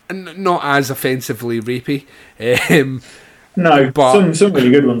not as offensively rapey. No, but some really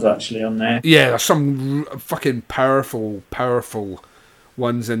good ones actually on there. Yeah, there's some fucking powerful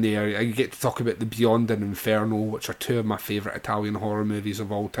ones in there. I get to talk about The Beyond and Inferno, which are 2 of my favourite Italian horror movies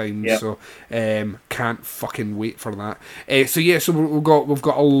of all time. Yep. So can't fucking wait for that. So we've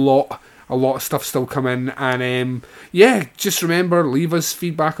got a lot of stuff still coming, and just remember, leave us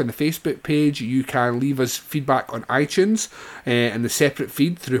feedback on the Facebook page. You can leave us feedback on iTunes and the separate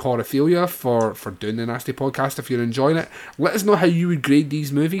feed through Horophilia for Doing the Nasty Podcast if you're enjoying it. Let us know how you would grade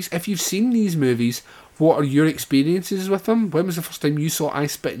these movies. If you've seen these movies, what are your experiences with them? When was the first time you saw I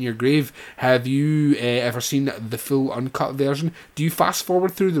Spit in Your Grave? Have you ever seen the full uncut version? Do you fast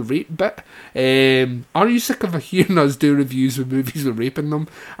forward through the rape bit? Are you sick of hearing us do reviews with movies with rape in them?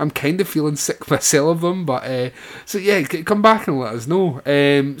 I'm kind of feeling sick myself of them, but come back and let us know.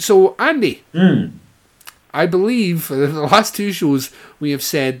 So Andy, I believe the last 2 shows we have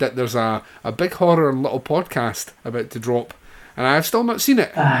said that there's a big horror and little podcast about to drop. And I've still not seen it.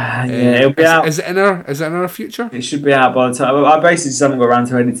 It'll be out. Is it in our future? It should be out by the time. I basically just haven't got around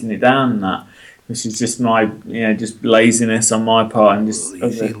to editing it down and that, which is just my just laziness on my part and just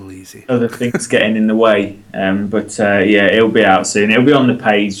lazy. Other things getting in the way. But it'll be out soon. It'll be on the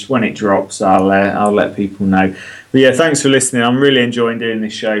page when it drops. I'll let people know. But yeah, thanks for listening. I'm really enjoying doing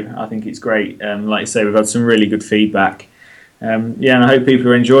this show. I think it's great. Like I say, we've had some really good feedback. And I hope people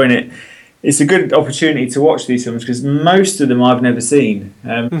are enjoying it. It's a good opportunity to watch these films because most of them I've never seen.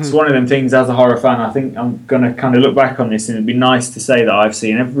 It's one of them things, as a horror fan, I think I'm going to kind of look back on this and it'd be nice to say that I've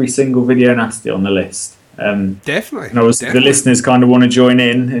seen every single Video Nasty on the list. Definitely. And obviously the listeners kind of want to join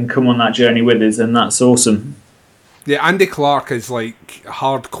in and come on that journey with us, and that's awesome. Yeah, Andy Clark is like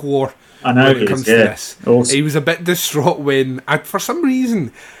hardcore. I know when it comes to this. Awesome. He was a bit distraught when, for some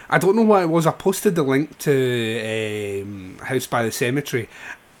reason, I don't know what it was, I posted the link to House by the Cemetery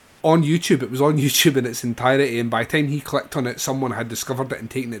on YouTube. It was on YouTube in its entirety, and by the time he clicked on it, someone had discovered it and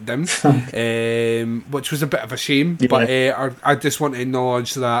taken it down, which was a bit of a shame. Yeah. But I just want to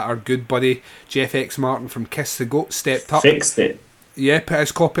acknowledge that our good buddy Jeff X Martin from Kiss the Goat stepped up, fixed it. Yeah, put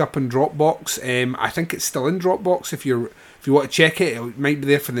his copy up in Dropbox. I think it's still in Dropbox. If you want to check it, it might be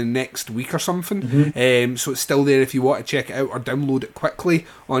there for the next week or something. Mm-hmm. So it's still there if you want to check it out or download it quickly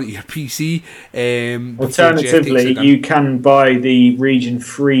onto your PC. Alternatively, you can buy the region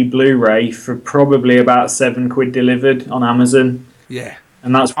free Blu-ray for probably about £7 delivered on Amazon. Yeah.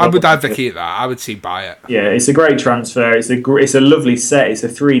 And that's I would advocate that. I would say buy it. Yeah, it's a great transfer. It's a lovely set. It's a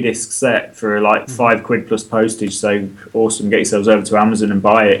 3-disc set for like £5 plus postage. So awesome. Get yourselves over to Amazon and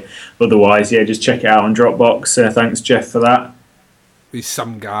buy it. Otherwise, just check it out on Dropbox. Thanks, Jeff, for that. He's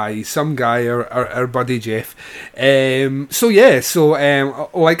some guy, our buddy Jeff. Like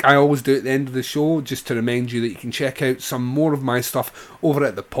I always do at the end of the show, just to remind you that you can check out some more of my stuff over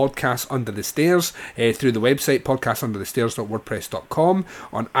at the Podcast Under the Stairs through the website podcastunderthestairs.wordpress.com,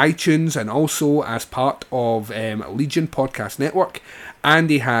 on iTunes, and also as part of Legion Podcast Network.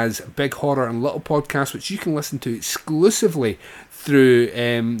 Andy has Big Horror and Little Podcast, which you can listen to exclusively through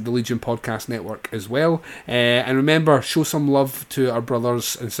the Legion Podcast Network as well. And remember, show some love to our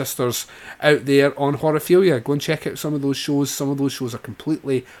brothers and sisters out there on Horrorphilia. Go and check out some of those shows. Some of those shows are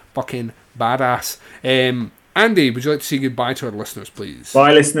completely fucking badass. Andy, would you like to say goodbye to our listeners, please?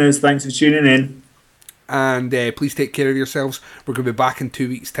 Bye, listeners. Thanks for tuning in. And please take care of yourselves. We're going to be back in 2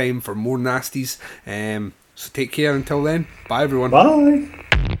 weeks' time for more nasties. So take care until then. Bye, everyone. Bye.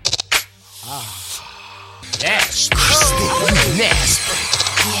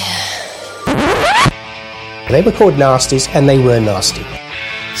 They were called nasties, and they were nasty.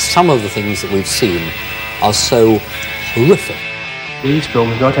 Some of the things that we've seen are so horrific. These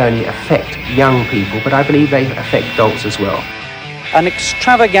films not only affect young people, but I believe they affect adults as well. An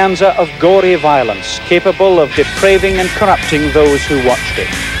extravaganza of gory violence capable of depraving and corrupting those who watched it.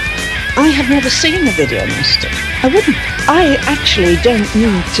 I have never seen the video nasty. I wouldn't. I actually don't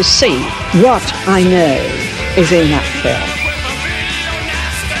need to see what I know is in that film.